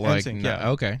was it like NSYNC, yeah.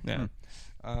 Okay. Yeah.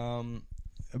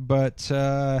 But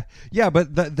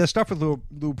the stuff with Lou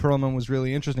Pearlman was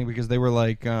really interesting because they were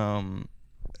like,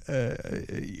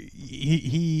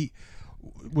 he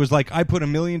was like, I put $1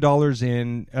 million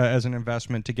in as an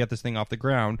investment to get this thing off the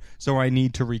ground, so I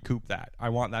need to recoup that. I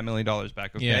want that $1 million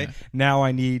back. Okay, Yeah. now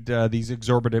I need these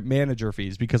exorbitant manager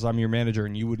fees because I'm your manager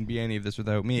and you wouldn't be any of this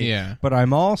without me. Yeah. But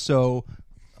I'm also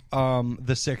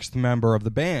the sixth member of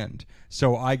the band,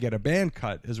 so I get a band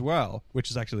cut as well, which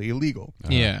is actually illegal.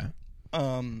 Yeah.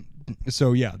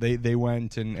 So yeah, they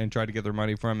went and tried to get their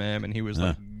money from him, and he was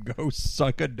like, "Go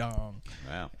suck a dong."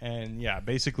 Wow. And yeah,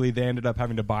 basically they ended up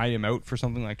having to buy him out for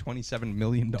something like $27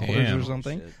 million Damn. or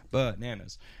something.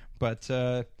 Bananas. But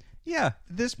yeah,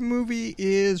 this movie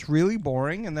is really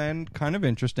boring and then kind of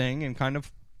interesting and kind of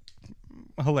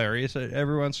hilarious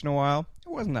every once in a while.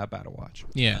 It wasn't that bad to watch.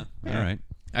 Yeah. All right.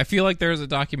 I feel like there's a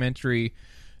documentary,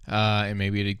 and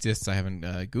maybe it exists. I haven't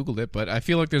Googled it, but I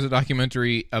feel like there's a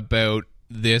documentary about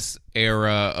this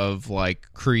era of like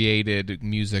created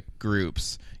music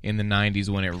groups in the 90s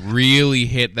when it really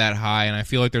hit that high. And I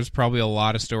feel like there's probably a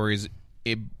lot of stories.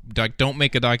 Don't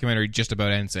make a documentary just about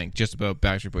NSYNC, just about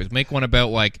Backstreet Boys. Make one about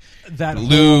like That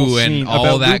Lou whole and scene, all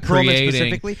about that Lou Pearlman creating.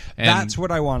 specifically, And that's what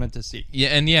I wanted to see.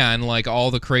 and like all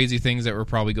the crazy things that were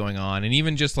probably going on, and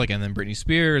even just like, and then Britney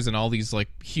Spears and all these like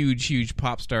huge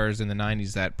pop stars in the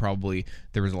 90s that probably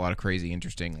there was a lot of crazy,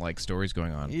 interesting like stories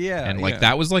going on. Yeah, and like yeah.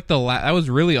 that was like that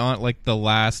was really on like the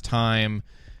last time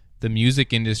the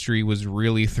music industry was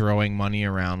really throwing money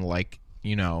around, like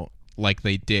like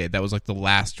they did. That was like the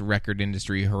last record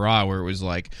industry hurrah, where it was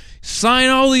like, sign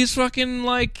all these fucking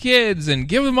like kids and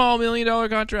give them all $1 million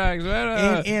contracts.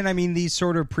 And I mean, these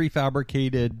sort of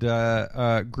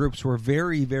prefabricated groups were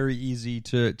very, very easy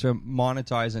to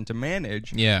monetize and to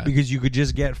manage. Yeah. Because you could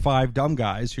just get 5 dumb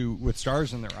guys who with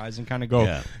stars in their eyes and kind of go,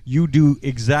 Yeah. you do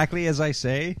exactly as I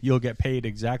say, you'll get paid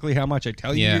exactly how much I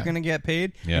tell you Yeah. you're going to get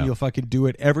paid, Yeah. and you'll fucking do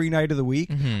it every night of the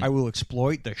week. I will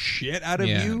exploit the shit out of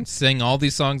you. Sing all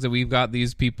these songs that we've got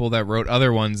these people that wrote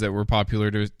other ones that were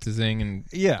popular to sing, and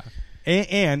Yeah.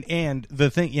 And the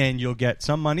thing, and you'll get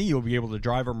some money. You'll be able to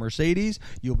drive a Mercedes.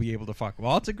 You'll be able to fuck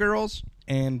lots of girls,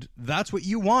 and that's what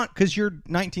you want because you're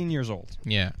 19 years old.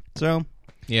 yeah. So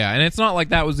Yeah, and it's not like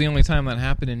that was the only time that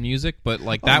happened in music, but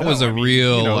like that no, was a I mean,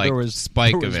 real there like was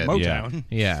spike there was of it. Motown.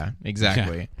 Yeah,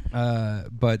 exactly.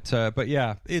 But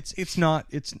yeah, it's not.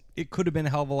 It could have been a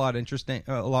hell of a lot interesting,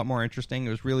 a lot more interesting. It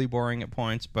was really boring at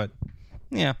points, but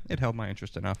yeah, it held my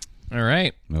interest enough. All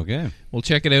right. Okay. Well,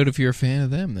 check it out if you're a fan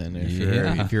of them then,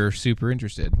 if you're super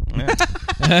interested. Yeah.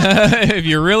 If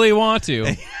you really want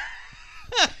to.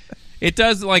 It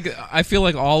does, like, I feel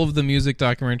like all of the music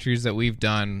documentaries that we've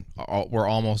done were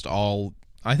almost all,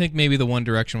 I think maybe the One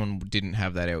Direction one didn't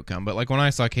have that outcome, but like when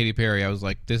I saw Katy Perry, I was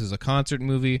like, this is a concert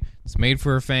movie, it's made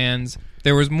for her fans.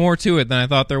 There was more to it than I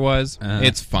thought there was.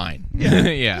 It's fine.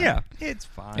 Yeah. Yeah, it's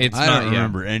fine. It's I not, don't yeah.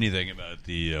 remember anything about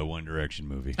the One Direction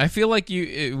movie. I feel like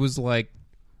it was like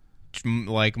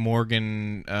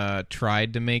Morgan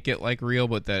tried to make it like real,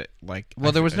 but that like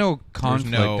Well, there was no there's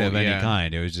conflict no- of any yeah.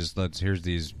 kind. It was just here's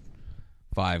these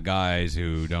 5 guys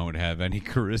who don't have any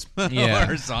charisma Yeah.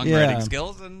 or songwriting Yeah.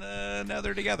 skills, and now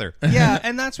they're together. Yeah,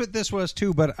 and that's what this was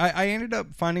too. But I ended up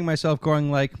finding myself going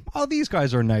like, "Oh, these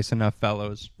guys are nice enough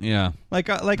fellows." Yeah.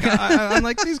 I'm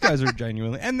like, these guys are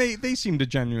genuinely, and they seem to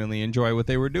genuinely enjoy what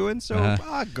they were doing. So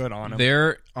good on them.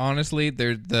 They're honestly,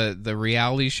 they're the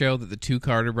reality show that the 2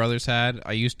 Carter brothers had.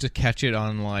 I used to catch it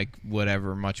on like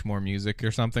whatever, Much More Music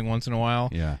or something once in a while.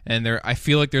 Yeah. And I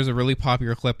feel like there's a really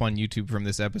popular clip on YouTube from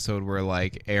this episode where like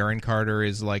Aaron Carter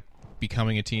is like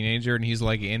becoming a teenager, and he's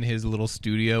like in his little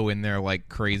studio in their like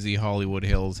crazy Hollywood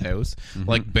Hills house,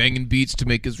 like banging beats to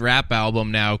make his rap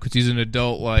album now because he's an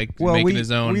adult, like making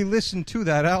his own. We listened to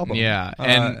that album. Yeah,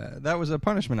 and that was a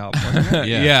Punishment album, wasn't it?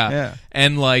 yeah.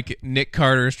 And like Nick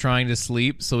Carter's trying to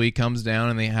sleep, so he comes down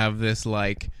and they have this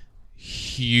like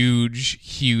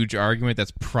huge argument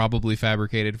that's probably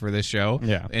fabricated for this show.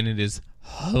 Yeah, and it is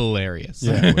hilarious.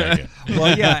 Yeah.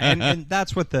 Well, yeah, and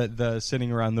that's what the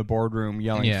sitting around the boardroom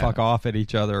yelling "fuck off" at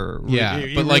each other. Yeah,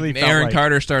 but like really Aaron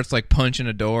Carter starts like punching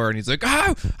a door, and he's like,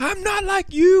 "Oh, I'm not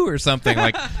like you," or something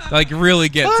like really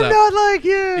gets. I'm not like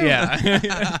you.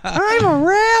 Yeah, I'm a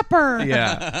rapper.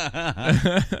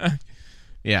 Yeah,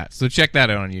 yeah. So check that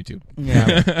out on YouTube.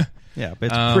 Yeah, yeah,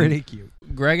 but it's pretty cute.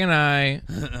 Greg and I,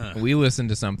 we listened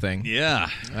to something.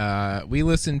 Yeah, we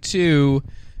listened to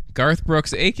Garth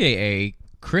Brooks, a.k.a.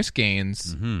 Chris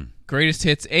Gaines, Greatest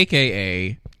Hits,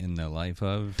 a.k.a. In the Life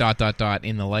of... ...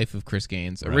 In the Life of Chris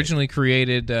Gaines. Right. Originally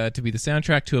created to be the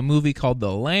soundtrack to a movie called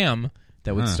The Lamb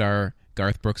that would star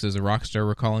Garth Brooks as a rock star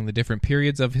recalling the different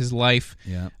periods of his life.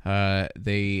 Yeah.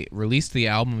 They released the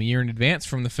album a year in advance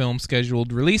from the film's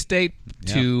scheduled release date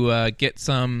to get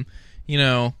some,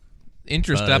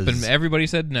 interest up, and everybody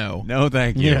said no. No,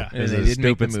 thank you. Yeah. It's They a didn't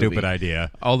make the stupid movie.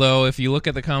 idea. Although, if you look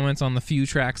at the comments on the few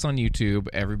tracks on YouTube,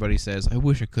 everybody says, I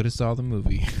wish I could have saw the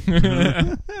movie.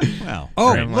 Wow.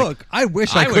 Oh, I'm like, look, I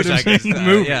wish I could have seen the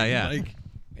movie. Yeah. Like,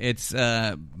 It's...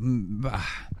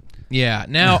 Yeah.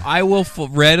 Now, I will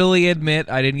readily admit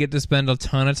I didn't get to spend a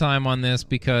ton of time on this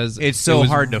because It's so it was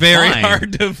hard to very find.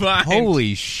 hard to find.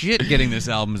 Holy shit, getting this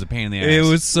album is a pain in the ass. It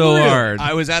was so hard.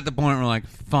 I was at the point where I'm like,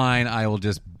 fine, I will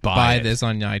just Buy it. this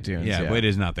on iTunes. Yeah, but it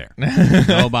is not there.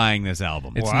 No buying this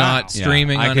album. It's not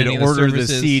streaming I on could any of order the the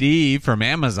services. CD from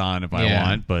Amazon if I Yeah.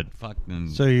 want, but fucking...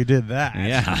 so you did that.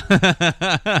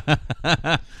 yeah.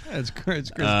 It's Chris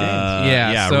Gaines.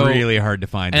 Yeah, so- really hard to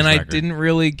find And this I record. didn't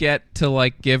really get to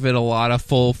like give it a lot of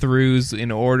full throughs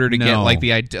in order to get No. like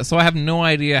the idea. So I have no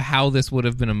idea how this would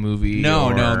have been a movie. No,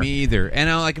 or- me either. And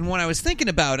and when I was thinking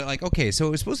about it, like, okay, so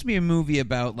it was supposed to be a movie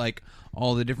about like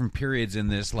all the different periods in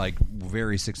this like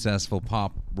very successful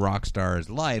pop rock star's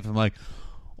life. I'm like,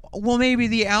 well, maybe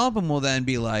the album will then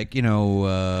be like, Here's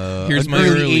an my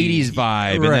early early- 80s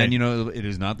vibe, Right. and then it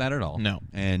is not that at all. No.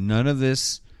 And none of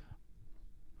this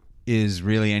is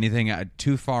really anything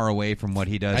too far away from what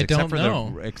he does. I except don't for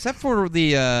know. except for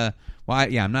the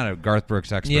I'm not a Garth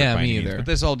Brooks expert. Yeah, by me any means, either. but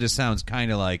this all just sounds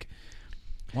kind of like.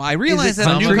 Well, I realize it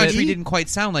that New country? Country didn't quite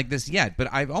sound like this yet,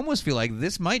 but I almost feel like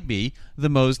this might be the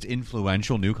most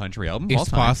influential New Country album of all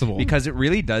It's time. possible. Because it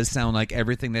really does sound like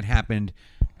everything that happened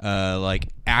like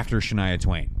after Shania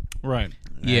Twain. Right.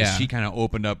 Yeah. She kind of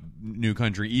opened up New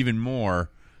Country even more.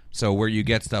 So where you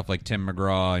get stuff like Tim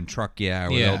McGraw and Truck Yeah,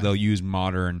 where Yeah. they'll use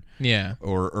modern Yeah.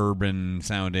 or urban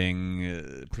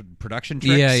sounding production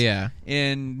tricks Yeah.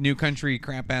 in New Country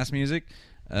crap-ass music.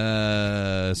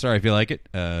 Sorry if you like it,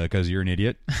 because you're an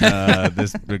idiot.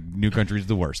 This New Country is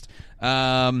the worst.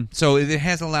 So it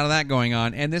has a lot of that going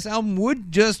on, and this album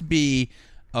would just be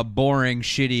a boring,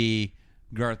 shitty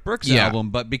Garth Brooks Yeah. album,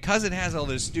 but because it has all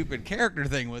this stupid character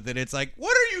thing with it, it's like,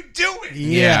 what are you doing?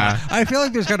 Yeah. I feel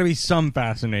like there's got to be some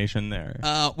fascination there.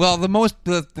 Well,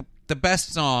 the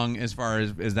best song as far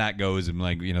as that goes, and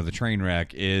like the train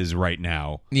wreck is Right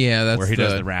Now. Yeah, that's where he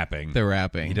does the rapping. The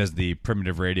rapping. He does the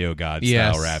Primitive Radio God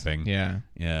Yes. style rapping. Yeah.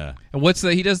 Yeah. And what's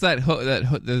the? He does that.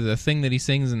 The thing that he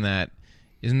sings in that.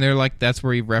 Isn't there like that's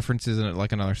where he references in it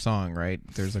like another song, right?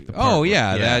 There's like the part Oh where-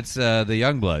 yeah, that's the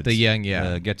Youngbloods. The Young,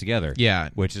 Get Together. Yeah.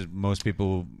 which is most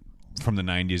people from the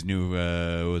 '90s knew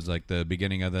was like the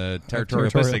beginning of the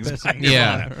Territorial Territorial Pissings. Pissings.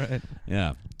 Yeah. Right.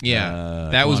 yeah, Yeah.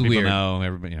 That come was on, people weird. Know,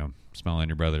 everybody, smile on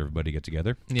your brother. Everybody get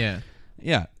together. Yeah.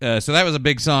 Yeah, so that was a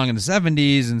big song in the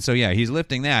 '70s, and so yeah, he's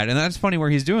lifting that, and that's funny where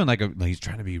he's doing like he's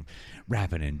trying to be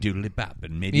rapping and doodly bop,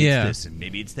 and maybe Yeah. it's this and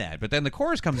maybe it's that, but then the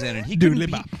chorus comes in and he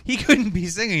couldn't be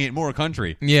singing it more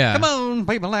country. Yeah. Come on,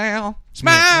 people now,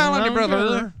 smile on your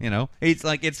brother. It's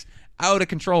like it's out of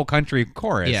control country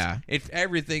chorus. Yeah. if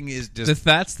everything is just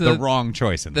That's the wrong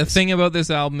choice in The this. thing about this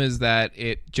album is that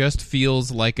it just feels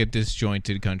like a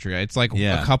disjointed country. It's like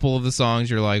Yeah. a couple of the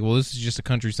songs you're like, well, this is just a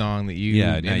country song that you.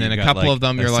 Yeah, and now then you've a got, couple like, of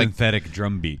them a you're like, synthetic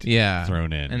drum beat. yeah,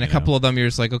 thrown in, and a couple of them you're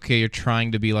just like, okay, you're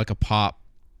trying to be like a pop.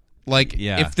 Like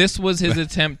Yeah. if this was his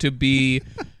attempt to be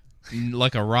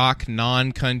like a rock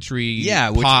non-country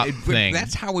pop thing,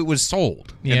 that's how it was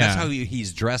sold. Yeah. And that's how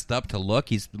he's dressed up to look.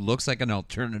 He looks like an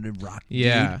alternative rock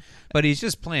Yeah. dude, but he's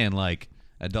just playing like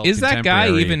adult. is that guy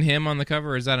contemporary. even him on the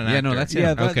cover? Or is that an Yeah, actor? no, that's him.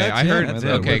 Yeah, Yeah, okay, that's I heard. him. That's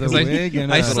Okay, it, because with a wig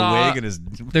and I a- saw wig and his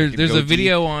there's a goatee.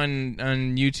 video on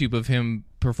YouTube of him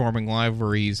performing live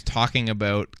where he's talking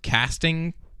about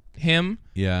casting him.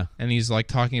 Yeah. And he's like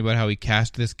talking about how he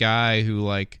cast this guy who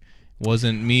like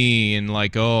wasn't me, and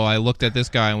like, oh, I looked at this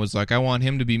guy and was like, I want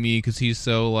him to be me because he's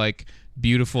so like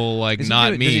beautiful, like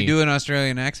not me. Does he do an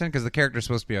Australian accent? Because the character's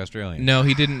supposed to be Australian. No,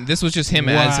 he didn't. This was just him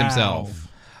as himself.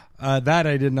 That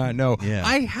I did not know. Yeah.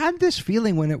 I had this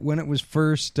feeling when it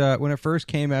first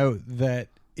came out that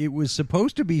it was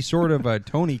supposed to be sort of a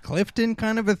Tony Clifton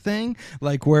kind of a thing,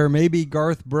 like where maybe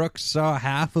Garth Brooks saw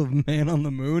half of Man on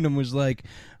the Moon and was like,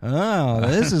 "Oh,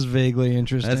 this is vaguely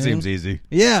interesting." That seems easy.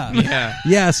 Yeah,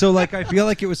 yeah. So like, I feel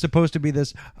like it was supposed to be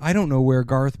this. I don't know where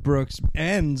Garth Brooks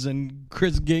ends and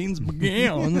Chris Gaines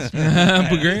begins.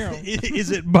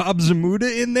 Is it Bob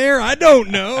Zamuda in there? I don't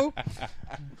know.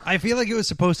 I feel like it was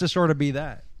supposed to sort of be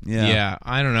that. Yeah,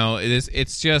 I don't know.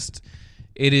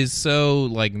 It is so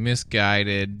like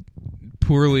misguided,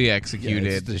 poorly executed.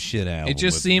 Yeah, it's the shit album. It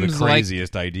just with seems the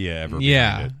craziest idea ever.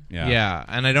 behind it. Yeah,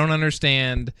 and I don't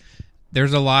understand.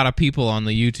 There's a lot of people on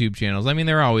the YouTube channels. I mean,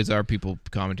 there always are people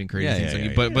commenting crazy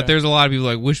things, but there's a lot of people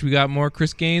like, wish we got more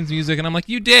Chris Gaines music, and I'm like,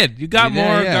 you did. You got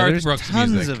more Garth Brooks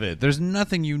tons music. of it. There's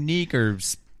nothing unique or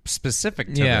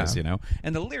specific to this, you know.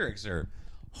 And the lyrics are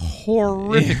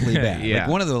horrifically bad. Yeah. Like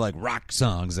one of the like rock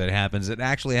songs that happens, it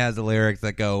actually has the lyrics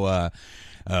that go,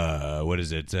 what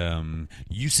is it?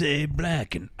 You say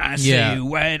black and I say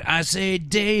white. I say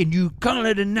day and you call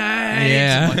it a night.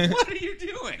 Yeah. I'm like, what are you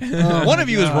doing? One of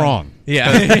you is wrong.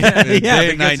 Yeah. Day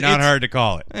and night, not hard to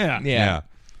call it. Yeah.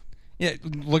 Yeah,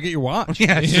 look at your watch.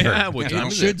 Yeah, sure. Yeah, what time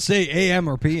It is should say AM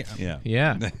or PM. Yeah.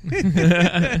 Yeah.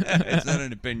 It's not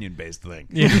an opinion-based thing.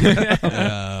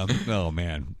 Oh,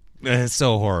 man. It's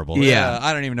so horrible. Yeah.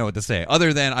 I don't even know what to say.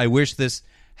 Other than I wish this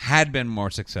had been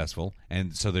more successful,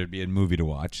 and so there'd be a movie to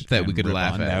watch That and we could rip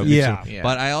laugh on. at. That would be Yeah. Yeah.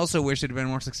 But I also wish it had been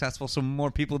more successful so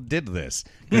more people did this.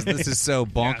 Because this is so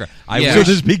bonker. I Yeah. So wish...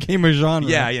 this became a genre.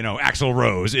 Yeah, you know, Axl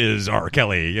Rose is R.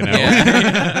 Kelly, you know.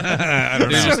 I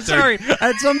don't know. So sorry.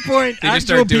 At some point, They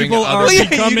just actual start doing people other- are Well, yeah,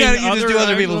 becoming you just do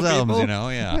other actual people's albums, people. you know.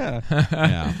 Yeah.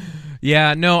 Yeah.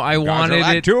 Yeah, no, I wanted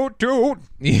it. Toot, toot.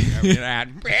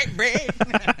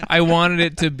 I wanted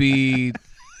it to be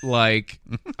like,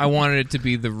 I wanted it to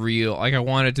be the real. Like, I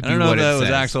wanted it to be I don't know what if that it was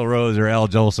says. Axl Rose or Al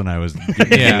Jolson. I was.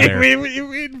 Yeah.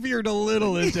 we veered a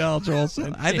little into Al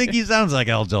Jolson. I think he sounds like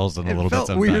Al Jolson a little It bit felt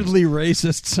sometimes. weirdly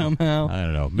racist somehow. I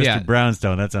don't know. Mr. Yeah.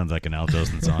 Brownstone, that sounds like an Al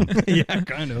Jolson song. Yeah,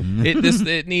 kind of.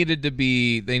 It needed to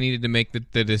be. They needed to make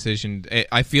the decision.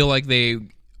 I feel like they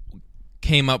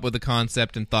came up with a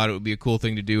concept and thought it would be a cool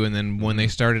thing to do, and then when they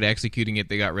started executing it,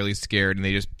 they got really scared and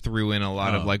they just threw in a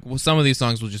lot of like, well, some of these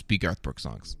songs will just be Garth Brooks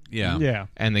songs. Yeah. Yeah.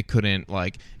 And they couldn't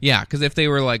because if they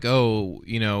were like, oh,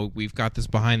 you know, we've got this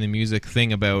behind the music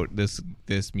thing about this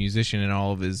musician and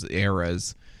all of his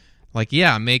eras, like,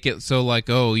 yeah, make it so like,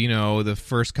 oh, you know, the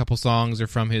first couple songs are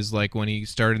from his like when he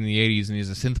started in the 80s and he's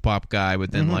a synth pop guy,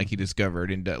 but then like he discovered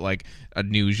into like a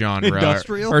new genre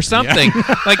Industrial? or something.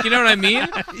 Like, you know what I mean?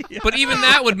 But even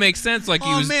that would make sense. Like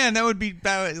he was, man, that would be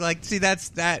like. See, that's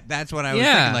what I was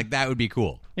Yeah. thinking. Like that would be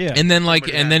cool. Yeah. and then like,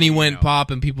 Somebody and then he had to, went you know. pop,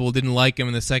 and people didn't like him.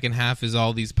 And the second half is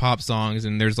all these pop songs,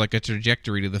 and there's like a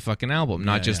trajectory to the fucking album,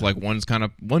 not just like one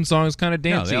song is kind of No,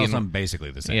 dancey. they all and- sound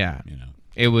basically the same. Yeah. You know.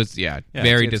 It was very it's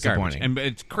garbage. disappointing. And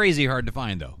it's crazy hard to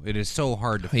find though. It is so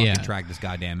hard to fucking track this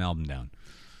goddamn album down.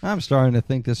 I'm starting to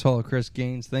think this whole Chris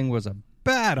Gaines thing was a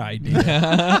bad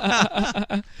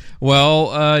idea.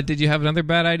 Well, did you have another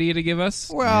bad idea to give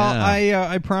us? Well, Yeah.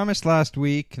 I promised last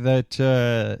week that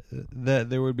that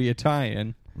there would be a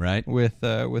tie-in Right. with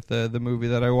the movie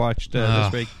that I watched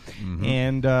this week,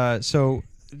 and so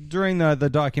during the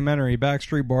documentary,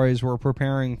 Backstreet Boys were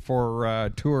preparing for a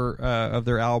tour of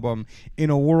their album In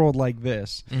a World Like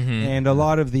This, and a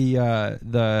lot of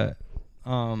the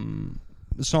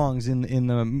songs in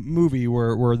the movie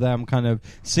were them kind of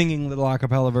singing little a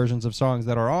cappella versions of songs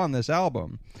that are on this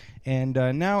album. And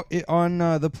now on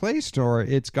the Play Store,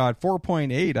 it's got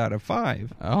 4.8 out of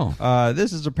 5. Oh.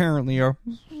 This is apparently a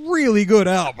really good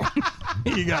album,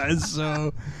 you guys.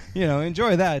 So, you know,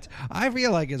 enjoy that. I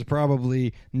feel like it's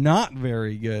probably not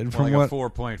very good from like what. a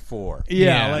 4.4.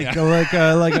 Yeah,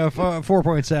 Yeah. like a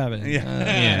 4.7.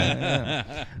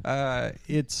 Yeah.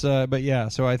 It's but yeah.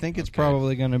 So I think it's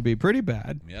probably going to be pretty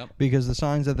bad. Yep. Because the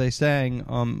songs that they sang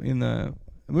in the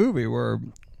movie were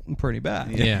pretty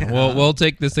bad. Yeah. Well, we'll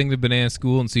take this thing to Banana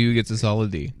School and see who gets a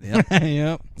solid D. Yep. I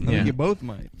Yeah. think you both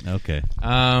might. Okay.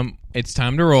 It's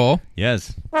time to roll.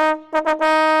 Yes.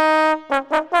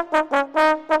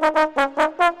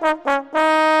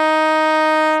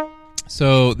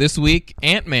 So this week,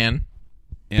 Ant-Man,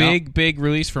 Yeah. big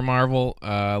release for Marvel.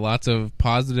 Lots of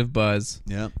positive buzz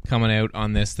Yep. coming out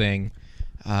on this thing.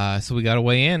 So we got to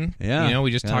weigh in. Yeah, You know,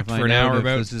 we just gotta talked for find an out hour if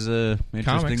about this is a interesting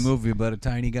comics. movie about a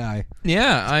tiny guy.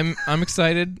 Yeah, I'm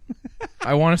excited.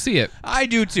 I want to see it. I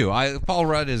do too. Paul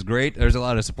Rudd is great. There's a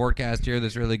lot of support cast here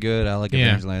that's really good. I like Yeah.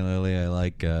 Evangeline Lilly. I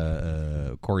like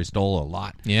Corey Stoll a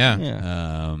lot. Yeah.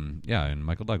 And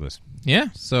Michael Douglas. Yeah.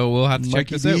 So we'll have to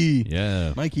check Mikey this out. D.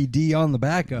 Yeah, Mikey D on the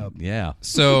backup. yeah.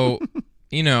 So,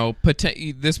 you know,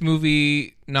 this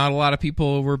movie, not a lot of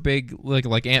people were big.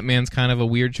 Like Ant-Man's kind of a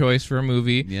weird choice for a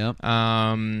movie. Yep.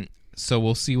 So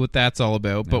we'll see what that's all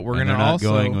about. But we're And gonna they're not also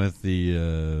going with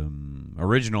the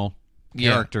original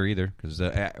Yeah. character either, because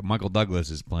Michael Douglas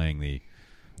is playing the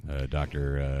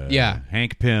Dr. Yeah.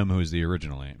 Hank Pym, who's the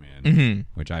original Ant-Man. Mhm.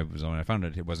 Which when I found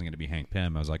out it wasn't going to be Hank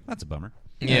Pym, I was like, that's a bummer.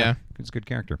 Yeah. It's a good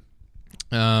character.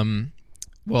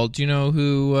 Well, do you know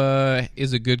who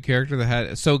is a good character that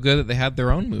had so good that they had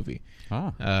their own movie?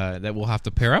 That we'll have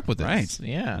to pair up with this. Right.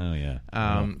 Yeah. Oh,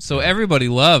 yeah. So everybody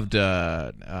loved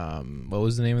what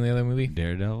was the name of the other movie?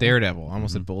 Daredevil. Daredevil. I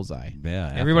almost said Bullseye.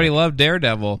 Yeah, Everybody loved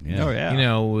Daredevil. Yeah. Oh, yeah. You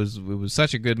know, it was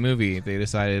such a good movie. They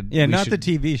decided Yeah, we not should-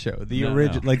 the TV show, the No,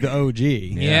 original, no. like the OG.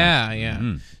 Yeah, yeah.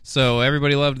 Mhm. So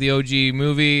everybody loved the OG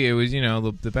movie. It was, you know,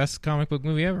 the best comic book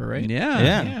movie ever, right? Yeah.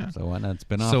 Yeah. So why not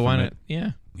spin off So why from not? it?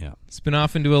 Yeah. Yeah. Spin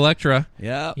off into Elektra.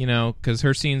 Yeah. You know, because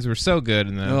her scenes were so good.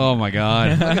 And Oh, my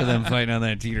God. Look at them fighting on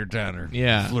that teeter-totter.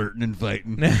 Yeah. Flirting and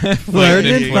fighting.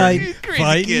 Flirting and Crazy fighting.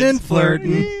 Fighting and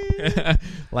flirting.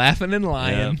 laughing and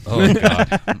lying. Yeah. Oh, God.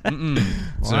 Mm-mm.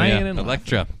 So, Lying yeah. and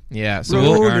Electra. Yeah. So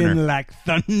we'll, Rolling like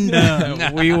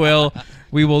thunder.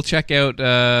 we will check out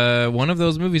one of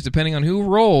those movies depending on who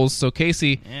rolls. So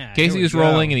Casey Yeah, Casey here we is go.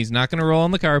 rolling, and he's not going to roll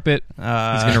on the carpet. He's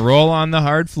Uh, going to roll on the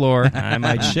hard floor. I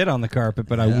might shit on the carpet,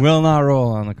 but I will not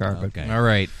roll on the carpet. Okay. All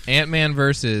right, Ant-Man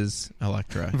versus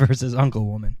Elektra. Versus Uncle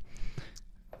Woman.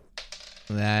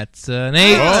 That's an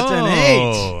 8. That's an 8.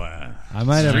 Oh, I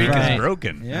might have. streak Right. is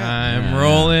broken. Yeah. I'm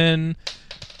rolling.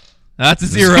 That's a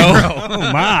 0.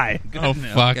 Oh my! Oh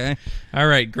fuck! Okay. All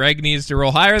right, Greg needs to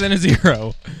roll higher than a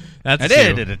 0. That's I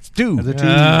a did. 2. It's 2. That's a 2.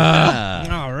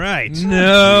 Ah. All right.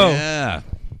 No, Yeah.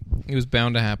 it was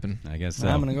bound to happen. I guess so.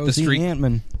 I'm gonna go The see streak-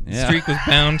 Ant-Man. The Yeah. streak was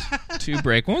bound to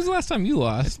break. When was the last time you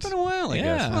lost? It's been a while, I Yeah.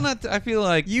 guess. Well, not, I feel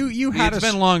like You had it's a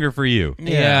been longer for you.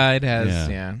 Yeah, it has. Yeah.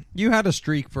 Yeah. You had a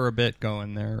streak for a bit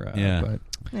going there. Yeah. But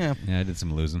yeah. Yeah, I did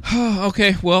some losing.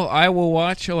 Okay, well, I will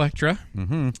watch Elektra,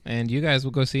 Mm-hmm. and you guys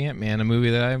will go see Ant-Man, a movie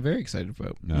that I'm very excited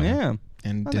about. Yeah.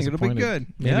 And I think it'll be disappointed. good.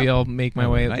 Maybe Yep. I'll make my Have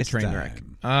a way up nice the train time.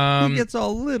 wreck. He gets a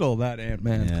little, that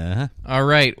Ant-Man. Yeah. All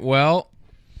right, well,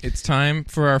 it's time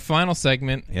for our final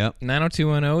segment. Yep.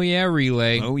 90210 Oh Yeah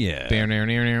Relay. Oh, yeah. Bear, near,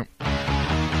 near, near.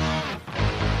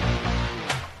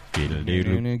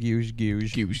 Goosh,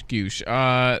 goosh. Goosh,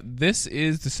 goosh. This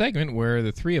is the segment where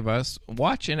the three of us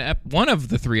watch one of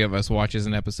the three of us watches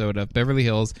an episode of Beverly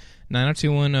Hills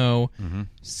 90210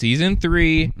 Season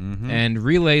 3 and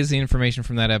relays the information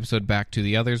from that episode back to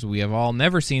the others. We have all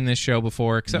never seen this show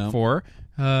before except No. for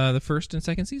the first and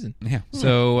second season. Yeah.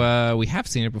 So we have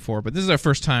seen it before, but this is our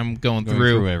first time going Going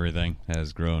through everything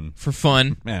has grown. for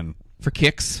fun, Man. for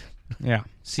kicks. Yeah.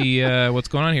 See what's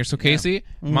going on here. So, Casey,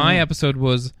 my episode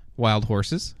was Wild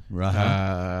Horses.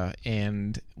 Uh-huh.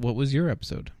 And what was your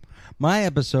episode? My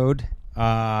episode,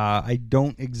 I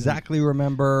don't exactly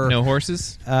remember. No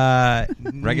horses?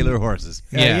 Regular horses.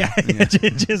 Yeah.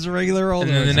 Just regular old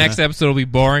And then the horses. next episode will be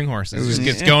boring horses. It just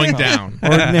gets going down.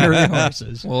 Ordinary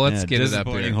horses. Well, let's Yeah, get it up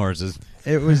disappointing here. horses.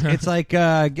 It's like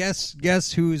guess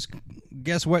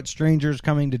what stranger's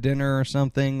coming to dinner or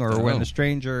something, or when Oh. a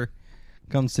stranger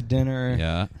comes to dinner.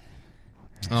 Yeah.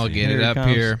 I'll get Here it it up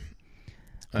comes. here.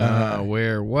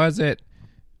 Where was it?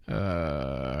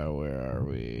 Where are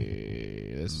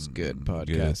we? This is good Good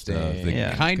podcasting. stuff. The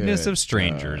Yeah. kindness Good of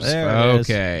strangers. There it is.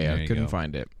 Okay, There I you couldn't go.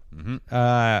 find it. All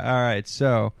right,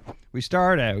 so we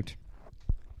start out,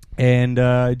 and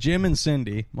Jim and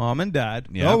Cindy, mom and dad,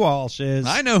 Yeah. the Walshes.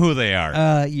 I know who they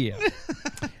are. Yeah.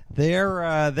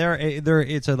 They're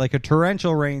it's like a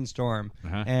torrential rainstorm,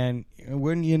 Uh-huh. and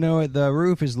when you know it, the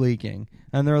roof is leaking,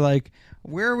 and they're like,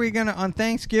 "Where are we gonna on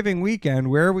Thanksgiving weekend?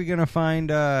 Where are we gonna find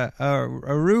a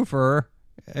roofer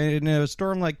in a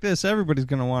storm like this? Everybody's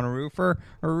gonna want a roofer.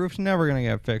 Our roof's never gonna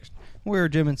get fixed. We're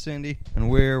Jim and Cindy, and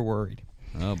we're worried.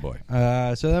 Oh, boy.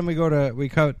 So then we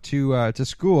cut to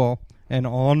school." And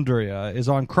Andrea is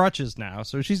on crutches now,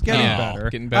 so she's getting Oh, better.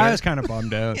 getting better. I was kind of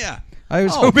bummed out. Yeah. I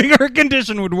was Oh. hoping her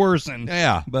condition would worsen.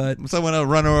 Yeah. But Someone will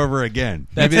run her over again.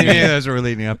 Maybe that's what we're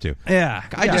leading up to. yeah,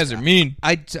 You guys are mean.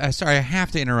 Sorry, I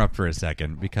have to interrupt for a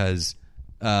second because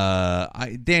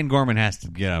Dan Gorman has to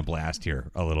get on blast here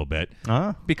a little bit.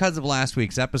 Huh? Because of last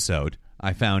week's episode,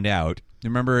 I found out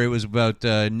Remember, it was about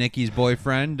Nikki's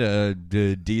boyfriend,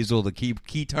 Diesel, the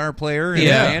keytar player. In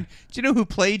Yeah. the band. Do you know who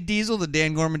played Diesel that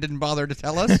Dan Gorman didn't bother to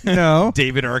tell us? No.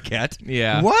 David Arquette.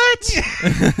 Yeah. What?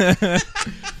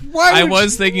 Why? I would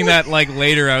was you- thinking that like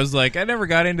later. I was like, I never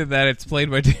got into that. It's played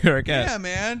by David Arquette. Yeah,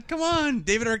 man. Come on.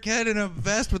 David Arquette in a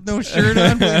vest with no shirt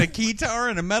on, playing a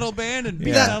keytar in a metal band and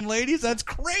beating on ladies. That's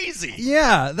crazy.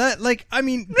 Yeah, David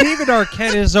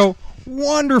Arquette is a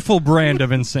wonderful brand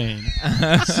of insane. So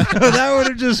that would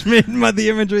have just made the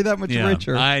imagery that much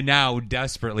richer. I now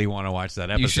desperately want to watch that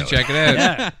episode. You should check it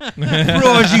out.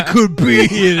 Rosie could be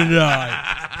here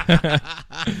tonight.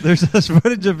 There's this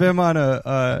footage of him on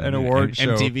an award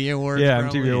show. MTV Awards? Yeah,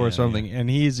 probably? MTV Awards Yeah, something. And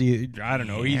he's I don't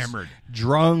know, he's Hammered.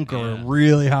 drunk or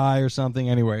really high or something.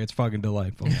 Anyway, it's fucking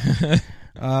delightful.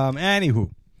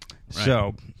 Anywho.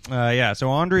 So, so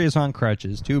Andre is on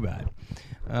crutches. Too bad.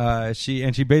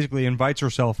 She basically invites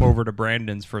herself over to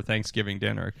Brandon's for Thanksgiving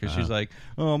dinner because she's like,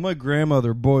 "Oh, my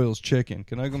grandmother boils chicken.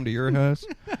 Can I come to your house?"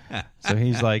 So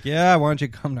he's like, "Yeah, why don't you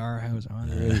come to our house,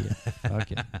 Andre?"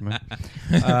 Fuck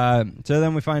it. So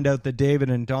then we find out that David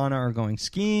and Donna are going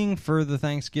skiing for the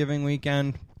Thanksgiving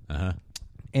weekend.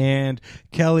 And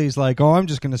Kelly's like, "Oh, I'm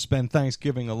just going to spend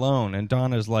Thanksgiving alone," and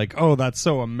Donna's like, "Oh, that's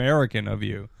so American of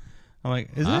you." I'm like,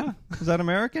 is it? Is that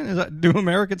American? Do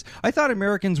Americans? I thought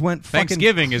Americans went fucking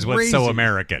Thanksgiving is what's crazy. so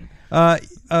American.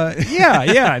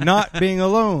 Yeah, not being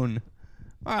alone.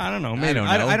 I don't know. Maybe.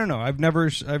 I don't know. I don't know.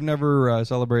 I've never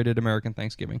celebrated American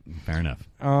Thanksgiving. Fair enough.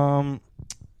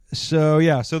 So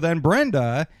then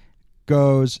Brenda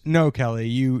goes, "No, Kelly,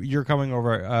 you're coming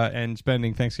over and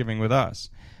spending Thanksgiving with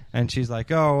us." And she's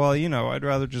like, "Oh, well, I'd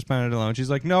rather just spend it alone." She's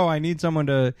like, "No, I need someone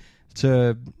to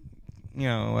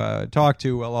talk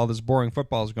to while all this boring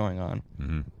football is going on."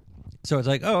 Mm-hmm. So it's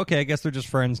like, oh, okay, I guess they're just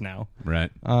friends now.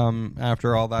 Right.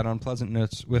 After all that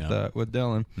unpleasantness with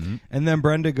Dylan. Mm-hmm. And then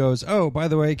Brenda goes, "Oh, by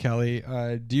the way, Kelly,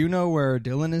 do you know where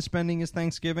Dylan is spending his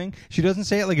Thanksgiving?" She doesn't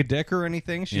say it like a dick or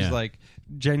anything. She's like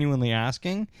genuinely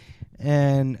asking.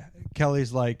 And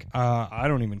Kelly's like, "I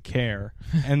don't even care."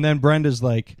 And then Brenda's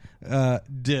like,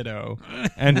 "Ditto."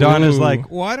 And Donna's like,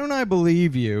 "Why don't I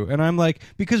believe you?" And I'm like,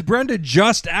 because Brenda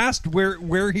just asked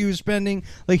where he was spending.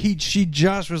 Like she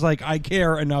just was like, "I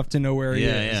care enough to know where he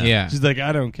is." Yeah. She's like,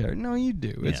 "I don't care." No, you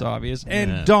do. It's obvious.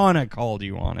 And Donna called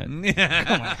you on it.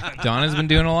 Donna's been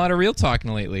doing a lot of real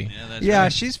talking lately. Yeah,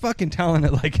 she's fucking telling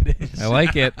it like it is. I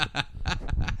like it.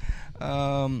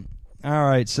 All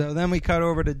right, so then we cut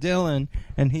over to Dylan,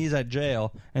 and he's at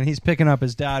jail, and he's picking up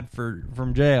his dad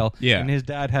from jail. Yeah. And his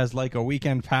dad has like a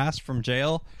weekend pass from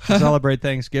jail to celebrate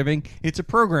Thanksgiving. It's a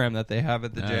program that they have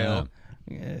at the jail.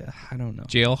 I don't know.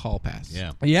 Jail hall pass.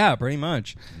 Yeah, pretty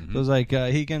much. So it's like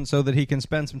he can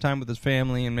spend some time with his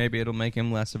family, and maybe it'll make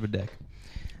him less of a dick.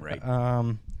 Right.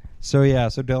 So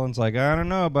Dylan's like, "I don't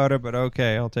know about it, but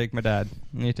okay, I'll take my dad."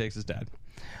 And he takes his dad.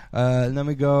 And then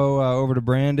we go over to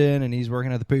Brandon, and he's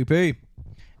working at the PP.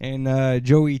 And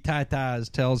Joey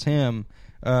Tataz tells him,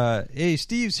 "Hey,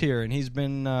 Steve's here, and he's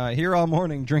been here all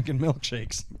morning drinking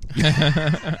milkshakes."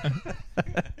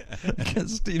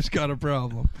 Because Steve's got a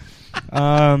problem.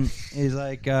 He's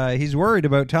like, he's worried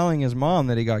about telling his mom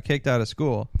that he got kicked out of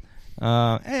school.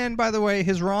 And by the way,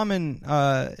 his ramen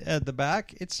at the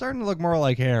back, it's starting to look more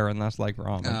like hair and less like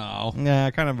ramen. Oh.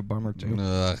 Yeah, kind of a bummer, too.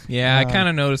 Yeah, I kind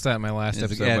of noticed that in my last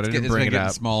episode, but I didn't bring it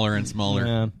up. Smaller and smaller.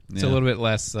 Yeah. It's a little bit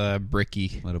less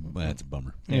bricky. That's a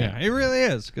bummer. Yeah, it really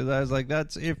is, because I was like,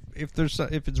 that's if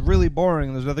it's really boring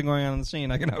and there's nothing going on in the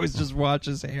scene, I can always just watch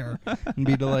his hair and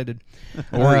be delighted.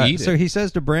 Or eat it. So he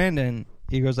says to Brandon,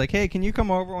 he goes like, "Hey, can you come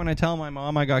over when I tell my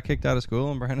mom I got kicked out of school?"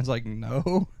 And Brandon's like,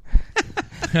 "No."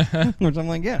 Which I'm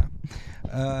like, yeah.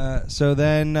 So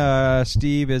then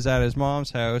Steve is at his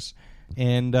mom's house,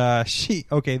 and this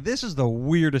is the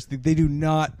weirdest thing. They do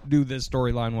not do this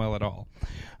storyline well at all.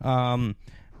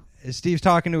 Steve's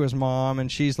talking to his mom,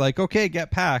 and she's like, "Okay, get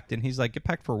packed." And he's like, "Get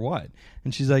packed for what?"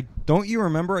 And she's like, "Don't you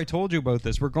remember I told you about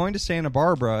this? We're going to Santa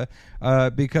Barbara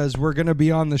because we're going to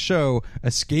be on the show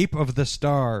Escape of the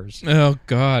Stars." Oh,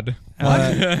 God.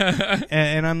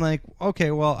 And I'm like,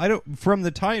 okay, well, I don't. From the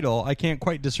title, I can't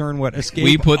quite discern what escape.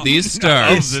 We put these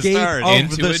stars Escape of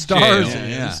into the a Stars jail. is.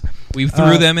 Yeah. We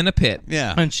threw them in a pit.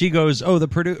 Yeah. And she goes, "Oh, the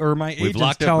producer, my We've agent's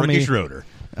locked up telling Ricky me, Schroeder.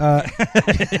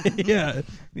 yeah,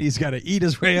 he's got to eat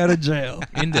his way out of jail."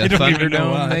 Into I don't even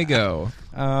know Thunderdome why. they go.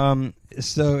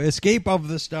 So Escape of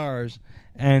the Stars,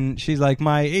 and she's like,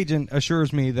 "My agent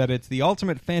assures me that it's the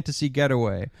ultimate fantasy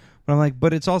getaway." But I'm like,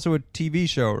 "But it's also a TV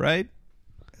show, right?"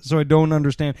 So I don't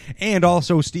understand. And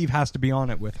also, Steve has to be on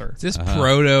it with her. Is this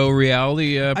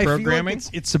proto-reality I feel programming?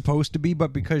 like it's supposed to be,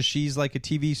 but because she's like a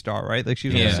TV star, right? Like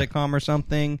she's on a sitcom or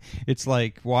something. It's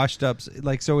like washed up.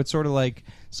 Like, so it's sort of like,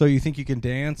 so you think you can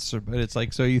dance, but it's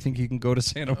like, so you think you can go to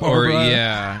Santa Barbara.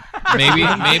 Or maybe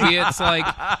it's like,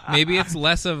 maybe it's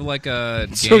less of like a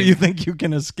game. So you think you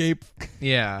can escape.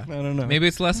 Yeah. I don't know. Maybe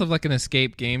it's less of like an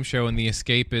escape game show, and the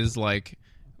escape is like,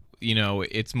 you know,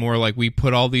 it's more like we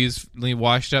put all these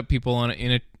washed up people on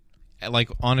a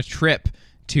trip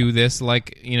to this,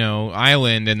 like, you know,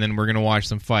 island, and then we're gonna watch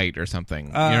them fight or something.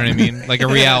 You know what I mean? Like a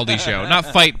reality show, not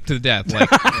fight to the death. Like,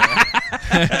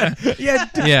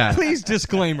 yeah. Please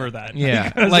disclaimer that. Yeah,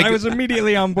 because like, I was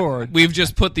immediately on board. We've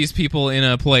just put these people in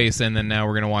a place, and then now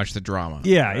we're gonna watch the drama.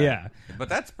 Yeah, yeah. But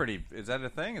that's pretty. Is that a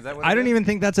thing? Is that what? I don't even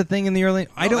think that's a thing in the early.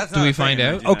 I don't. That's Do not we a thing find in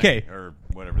out? 1990 Okay. or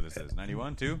whatever this is.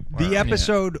 91 too. The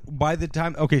episode by the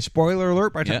time. Okay, spoiler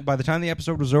alert. By the time the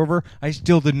episode was over, I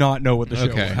still did not know what the show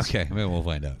was. Okay, maybe we'll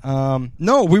find out.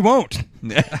 No, we won't.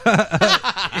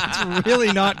 It's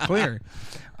really not clear.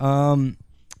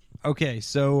 Okay,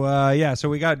 so so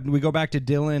we go back to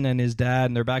Dylan and his dad,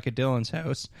 and they're back at Dylan's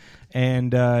house,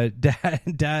 and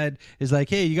dad is like,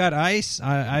 "Hey, you got ice?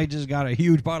 I just got a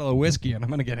huge bottle of whiskey, and I'm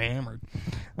gonna get hammered."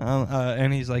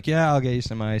 And he's like, "Yeah, I'll get you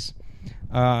some ice."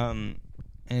 And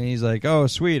he's like, "Oh,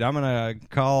 sweet, I'm gonna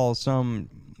call some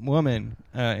woman."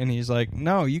 And he's like,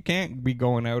 "No, you can't be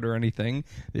going out or anything.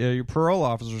 Your parole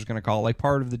officer is going to call. Like,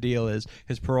 part of the deal is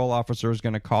his parole officer is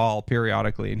going to call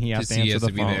periodically, and he has to answer the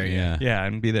phone. There, yeah,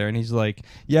 and be there." And he's like,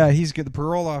 "Yeah, the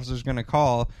parole officer is going to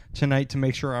call tonight to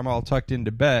make sure I'm all tucked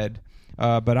into bed.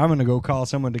 But I'm going to go call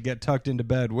someone to get tucked into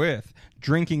bed with.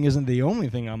 Drinking isn't the only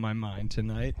thing on my mind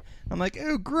tonight." I'm like,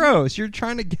 "Oh, gross! You're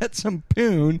trying to get some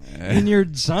poon in your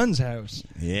son's house."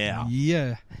 Yeah.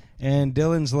 Yeah. And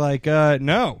Dylan's like,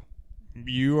 "No.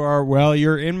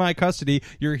 You're in my custody.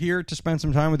 You're here to spend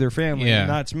some time with your family, and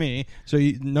that's me. So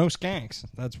no skanks.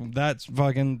 That's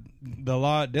fucking the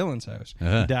law at Dylan's house."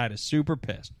 Dad is super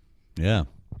pissed. Yeah.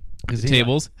 The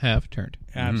tables have turned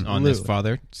Absolutely. on this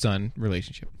father-son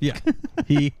relationship. Yeah,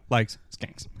 he likes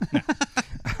skanks.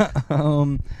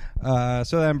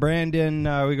 So then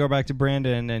Brandon, we go back to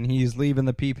Brandon, and he's leaving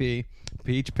the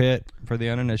Peach Pit for the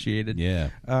uninitiated. Yeah.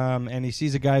 And he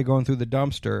sees a guy going through the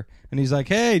dumpster, and he's like,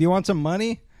 "Hey, do you want some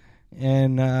money?"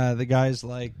 And the guy's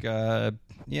like,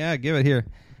 "Yeah, give it here."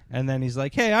 And then he's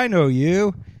like, "Hey, I know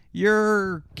you.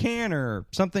 You're Canner.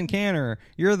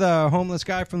 You're the homeless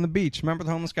guy from the beach. Remember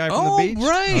the homeless guy from the beach?"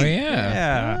 Right. Oh, yeah.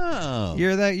 Yeah. Oh.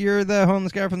 You're the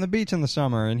homeless guy from the beach in the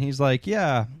summer. And he's like,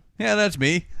 "Yeah." Yeah, that's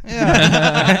me.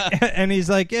 Yeah. And he's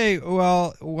like, "Hey,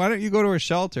 well, why don't you go to a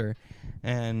shelter?"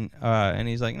 And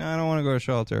he's like, "No, I don't want to go to a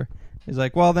shelter." He's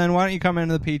like, "Well, then why don't you come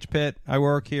into the Peach Pit? I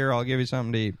work here. I'll give you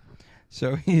something to eat."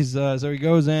 So he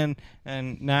goes in,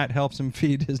 and Nat helps him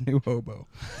feed his new hobo.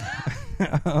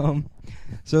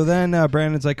 So then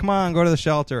Brandon's like, "Come on, go to the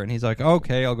shelter." And he's like,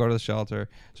 "Okay, I'll go to the shelter."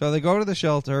 So they go to the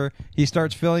shelter. He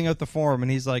starts filling out the form,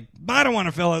 and he's like, "I don't want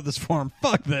to fill out this form.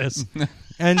 Fuck this."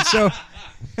 and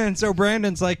so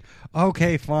Brandon's like,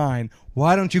 "Okay, fine.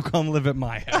 Why don't you come live at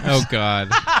my house?" Oh,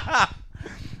 God.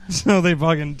 So they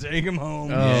fucking take him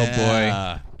home.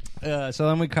 Oh, boy. So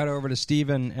then we cut over to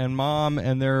Steven and Mom,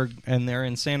 and they're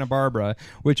in Santa Barbara,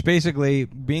 which basically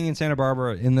being in Santa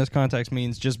Barbara in this context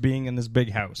means just being in this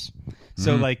big house.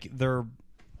 So like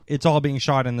it's all being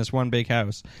shot in this one big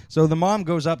house. So the mom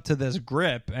goes up to this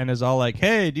grip and is all like,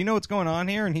 "Hey, do you know what's going on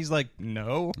here?" And he's like,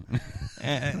 "No."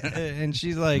 And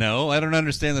she's like, No, I don't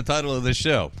understand the title of this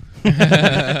show.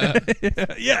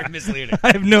 "Yeah, misleading.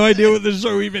 I have no idea what this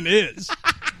show even is."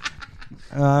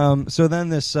 So then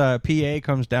this PA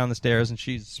comes down the stairs, and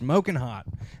she's smoking hot.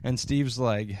 And Steve's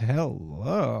like,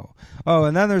 "Hello." Oh,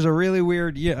 and then there's a really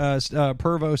weird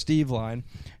Pervo Steve line.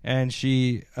 And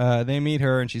they meet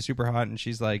her, and she's super hot. And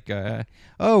she's like,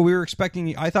 "Oh, we were expecting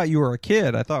you. I thought you were a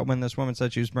kid. I thought when this woman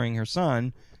said she was bringing her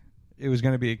son, it was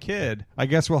going to be a kid. I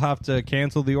guess we'll have to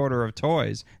cancel the order of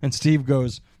toys." And Steve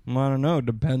goes, "Well, I don't know.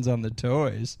 Depends on the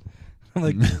toys." I'm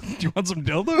like, "Do you want some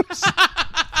dildos?"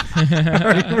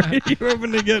 Are you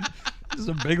hoping to get just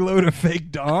a big load of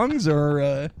fake dongs,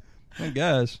 or I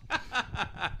guess.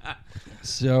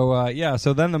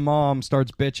 So then the mom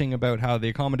starts bitching about how the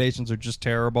accommodations are just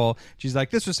terrible. She's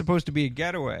like, "This was supposed to be a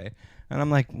getaway." And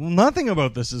I'm like, well, nothing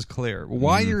about this is clear.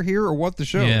 Why you're here or what the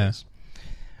show is.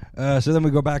 So then we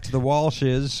go back to the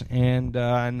Walshes, and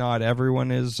not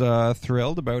everyone is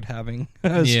thrilled about having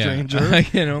a stranger I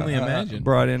can only imagine.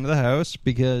 brought into the house,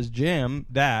 because Jim,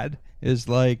 Dad, is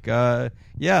like,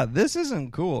 "Yeah, this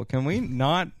isn't cool. Can we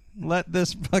not let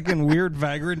this fucking weird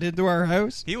vagrant into our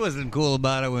house. He wasn't cool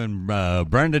about it when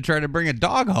Brenda tried to bring a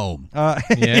dog home.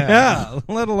 Yeah,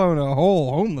 let alone a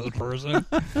whole homeless person.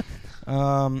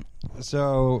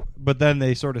 But then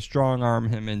they sort of strong arm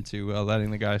him into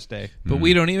letting the guy stay. But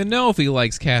we don't even know if he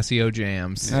likes Casio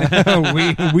jams.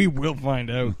 we will find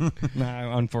out.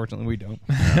 Nah, unfortunately, we don't.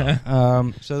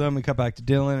 So then we cut back to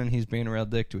Dylan, and he's being a real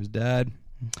dick to his dad.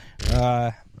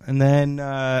 And then,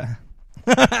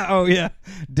 oh yeah,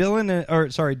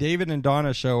 David and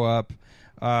Donna show up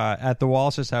at the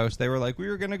Walsh's house. They were like, we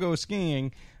were going to go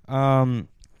skiing.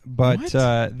 But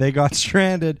they got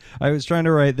stranded. I was trying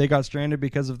to write they got stranded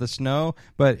because of the snow,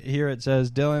 but here it says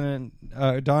Dylan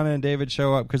and Donna and David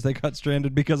show up because they got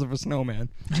stranded because of a snowman.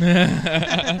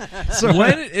 So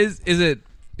when is it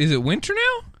winter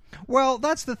now? Well,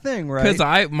 that's the thing, right?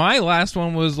 Because my last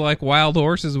one was like wild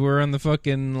horses were on the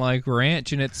fucking like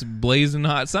ranch and it's blazing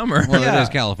hot summer. Well, it is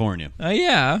California.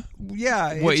 Yeah.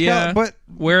 Yeah. But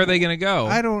where are they going to go?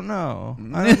 I don't know.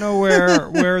 I don't know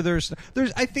where there's.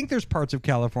 I think there's parts of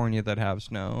California that have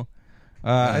snow.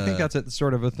 I think that's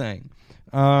sort of a thing.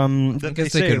 That they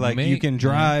say like you can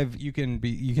drive, you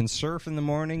can surf in the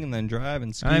morning and then drive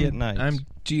and ski at night. I'm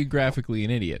geographically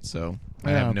an idiot, so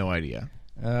I have no idea.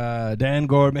 Dan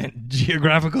Gorman,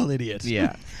 geographical idiot.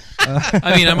 Yeah.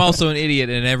 I mean, I'm also an idiot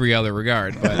in every other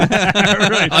regard, but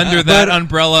under that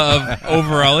umbrella of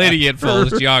overall idiot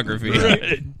falls geography.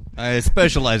 Right. I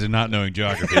specialize in not knowing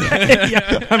geography.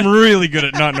 Yeah, I'm really good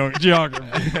at not knowing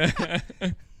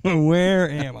geography.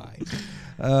 Where am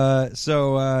I?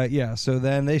 So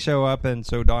then they show up, and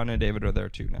so Donna and David are there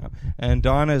too now. And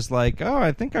Donna's like, oh,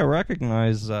 I think I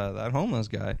recognize that homeless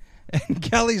guy. And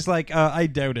Kelly's like, I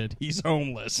doubt it. He's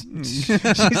homeless. She's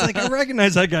like, I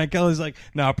recognize that guy. Kelly's like,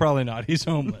 no, probably not. He's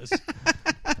homeless.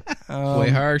 Way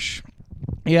harsh.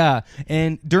 Yeah,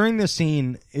 and during this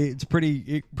scene, it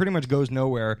pretty much goes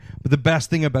nowhere. But the best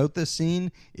thing about this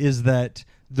scene is that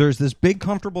there's this big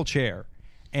comfortable chair.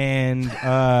 And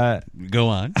go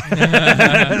on.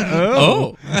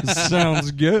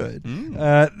 Sounds good.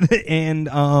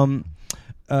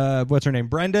 What's her name?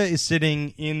 Brenda is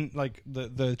sitting in like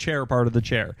the chair part of the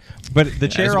chair, but the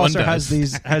chair also has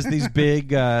these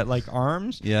big like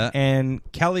arms. Yeah. And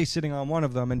Kelly's sitting on one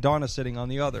of them, and Donna's sitting on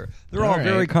the other. They're all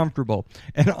very comfortable,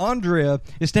 and Andrea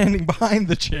is standing behind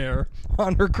the chair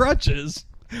on her crutches.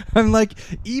 I'm like,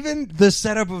 even the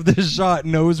setup of this shot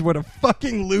knows what a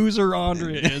fucking loser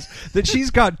Andrea is. That she's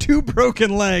got two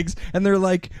broken legs, and they're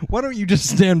like, why don't you just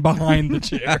stand behind the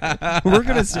chair? We're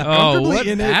going to sit comfortably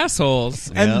in it.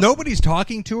 Assholes. And nobody's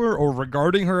talking to her or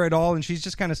regarding her at all, and she's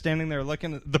just kind of standing there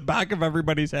looking at the back of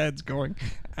everybody's heads going,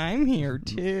 I'm here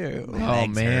too. Oh,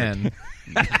 man.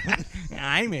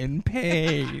 I'm in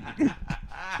pain.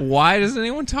 Why doesn't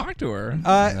anyone talk to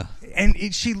her?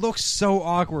 And she looks so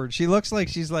awkward. She looks like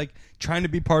she's like trying to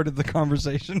be part of the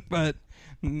conversation, but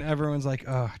everyone's like,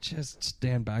 oh, just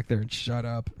stand back there and shut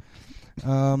up.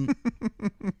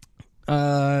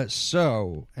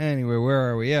 So anyway, where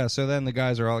are we? Yeah, so then the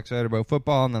guys are all excited about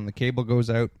football, and then the cable goes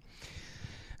out,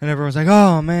 and everyone's like,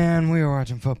 oh man, we were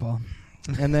watching football.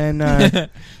 And then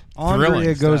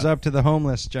Andrea goes up to the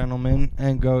homeless gentleman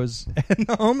and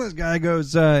the homeless guy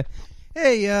goes,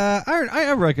 hey,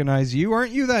 I recognize you.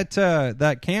 Aren't you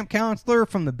that camp counselor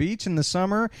from the beach in the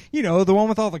summer? You know, the one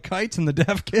with all the kites and the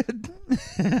deaf kid?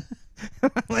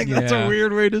 That's a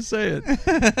weird way to say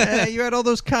it. You had all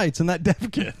those kites and that deaf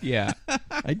kid. Yeah.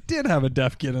 I did have a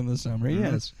deaf kid in the summer,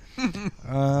 yes.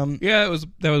 Yeah,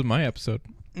 that was my episode.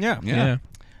 Yeah.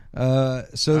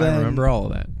 So I then remember all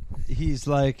of that. He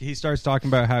starts talking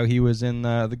about how he was in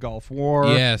the Gulf War.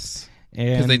 Yes.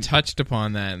 Because they touched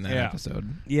upon that in that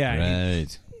episode. Yeah.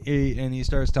 Right. And he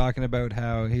starts talking about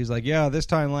how he's like, yeah, this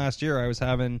time last year I was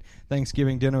having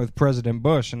Thanksgiving dinner with President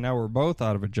Bush, and now we're both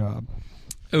out of a job.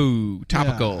 Ooh,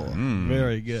 topical. Yeah,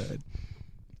 very good.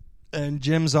 And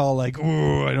Jim's all like,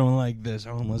 ooh, I don't like this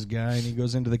homeless guy. And he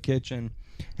goes into the kitchen,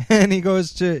 and he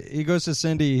goes to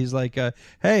Cindy. He's like,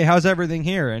 hey, how's everything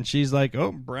here? And she's like,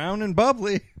 oh, brown and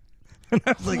bubbly. And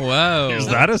I was like, whoa. Is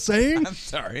that a saying? I'm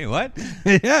sorry, what?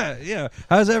 Yeah.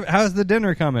 How's the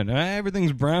dinner coming?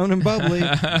 Everything's brown and bubbly.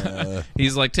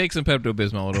 He's like, take some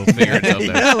Pepto-Bismol. It'll figure itself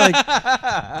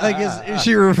out. Yeah, is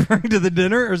she referring to the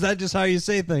dinner, or is that just how you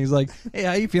say things? Like, hey,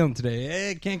 how you feeling today?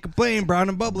 Hey, can't complain, brown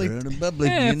and bubbly. Brown and bubbly.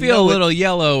 Yeah, I feel a little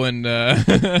yellow and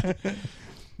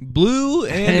blue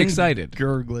and excited.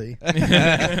 Gurgly.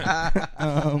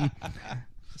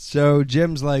 So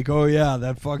Jim's like, oh yeah,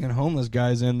 that fucking homeless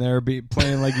guy's in there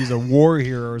playing like he's a war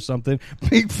hero or something.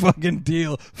 Big fucking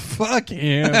deal. Fuck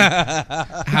him.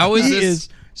 How is this?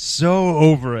 so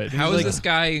over it. How He's is like, this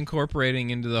guy incorporating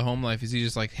into the home life? Is he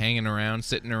just like hanging around,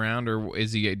 sitting around, or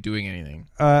is he doing anything?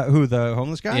 who, the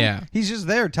homeless guy? Yeah. He's just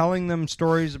there telling them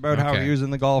stories about how Okay. he was in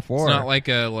the Gulf War. It's not like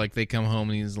they come home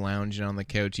and he's lounging on the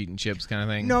couch eating chips kind of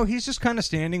thing. No, he's just kind of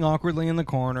standing awkwardly in the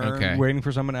corner, Okay. waiting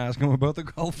for someone to ask him about the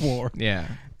Gulf War. Yeah.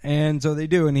 And so they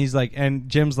do, and he's like, and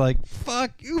Jim's like,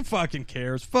 fuck, who fucking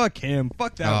cares? Fuck him.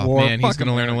 Fuck that Oh war. man, he's Fuck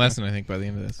gonna learn a America. lesson, I think, by the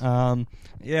end of this.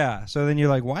 Yeah. So then you're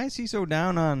like, why is he so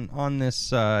down on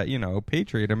this?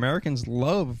 Patriot. Americans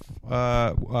love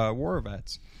war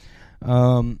vets.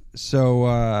 Yeah.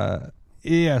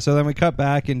 So then we cut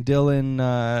back, and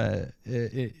Dylan.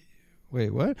 Wait,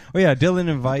 what? Oh yeah, Dylan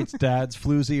invites Dad's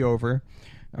floozy over.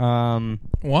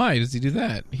 Why does he do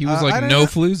that? He was I like don't no know.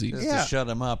 floozies. Just Yeah. to shut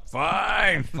him up.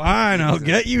 Fine, I'll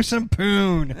get you some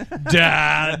poon,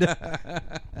 Dad.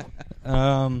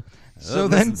 So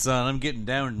Listen, then, son, I'm getting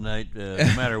down tonight, no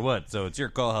matter what. So it's your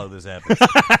call how this happens.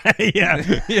 yeah,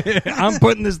 I'm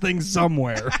putting this thing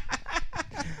somewhere.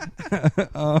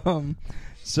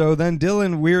 So then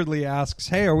Dylan weirdly asks,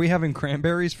 "Hey, are we having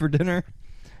cranberries for dinner?"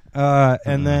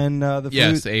 And then the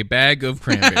Yes, a bag of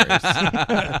cranberries.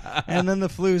 and then the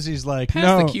floozy's like, Pass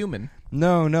 "No, the cumin.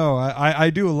 no,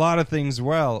 I do a lot of things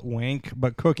well, wink,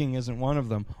 but cooking isn't one of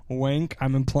them. Wink,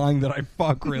 I'm implying that I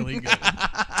fuck really good."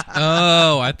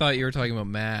 Oh, I thought you were talking about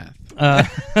math.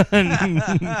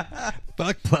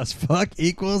 Fuck plus fuck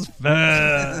equals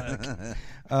fuck.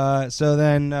 So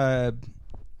then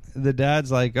the dad's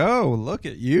like, "Oh, look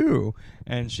at you,"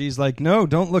 and she's like, "No,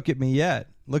 don't look at me yet.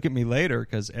 Look at me later,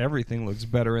 because everything looks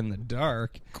better in the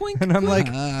dark." And I'm like,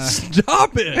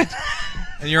 "Stop it!"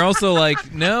 And you're also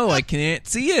like, no, I can't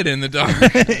see it in the dark.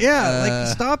 Yeah,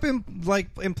 stop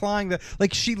implying that.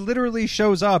 Like, she literally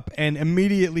shows up and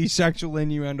immediately sexual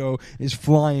innuendo is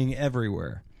flying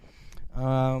everywhere.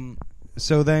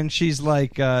 So then she's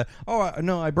like, "Oh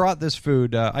no, I brought this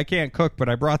food. I can't cook, but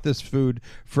I brought this food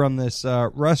from this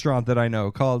restaurant that I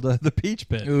know called the Peach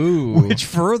Pit." Ooh. Which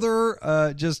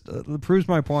further just proves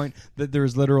my point that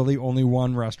there's literally only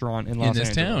one restaurant in Los In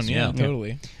this Angeles. town, yeah,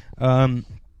 totally.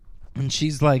 And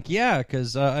she's like, "Yeah,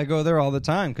 because I go there all the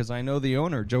time because I know the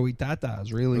owner, Joey Tata,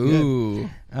 is really Ooh.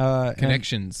 good."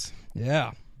 Connections.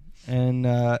 Yeah. And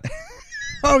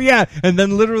oh yeah, and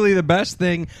then literally the best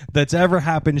thing that's ever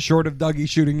happened short of Dougie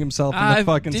shooting himself in the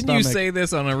fucking didn't stomach. you say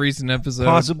this on a recent episode?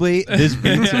 Possibly this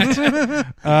beats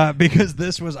it. Because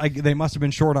this was they must have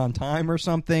been short on time or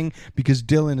something, because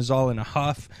Dylan is all in a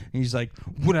huff and he's like,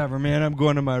 "Whatever, man, I'm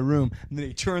going to my room." And then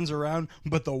he turns around,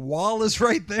 but the wall is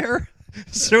right there.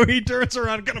 So he turns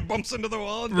around and kind of bumps into the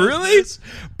wall. And does Really? this,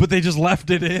 but they just left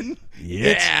it in.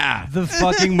 Yeah. It's the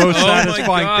fucking most Oh my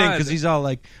satisfying thing, God. because he's all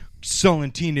like,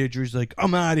 sullen teenager. He's like,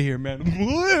 "I'm out of here, man."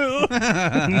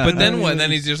 But then what?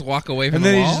 Then he's just walk away from And the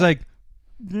then wall? he's just like,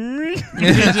 he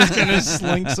just kind of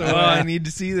slinks away. oh, I need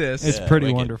to see this. It's pretty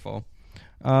wicked. wonderful.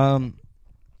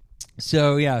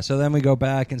 So then we go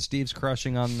back, and Steve's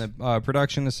crushing on the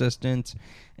production assistant,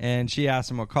 and she asks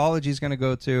him what college he's going to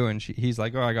go to, and he's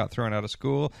like, "Oh, I got thrown out of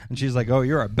school," and she's like, "Oh,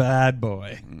 you're a bad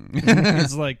boy."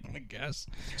 He's like, "I guess."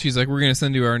 She's like, we're going to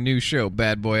send you our new show,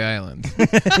 Bad Boy Island.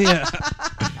 Yeah,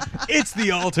 it's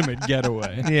the ultimate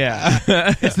getaway. Yeah.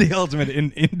 It's the ultimate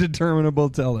indeterminable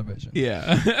television.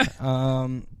 Yeah.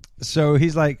 So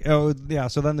he's like, "Oh, yeah."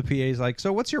 So then the PA's like,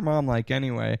 "So what's your mom like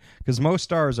anyway?" Because most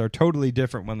stars are totally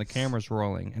different when the camera's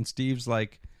rolling. And Steve's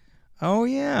like, "Oh,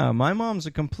 yeah, my mom's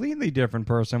a completely different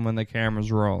person when the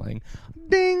camera's rolling."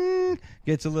 Ding!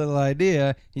 Gets a little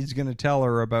idea. He's going to tell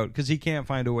her about, because he can't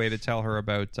find a way to tell her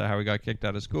about how he got kicked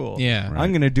out of school. Yeah. Right.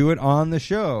 I'm going to do it on the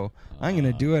show. I'm going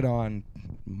to do it on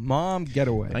Mom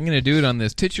Getaway. I'm going to do it on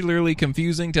this titularly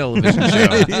confusing television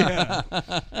show. Yeah.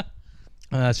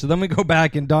 So then we go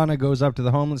back, and Donna goes up to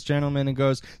the homeless gentleman and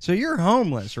goes, "So you're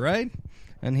homeless, right?"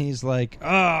 And he's like,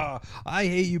 "Oh, I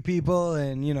hate you people,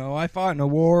 and I fought in a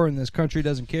war, and this country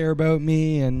doesn't care about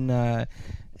me." And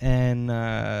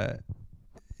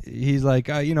he's like,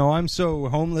 "I'm so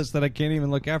homeless that I can't even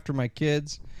look after my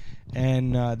kids."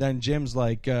 And then Jim's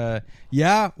like,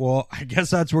 "Yeah, well, I guess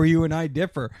that's where you and I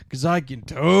differ, because I can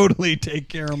totally take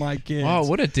care of my kids." Oh,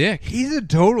 what a dick. He's a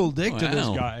total dick to this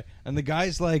Wow. guy. And the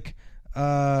guy's like,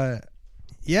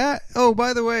 "Yeah, oh,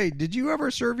 by the way, did you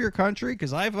ever serve your country?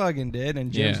 Because I fucking did."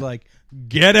 And Jim's Yeah. like,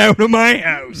 "Get out of my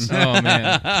house." Oh,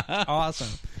 man. Awesome.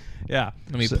 Yeah.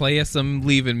 Let me play us some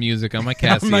leaving music on my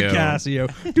Casio. My Casio.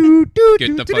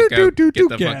 Get the fuck out. Get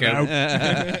the fuck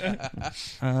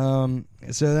out.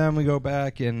 So then we go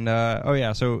back and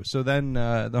so then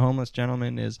the homeless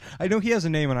gentleman is, I know he has a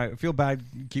name and I feel bad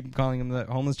keep calling him the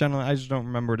homeless gentleman. I just don't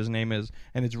remember what his name is,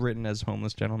 and it's written as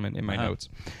homeless gentleman in my notes.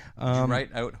 Did you write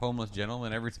out homeless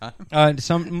gentleman every time?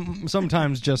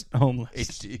 Sometimes just homeless.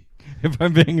 HD. If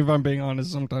I'm being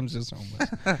honest, sometimes just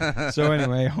homeless. So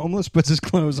anyway, homeless puts his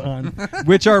clothes on,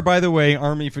 which are, by the way,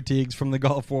 army fatigues from the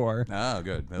Gulf War. Oh,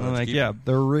 good. I'm like, yeah,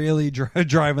 they're really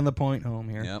driving the point home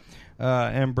here. Yep.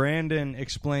 And Brandon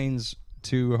explains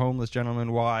to homeless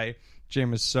gentleman why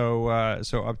Jim is so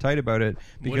uptight about it.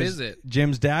 Because what is it?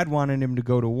 Jim's dad wanted him to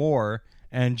go to war,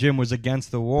 and Jim was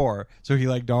against the war, so he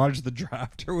dodged the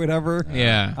draft or whatever.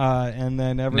 Yeah. And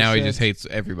then he just hates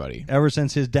everybody. Ever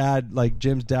since his dad,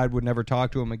 Jim's dad, would never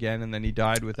talk to him again, and then he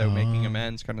died without making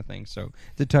amends, kind of thing. So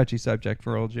it's a touchy subject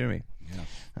for old Jimmy.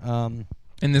 Yeah.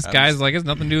 And this guy's like, it's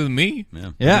nothing to do with me.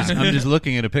 Yeah. I'm just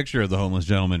looking at a picture of the homeless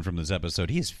gentleman from this episode.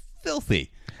 He's filthy.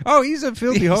 Oh, he's a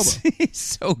filthy hobo. He's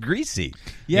so greasy.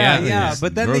 Yeah.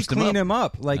 But then they roast him clean up. him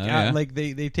up.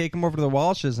 They take him over to the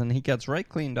Walshes, and he gets right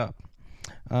cleaned up.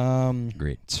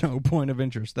 Great. So point of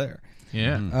interest there.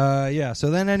 Yeah.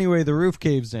 So then anyway, the roof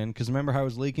caves in, because remember how it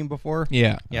was leaking before?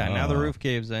 Yeah. Yeah, now the roof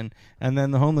caves in, and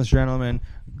then the homeless gentleman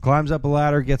climbs up a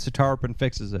ladder, gets a tarp, and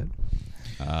fixes it.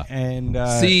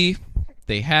 See,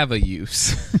 they have a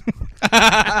use.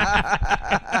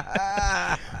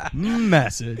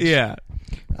 Message. Yeah.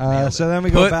 So then we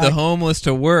go back. Put the homeless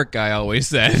to work, I always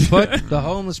said. Put the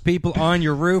homeless people on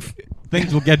your roof.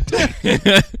 Things will get done.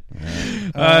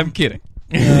 I'm kidding.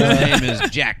 His name is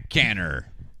Jack Canner.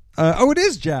 It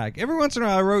is Jack. Every once in a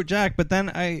while I wrote Jack, but then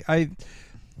I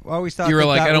always thought you were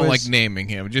like, I don't was... like naming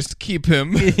him. Just keep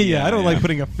him. I don't like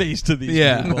putting a face to these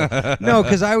people. No,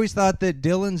 because I always thought that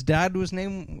Dylan's dad was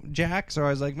named Jack, so I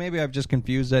was like, maybe I've just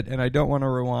confused it, and I don't want to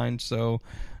rewind, so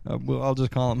I'll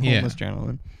just call him Homeless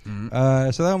Gentleman.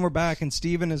 Mm-hmm. So then we're back, and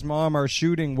Steve and his mom are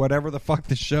shooting whatever the fuck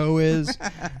the show is.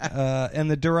 And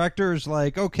the director's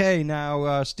like, okay,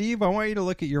 now, Steve, I want you to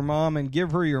look at your mom and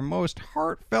give her your most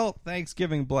heartfelt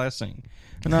Thanksgiving blessing.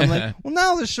 And I'm like, well,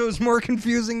 now this show's more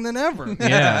confusing than ever.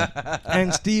 Yeah.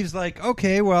 And Steve's like,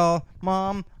 okay, well,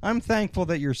 Mom, I'm thankful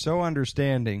that you're so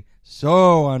understanding.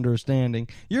 So understanding.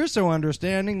 You're so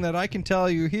understanding that I can tell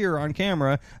you here on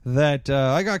camera that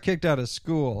I got kicked out of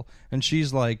school. And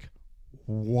she's like,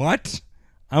 what?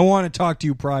 I want to talk to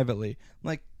you privately. I'm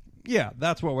like, yeah,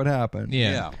 that's what would happen.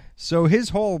 Yeah. So his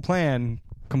whole plan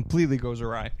completely goes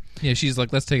awry. Yeah, she's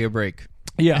like, let's take a break.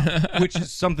 Yeah, which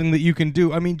is something that you can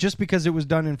do. I mean, just because it was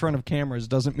done in front of cameras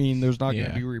doesn't mean there's not going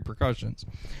to be repercussions.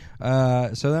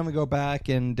 So then we go back,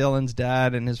 and Dylan's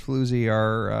dad and his floozy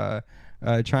are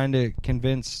trying to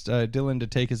convince Dylan to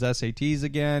take his SATs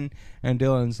again, and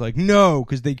Dylan's like, no,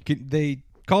 because they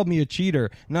called me a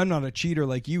cheater, and I'm not a cheater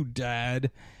like you,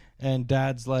 Dad. And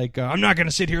Dad's like, I'm not going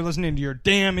to sit here listening to your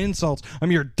damn insults.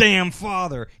 I'm your damn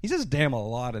father. He says damn a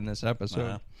lot in this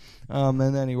episode. And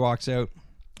then he walks out.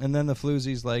 And then the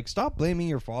floozy's like, stop blaming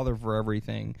your father for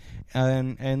everything.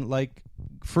 And like,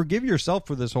 forgive yourself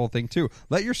for this whole thing, too.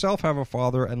 Let yourself have a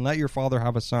father and let your father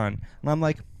have a son. And I'm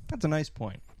like, that's a nice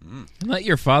point. Let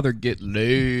your father get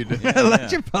laid.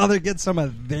 Let your father get some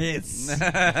of this.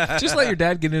 Just let your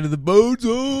dad get into the boat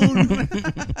zone.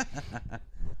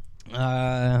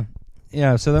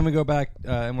 So then we go back,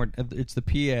 and it's the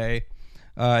PA.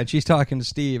 And she's talking to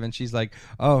Steve, and she's like,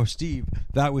 oh, Steve,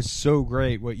 that was so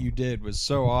great. What you did was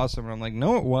so awesome. And I'm like,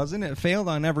 no, it wasn't. It failed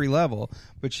on every level.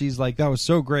 But she's like, that was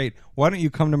so great. Why don't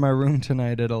you come to my room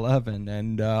tonight at 11,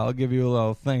 and I'll give you a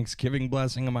little Thanksgiving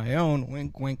blessing of my own.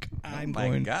 Wink, wink. I'm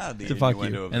going to fuck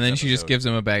you. And then she just gives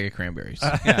him a bag of cranberries.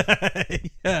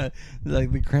 Yeah.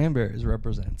 Like the cranberries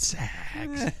represent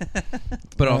sex.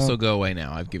 But also go away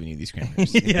now. I've given you these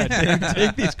cranberries. Yeah,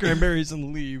 take these cranberries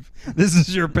and leave. This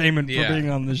is your payment for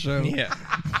being on the show. Yeah.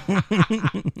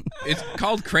 It's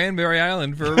called Cranberry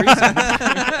Island for a reason.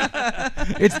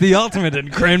 It's the ultimate in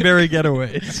cranberry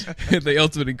getaways. The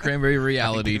ultimate in cranberry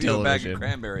reality television. A bag of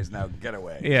cranberries now. Get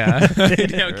away. Yeah. Very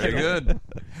good.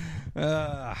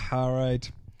 All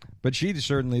right. But she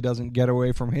certainly doesn't get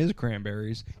away from his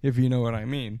cranberries, if you know what I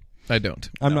mean. I don't.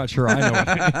 I'm not sure I know what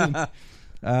I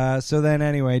mean. So then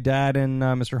anyway, Dad and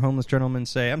Mr. Homeless Gentleman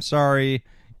say, I'm sorry.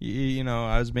 You know,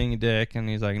 I was being a dick. And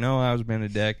he's like, no, I was being a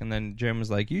dick. And then Jim was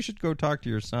like, you should go talk to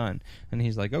your son. And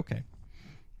he's like, okay.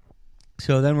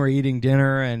 So then we're eating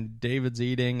dinner, and David's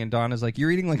eating, and Donna's like,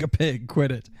 you're eating like a pig.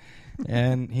 Quit it.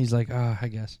 And he's like, oh, I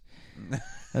guess.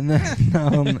 And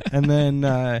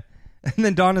then And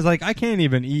then Donna's like, I can't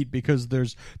even eat because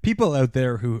there's people out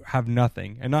there who have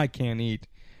nothing, and I can't eat.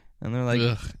 And they're like,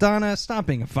 Ugh. Donna, stop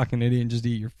being a fucking idiot and just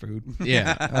eat your food.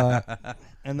 Yeah.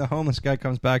 And the homeless guy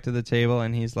comes back to the table,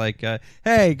 and he's like,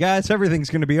 hey, guys,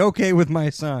 everything's going to be okay with my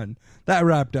son. That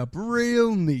wrapped up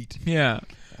real neat. Yeah.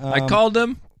 I called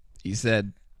him. He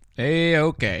said, hey,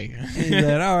 okay. He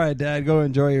said, all right, Dad, go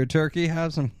enjoy your turkey.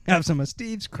 Have some of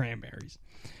Steve's cranberries.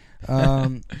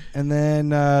 And then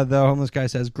the homeless guy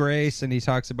says grace, and he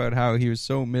talks about how he was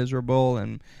so miserable,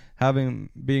 and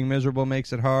being miserable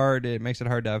makes it hard. It makes it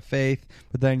hard to have faith,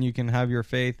 but then you can have your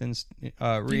faith and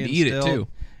reinstilled eat it, too.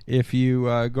 if you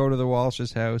go to the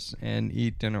Walsh's house and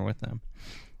eat dinner with them.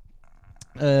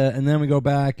 And then we go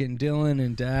back, and Dylan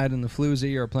and Dad and the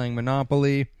Floozy are playing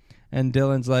Monopoly. And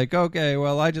Dylan's like, okay,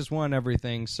 well, I just won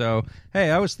everything. So, hey,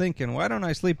 I was thinking, why don't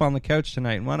I sleep on the couch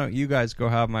tonight? And why don't you guys go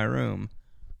have my room?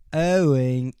 Oh,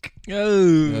 wink.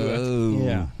 Oh.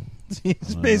 Yeah.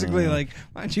 It's basically like,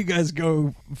 why don't you guys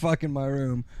go fuck in my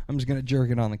room? I'm just going to jerk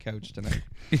it on the couch tonight.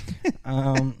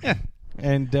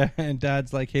 And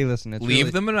Dad's like, hey, listen, it's Leave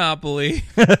really... the Monopoly.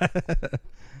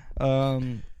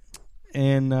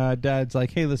 And Dad's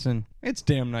like, hey, listen, it's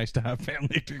damn nice to have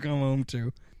family to come home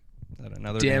to. Is that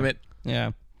another Damn name? it.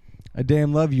 Yeah. I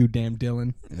damn love you, damn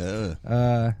Dylan.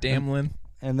 Damlin.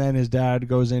 And then his dad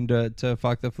goes in to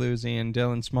fuck the Floozy, and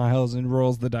Dylan smiles and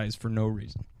rolls the dice for no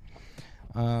reason.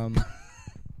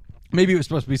 Maybe it was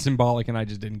supposed to be symbolic, and I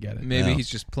just didn't get it. Maybe he's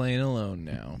just playing alone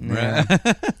now. Yeah.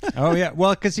 Oh, yeah.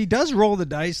 Well, because he does roll the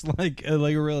dice like a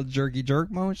real jerky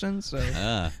jerk motion, so...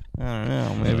 I don't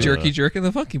know. Maybe Jerky jerk and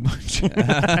the Funky Bunch.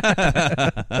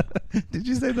 Did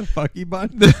you say the fucky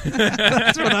bunch?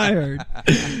 That's what I heard.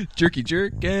 Jerky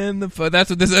jerk and the that's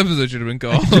what this episode should have been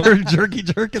called. Jerky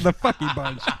jerk and the fucky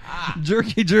bunch.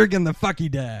 Jerky jerk and the fucky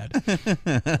dad.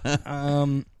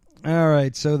 All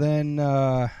right. So then,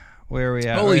 where are we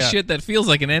at? Holy shit! That feels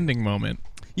like an ending moment.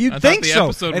 You'd I think thought the so,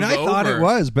 episode and was I thought over. it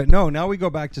was, but no. Now we go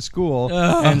back to school,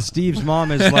 and Steve's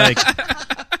mom is like.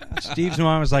 Steve's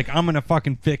mom is like, I'm going to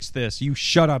fucking fix this. You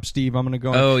shut up, Steve. I'm going to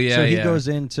go in. Oh, yeah, So he yeah. goes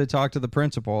in to talk to the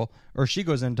principal, or she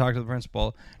goes in to talk to the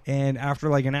principal, and after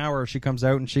like an hour, she comes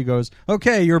out and she goes,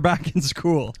 okay, you're back in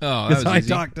school. Oh, that Because was I easy.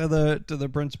 talked to the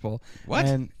principal. What?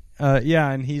 And, yeah,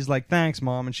 and he's like, thanks,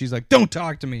 Mom. And she's like, don't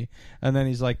talk to me. And then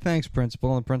he's like, thanks,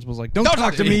 principal. And the principal's like, don't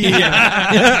talk to me.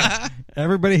 Yeah.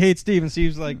 Everybody hates Steve. And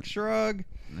Steve's like, shrug.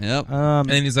 Yep. And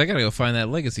then he's like, I gotta go find that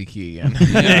legacy key again.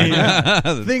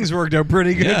 Things worked out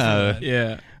pretty good. Yeah.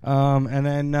 Yeah. And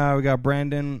then we got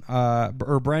Brenda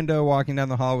walking down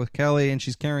the hall with Kelly, and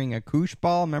she's carrying a koosh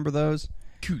ball. Remember those?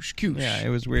 Koosh. Yeah, it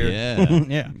was weird. Yeah.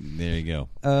 Yeah. There you go.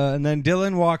 And then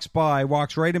Dylan walks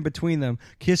right in between them,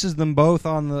 kisses them both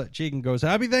on the cheek, and goes,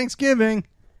 Happy Thanksgiving.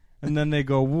 And then they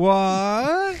go,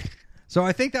 what? So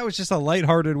I think that was just a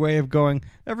lighthearted way of going,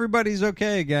 everybody's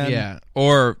okay again. Yeah.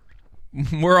 Or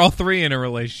we're all three in a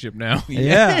relationship now.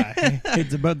 Yeah.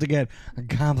 It's about to get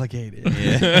complicated.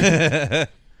 Is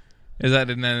that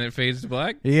and then it fades to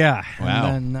black? Yeah. Wow.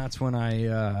 And then that's when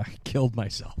I killed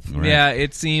myself. Right. Yeah,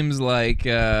 it seems like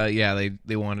they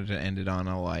wanted to end it on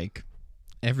a like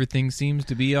everything seems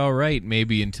to be all right,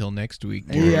 maybe until next week.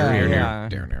 Yeah.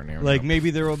 Yeah. Like maybe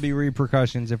there will be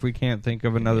repercussions if we can't think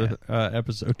of another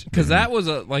episode to do. Because that was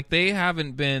they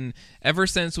haven't been ever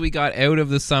since we got out of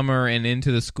the summer and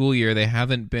into the school year. They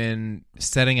haven't been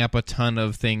setting up a ton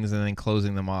of things and then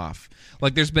closing them off.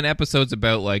 Like there's been episodes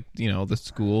about like the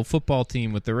school football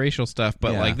team with the racial stuff,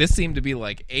 but like this seemed to be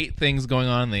like 8 things going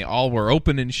on. And they all were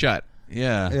open and shut.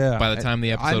 Yeah. By the time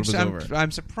the episode was over,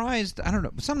 I'm surprised. I don't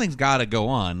know. Something's got to go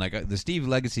on. Like the Steve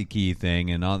Legacy Key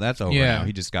thing and all that's over Yeah. now.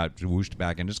 He just got whooshed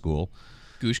back into school.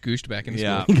 gooshed back into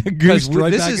Yeah. school. Goosed right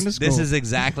this back is into school. this is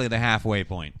exactly the halfway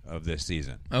point of this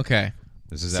season. Okay.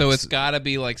 This is So it's got to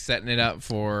be like setting it up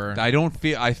for.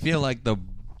 I feel like the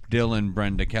Dylan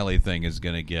Brenda Kelly thing is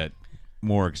going to get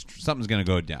more. Something's going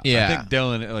to go down. Yeah. I think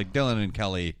Dylan and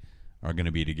Kelly are going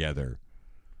to be together.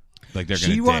 Like they're going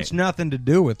to. She wants nothing to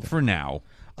do with it. for now.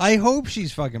 I hope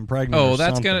she's fucking pregnant. Oh, or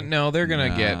that's something. gonna no. They're gonna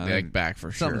Nah, get like back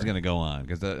for sure. Something's going to go on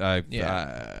because I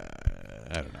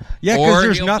don't know. Yeah, or because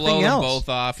there's he'll nothing blow them else. both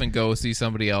off and go see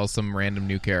somebody else, some random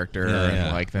new character.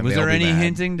 And like then Was they'll there be any mad.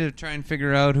 hinting to try and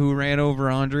figure out who ran over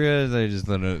Andrea? They just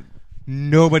let it.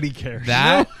 Nobody cares.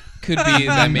 That could be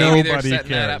that maybe they're Nobody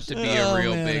setting that up cares. to be a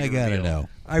real big I gotta reveal. know.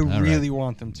 I really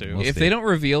want them to. We'll If see. they don't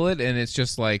reveal it and it's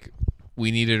just like we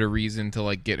needed a reason to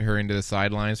like get her into the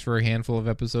sidelines for a handful of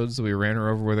episodes, so we ran her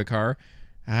over with a car.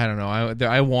 I don't know.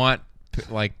 I want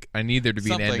like I need there to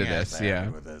be an end to this.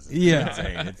 Yeah.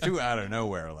 Yeah. It's too out of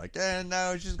nowhere. Like, and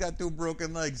now she's got 2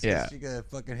 broken legs. Yeah. She got a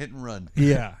fucking hit and run.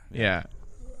 Yeah. Yeah.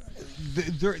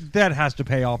 that has to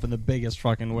pay off in the biggest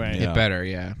fucking way. Yeah. It better,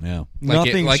 yeah. Yeah.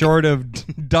 Nothing short of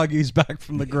Dougie's back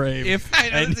from the grave.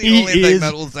 That's the he only thing is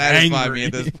that will satisfy angry. me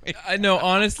at this point. I know,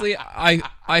 honestly,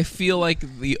 I feel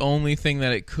like the only thing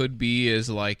that it could be is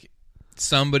like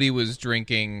somebody was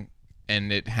drinking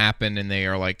and it happened and they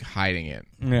are like hiding it.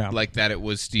 Yeah. Like that it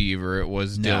was Steve or it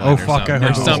was Dylan Oh, or fuck, I something. hope Or it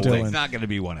was something. Dylan. It's not going to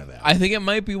be one of them. I think it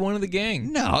might be one of the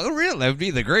gang. No, really, that would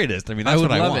be the greatest. I mean, that's would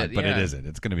what I love want, it, but it yeah. isn't.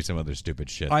 It's going to be some other stupid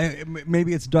shit.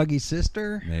 Maybe it's Dougie's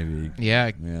sister. Maybe.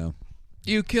 Yeah. Yeah.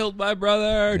 You killed my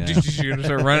brother. Yeah. You're gonna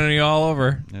start running you all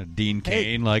over. Dean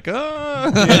Cain, like,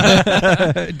 oh.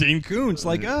 Dean Koontz,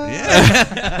 like,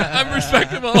 I'm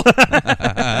respectable.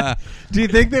 Do you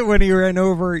think that when he ran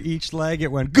over each leg,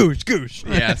 it went goosh, goosh?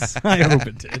 Yes. I hope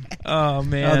it did. Oh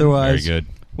man. Otherwise, Very good.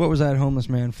 what was that homeless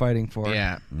man fighting for?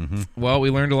 Yeah. Well, we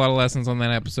learned a lot of lessons on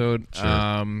that episode.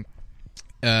 Sure.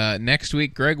 Next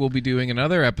week, Greg will be doing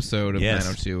another episode of Yes.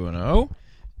 90210.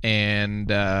 And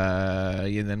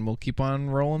then we'll keep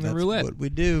on rolling the roulette. What we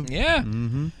do. Yeah.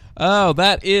 Mm-hmm. Oh,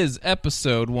 that is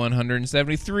episode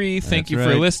 173. Thank you for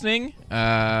right. listening.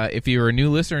 If you're a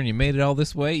new listener and you made it all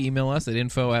this way, email us at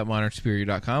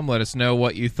info@modernsuperior.com. Let us know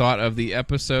what you thought of the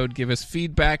episode. Give us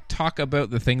feedback. Talk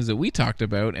about the things that we talked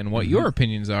about and what your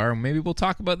opinions are. Maybe we'll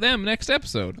talk about them next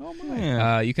episode. Oh,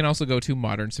 my. You can also go to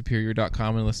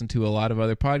modernsuperior.com and listen to a lot of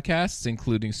other podcasts,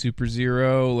 including Super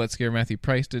Zero, Let's Scare Matthew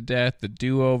Price to Death, The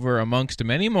Do-Over, amongst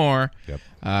many more. Yep.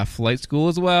 Flight School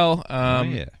as well.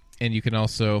 Yeah. And you can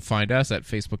also find us at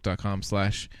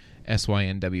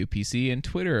facebook.com/SYNWPC and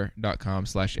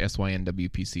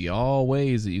twitter.com/SYNWPC. All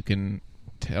ways that you can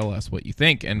tell us what you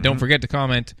think. And don't forget to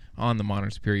comment on the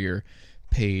Modern Superior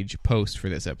page post for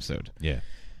this episode. Yeah.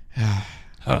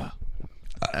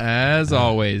 As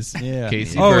always, Yeah.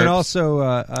 Casey Oh, and Burps. also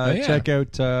yeah. check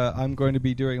out. I'm going to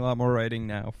be doing a lot more writing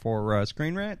now for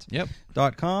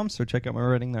ScreenRant.com. So check out my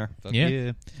writing there.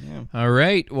 Yeah. All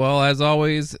right. Well, as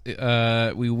always,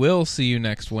 we will see you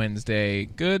next Wednesday.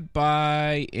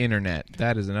 Goodbye, Internet.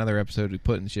 That is another episode we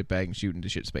put in the shit bag and shoot into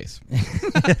shit space.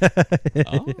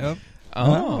 Yep.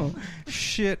 Oh.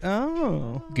 Shit.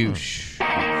 Oh. Goosh.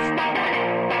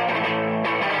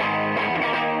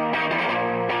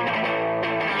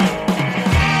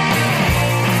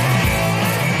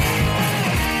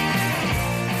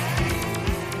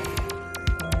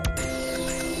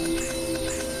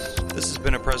 This has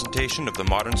been a presentation of the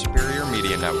Modern Superior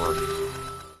Media Network.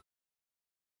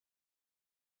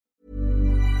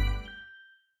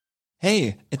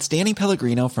 Hey, it's Danny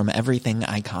Pellegrino from Everything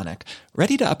Iconic.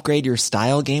 Ready to upgrade your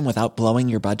style game without blowing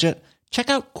your budget?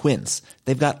 Check out Quince.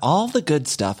 They've got all the good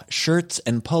stuff, shirts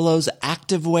and polos,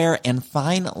 activewear, and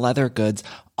fine leather goods,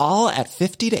 all at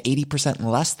 50 to 80%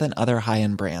 less than other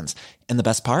high-end brands. And the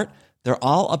best part? They're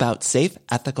all about safe,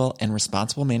 ethical, and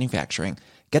responsible manufacturing.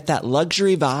 Get that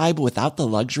luxury vibe without the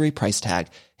luxury price tag.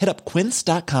 Hit up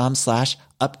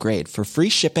quince.com/upgrade for free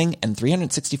shipping and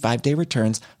 365-day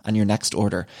returns on your next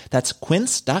order. That's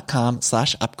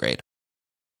quince.com/upgrade.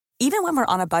 Even when we're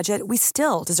on a budget, we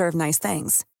still deserve nice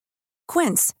things.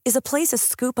 Quince is a place to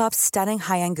scoop up stunning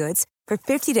high-end goods for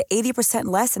 50 to 80%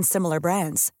 less than similar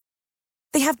brands.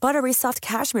 They have buttery soft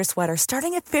cashmere sweaters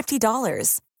starting at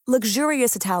 $50,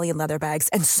 luxurious Italian leather bags,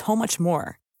 and so much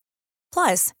more.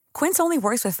 Plus, Quince only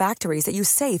works with factories that use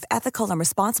safe, ethical, and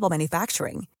responsible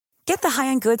manufacturing. Get the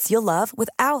high-end goods you'll love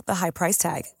without the high price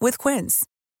tag with Quince.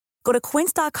 Go to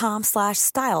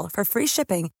quince.com/style for free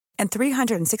shipping and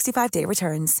 365-day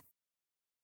returns.